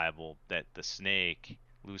inverted Bible that the snake,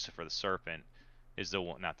 Lucifer the serpent, is the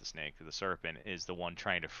one, not the snake, the serpent is the one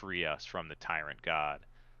trying to free us from the tyrant God.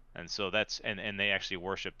 And so and they actually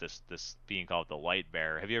worship this being called the Light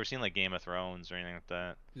Bearer. Have you ever seen like Game of Thrones or anything like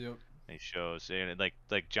that? Yep. These shows, and like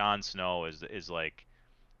Jon Snow is like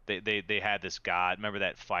they had this god. Remember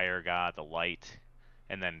that fire god, the light,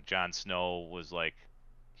 and then Jon Snow was like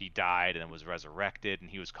he died and was resurrected, and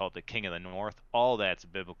he was called the King of the North. All that's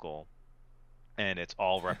biblical, and it's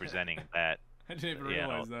all representing that. I didn't even You know,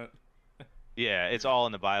 realize that. yeah, it's all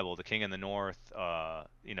in the Bible. The King in the North, the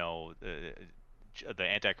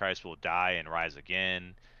Antichrist will die and rise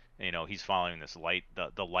again. You know, he's following this light.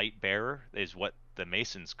 The light bearer is what the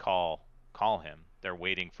Masons call him. They're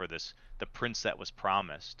waiting for the prince that was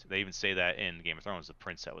promised. They even say that in Game of Thrones, the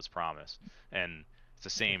prince that was promised, and it's the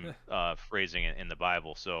same phrasing in the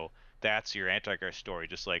Bible. So that's your Antichrist story,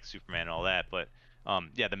 just like Superman and all that. But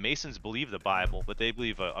yeah, the Masons believe the Bible, but they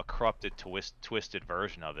believe a corrupted, twisted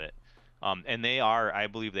version of it. And I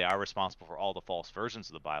believe they are responsible for all the false versions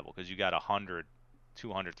of the Bible, because you got 100,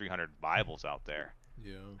 200, 300 Bibles out there.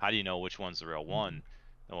 Yeah. How do you know which one's the real one?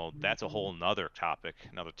 Well, that's a whole nother topic,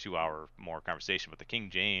 another 2 hour more conversation. But the King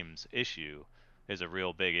James issue is a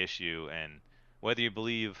real big issue, and whether you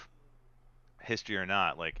believe history or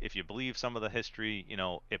not, like if you believe some of the history,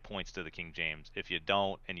 it points to the King James. If you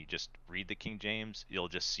don't and you just read the King James, you'll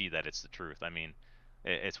just see that it's the truth. I mean,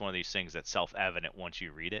 it's one of these things that's self-evident once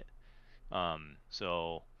you read it.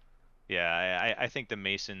 So yeah, I think the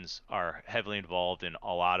Masons are heavily involved in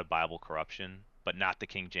a lot of Bible corruption, but not the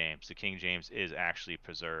King James. The King James is actually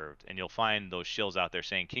preserved, and you'll find those shills out there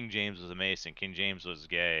saying King James was a Mason, King James was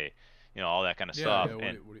gay, all that kind of Yeah. stuff. Yeah.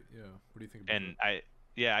 And What do you think about and that?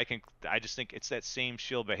 I just think it's that same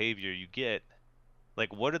shill behavior you get.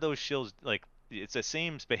 Like, what are those shills like? It's the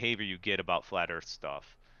same behavior you get about flat Earth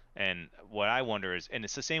stuff. And what I wonder is, and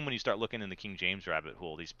it's the same when you start looking in the King James rabbit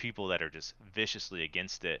hole. These people that are just viciously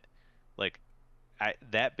against it, like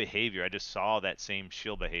that behavior. I just saw that same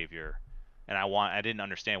shill behavior, and I didn't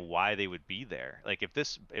understand why they would be there. Like, if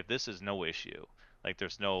this is no issue, like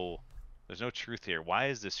there's no truth here. Why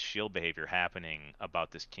is this shill behavior happening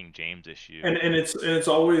about this King James issue? And it's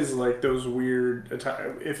always like those weird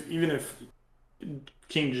if even if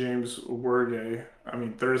King James were gay, I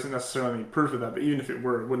mean there isn't necessarily any proof of that, but even if it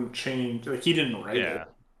were, it wouldn't change. Like he didn't write Yeah. it,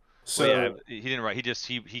 Well, yeah, so he didn't write.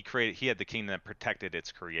 He had the kingdom that protected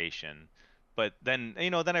its creation. But then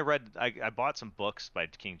then I bought some books by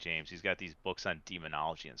King James. He's got these books on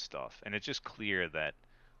demonology and stuff, and it's just clear that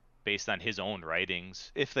based on his own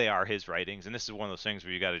writings, if they are his writings, and this is one of those things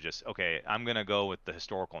where you got to just, okay, I'm gonna go with the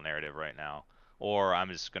historical narrative right now, or I'm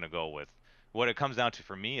just gonna go with what it comes down to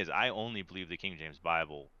for me is I only believe the King James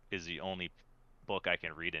Bible is the only book I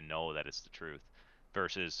can read and know that it's the truth.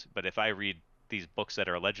 But if I read these books that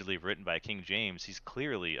are allegedly written by King James, he's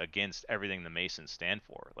clearly against everything the Masons stand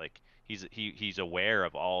for. Like he's aware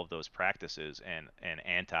of all of those practices and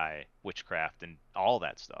anti witchcraft and all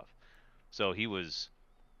that stuff. So he was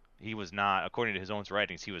not, according to his own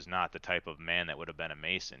writings, he was not the type of man that would have been a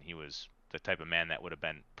Mason. He was the type of man that would have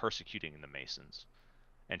been persecuting the Masons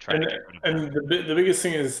and trying and to get rid of them. and the biggest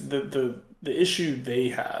thing is the issue they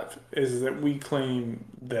have is that we claim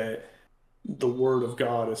that the word of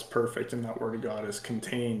God is perfect and that word of God is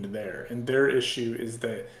contained there. And their issue is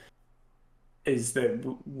that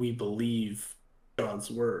we believe God's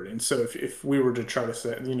word. And so if we were to try to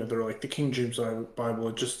say, they're like the King James Bible,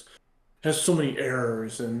 it just has so many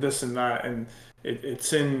errors and this and that, and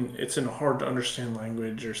it's in hard to understand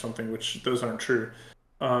language or something, which those aren't true.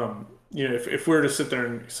 If we were to sit there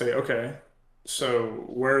and say, okay, so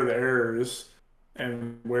where are the errors,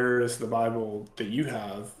 and where is the Bible that you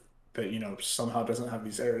have that somehow doesn't have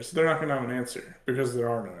these errors? They're not going to have an answer because there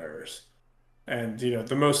are no errors. And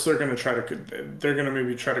the most they're going to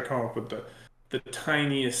maybe try to come up with the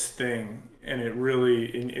tiniest thing, and it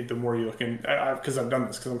really the more you look in, because I've done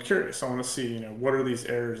this because I'm curious. I want to see what are these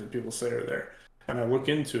errors that people say are there, and I look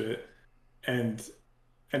into it, and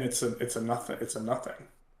it's a nothing. It's a nothing.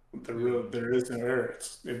 There is no error.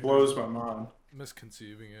 It blows my mind.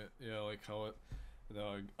 Misconceiving it. Yeah, like how it,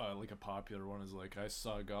 like a popular one is like I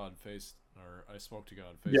saw God face, or I spoke to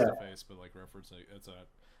God face to face, but like referencing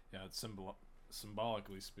it's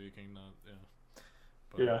symbolically speaking, not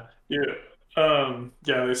But, yeah.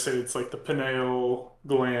 They say it's like the pineal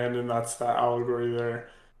gland, and that's that allegory there.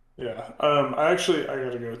 Yeah. I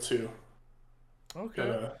gotta go too.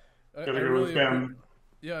 Okay. Gotta go with Ben.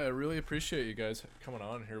 Yeah, I really appreciate you guys coming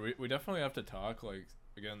on here. We definitely have to talk like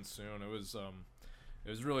again soon. It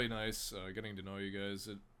was really nice getting to know you guys.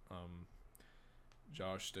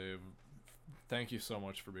 Josh, Dave, thank you so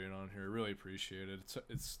much for being on here. Really appreciate it.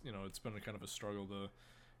 It's been a kind of a struggle to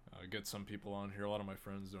get some people on here. A lot of my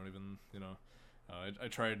friends don't even I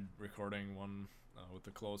tried recording one with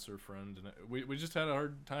a closer friend, and we just had a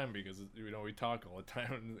hard time because we talk all the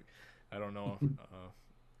time. And I don't know.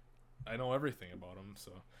 I know everything about him,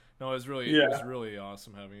 so no, it was really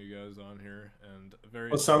awesome having you guys on here, and very.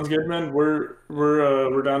 Well, sounds good, man. We're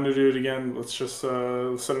down to do it again. Let's just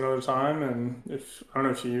set another time, and if I don't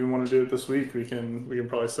know if you want to do it this week, we can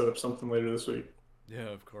probably set up something later this week. Yeah,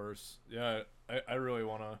 of course. Yeah, I really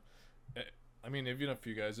wanna. I mean, even if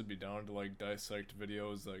you guys would be down to like dissect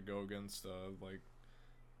videos that go against like.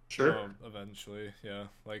 Sure. Eventually, yeah.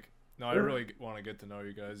 Like, no, I Sure. really want to get to know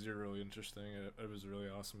you guys. You're really interesting. It was really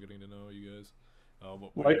awesome getting to know you guys.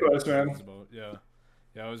 What Likewise, your man. was about. Yeah,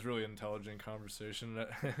 yeah. It was really intelligent conversation.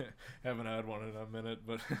 Haven't had one in a minute,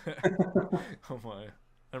 but oh my,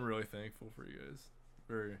 I'm really thankful for you guys.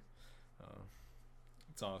 Very,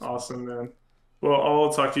 it's awesome. Awesome, man. Well,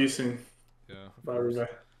 I'll talk to you soon. Yeah. Bye,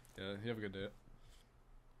 everybody. Yeah. You have a good day.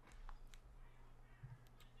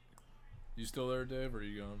 You still there, Dave, or are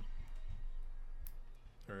you gone?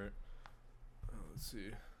 Alright. Let's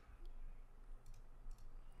see.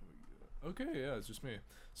 Okay, yeah, it's just me.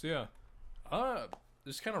 So yeah,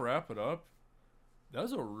 just kind of wrap it up. That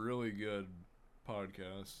was a really good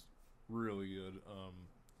podcast. Really good.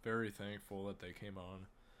 Very thankful that they came on.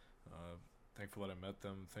 Thankful that I met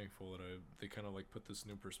them. Thankful that they kind of like put this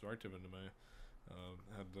new perspective into my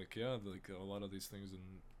had like a lot of these things in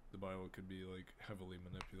the Bible could be like heavily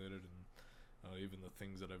manipulated, and even the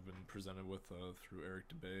things that I've been presented with through Eric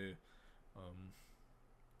DeBay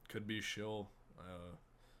could be shill.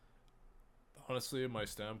 Honestly, my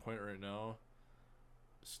standpoint right now,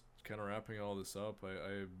 just kind of wrapping all this up,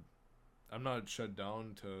 I'm not shut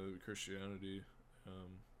down to Christianity,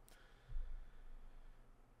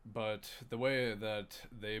 but the way that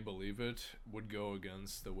they believe it would go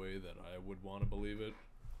against the way that I would want to believe it,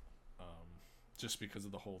 just because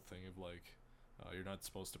of the whole thing of like, you're not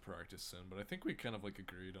supposed to practice sin. But I think we kind of like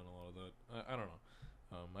agreed on a lot of that. I don't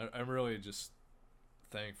know. I'm really just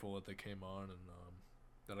thankful that they came on, and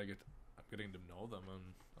that I'm getting to know them,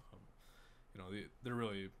 and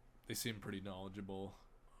they seem pretty knowledgeable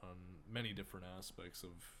on many different aspects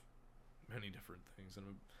of many different things,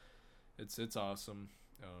 and it's awesome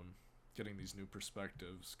getting these new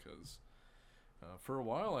perspectives, because for a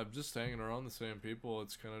while I'm just hanging around the same people.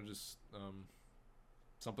 It's kind of just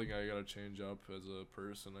something I gotta change up as a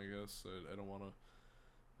person, I guess. I don't want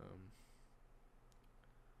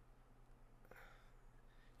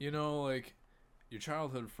to like, your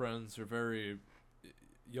childhood friends are you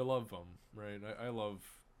love them, right? I love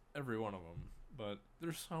every one of them, but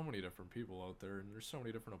there's so many different people out there, and there's so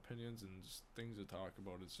many different opinions and just things to talk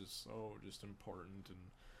about. It's just so just important,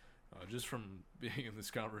 and just from being in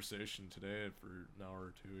this conversation today for an hour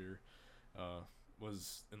or two here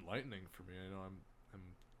was enlightening for me. I know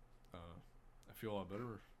I feel a lot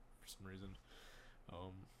better for some reason,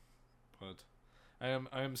 but I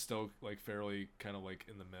am still like fairly kind of like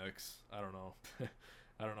in the mix. I don't know.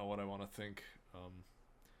 I don't know what I want to think.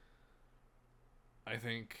 I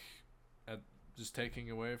think at just taking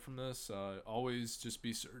away from this, always just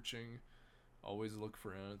be searching, always look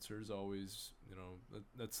for answers, always,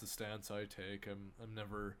 that's the stance I take. I'm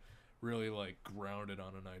never really like grounded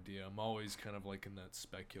on an idea. I'm always kind of like in that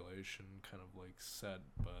speculation kind of like set,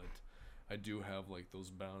 but I do have like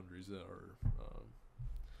those boundaries that are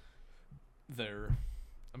there.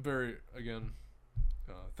 I'm very, again,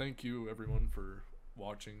 thank you everyone for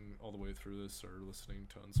watching all the way through this or listening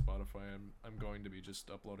to on Spotify. I'm going to be just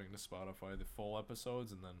uploading to Spotify the full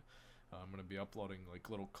episodes, and then I'm going to be uploading like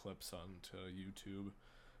little clips onto YouTube.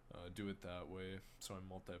 Do it that way, so I'm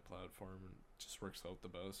multi-platform, and it just works out the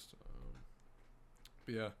best.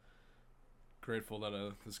 But yeah, grateful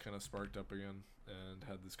that this kind of sparked up again and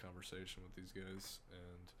had this conversation with these guys,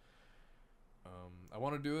 and I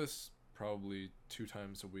want to do this probably 2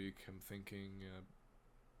 times a week. I'm thinking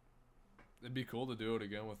it'd be cool to do it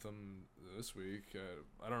again with them this week.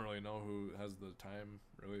 I don't really know who has the time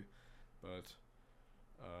really, but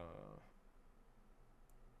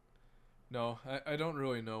no, I don't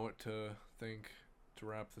really know what to think to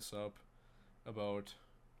wrap this up about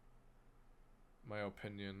my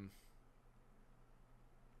opinion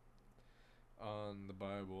on the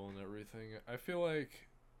Bible and everything. I feel like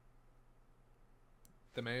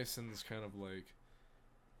the Masons kind of like,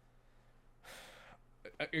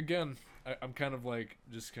 again, I'm kind of like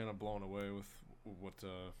just kind of blown away with what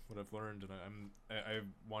I've learned, and I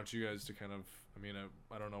want you guys to kind of,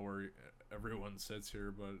 I don't know where everyone sits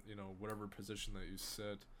here, but whatever position that you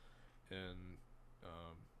sit in,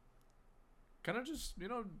 kind of just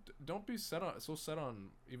don't be set on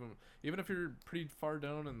even if you're pretty far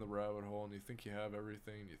down in the rabbit hole and you think you have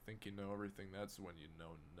everything, you think you know everything. That's when you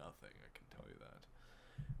know nothing. I can tell you that.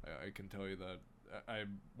 I can tell you that I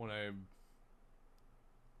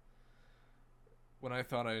when I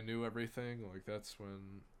thought I knew everything, like that's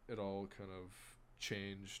when it all kind of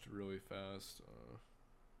changed really fast.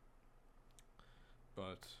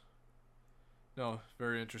 But no,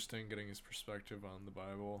 very interesting getting his perspective on the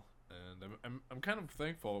Bible, and I'm kind of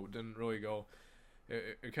thankful it didn't really go.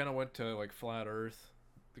 It kind of went to like the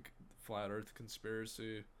flat Earth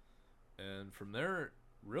conspiracy, and from there,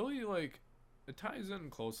 really like it ties in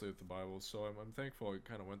closely with the Bible. So I'm thankful it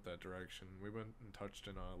kind of went that direction. We went and touched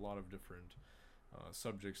in a lot of different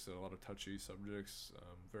subjects, a lot of touchy subjects.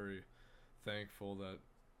 I'm very thankful that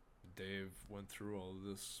Dave went through all of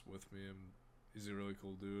this with me, and he's a really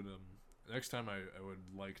cool dude. Next time I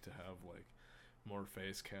would like to have like more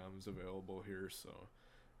face cams available here, so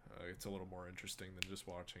it's a little more interesting than just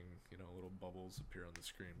watching little bubbles appear on the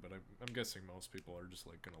screen. But I'm guessing most people are just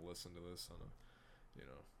like gonna listen to this on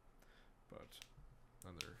but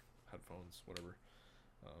on their headphones, whatever.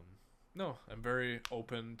 No, I'm very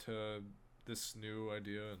open to this new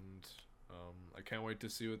idea, and I can't wait to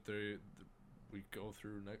see what we go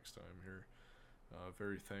through next time here.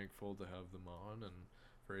 Very thankful to have them on, and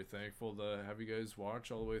very thankful to have you guys watch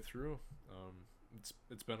all the way through.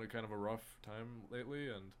 It's been a kind of a rough time lately,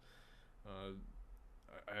 and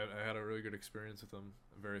I had a really good experience with them.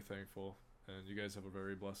 I'm very thankful, and you guys have a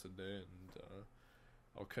very blessed day, and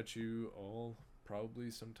I'll catch you all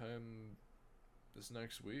probably sometime this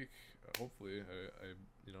next week. Hopefully, I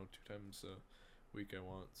 2 times a week I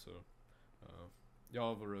want. So,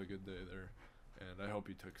 y'all have a really good day there, and I hope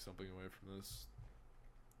you took something away from this.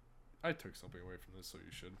 I took something away from this, so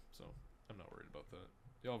you should. So I'm not worried about that.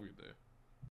 Y'all have a good day.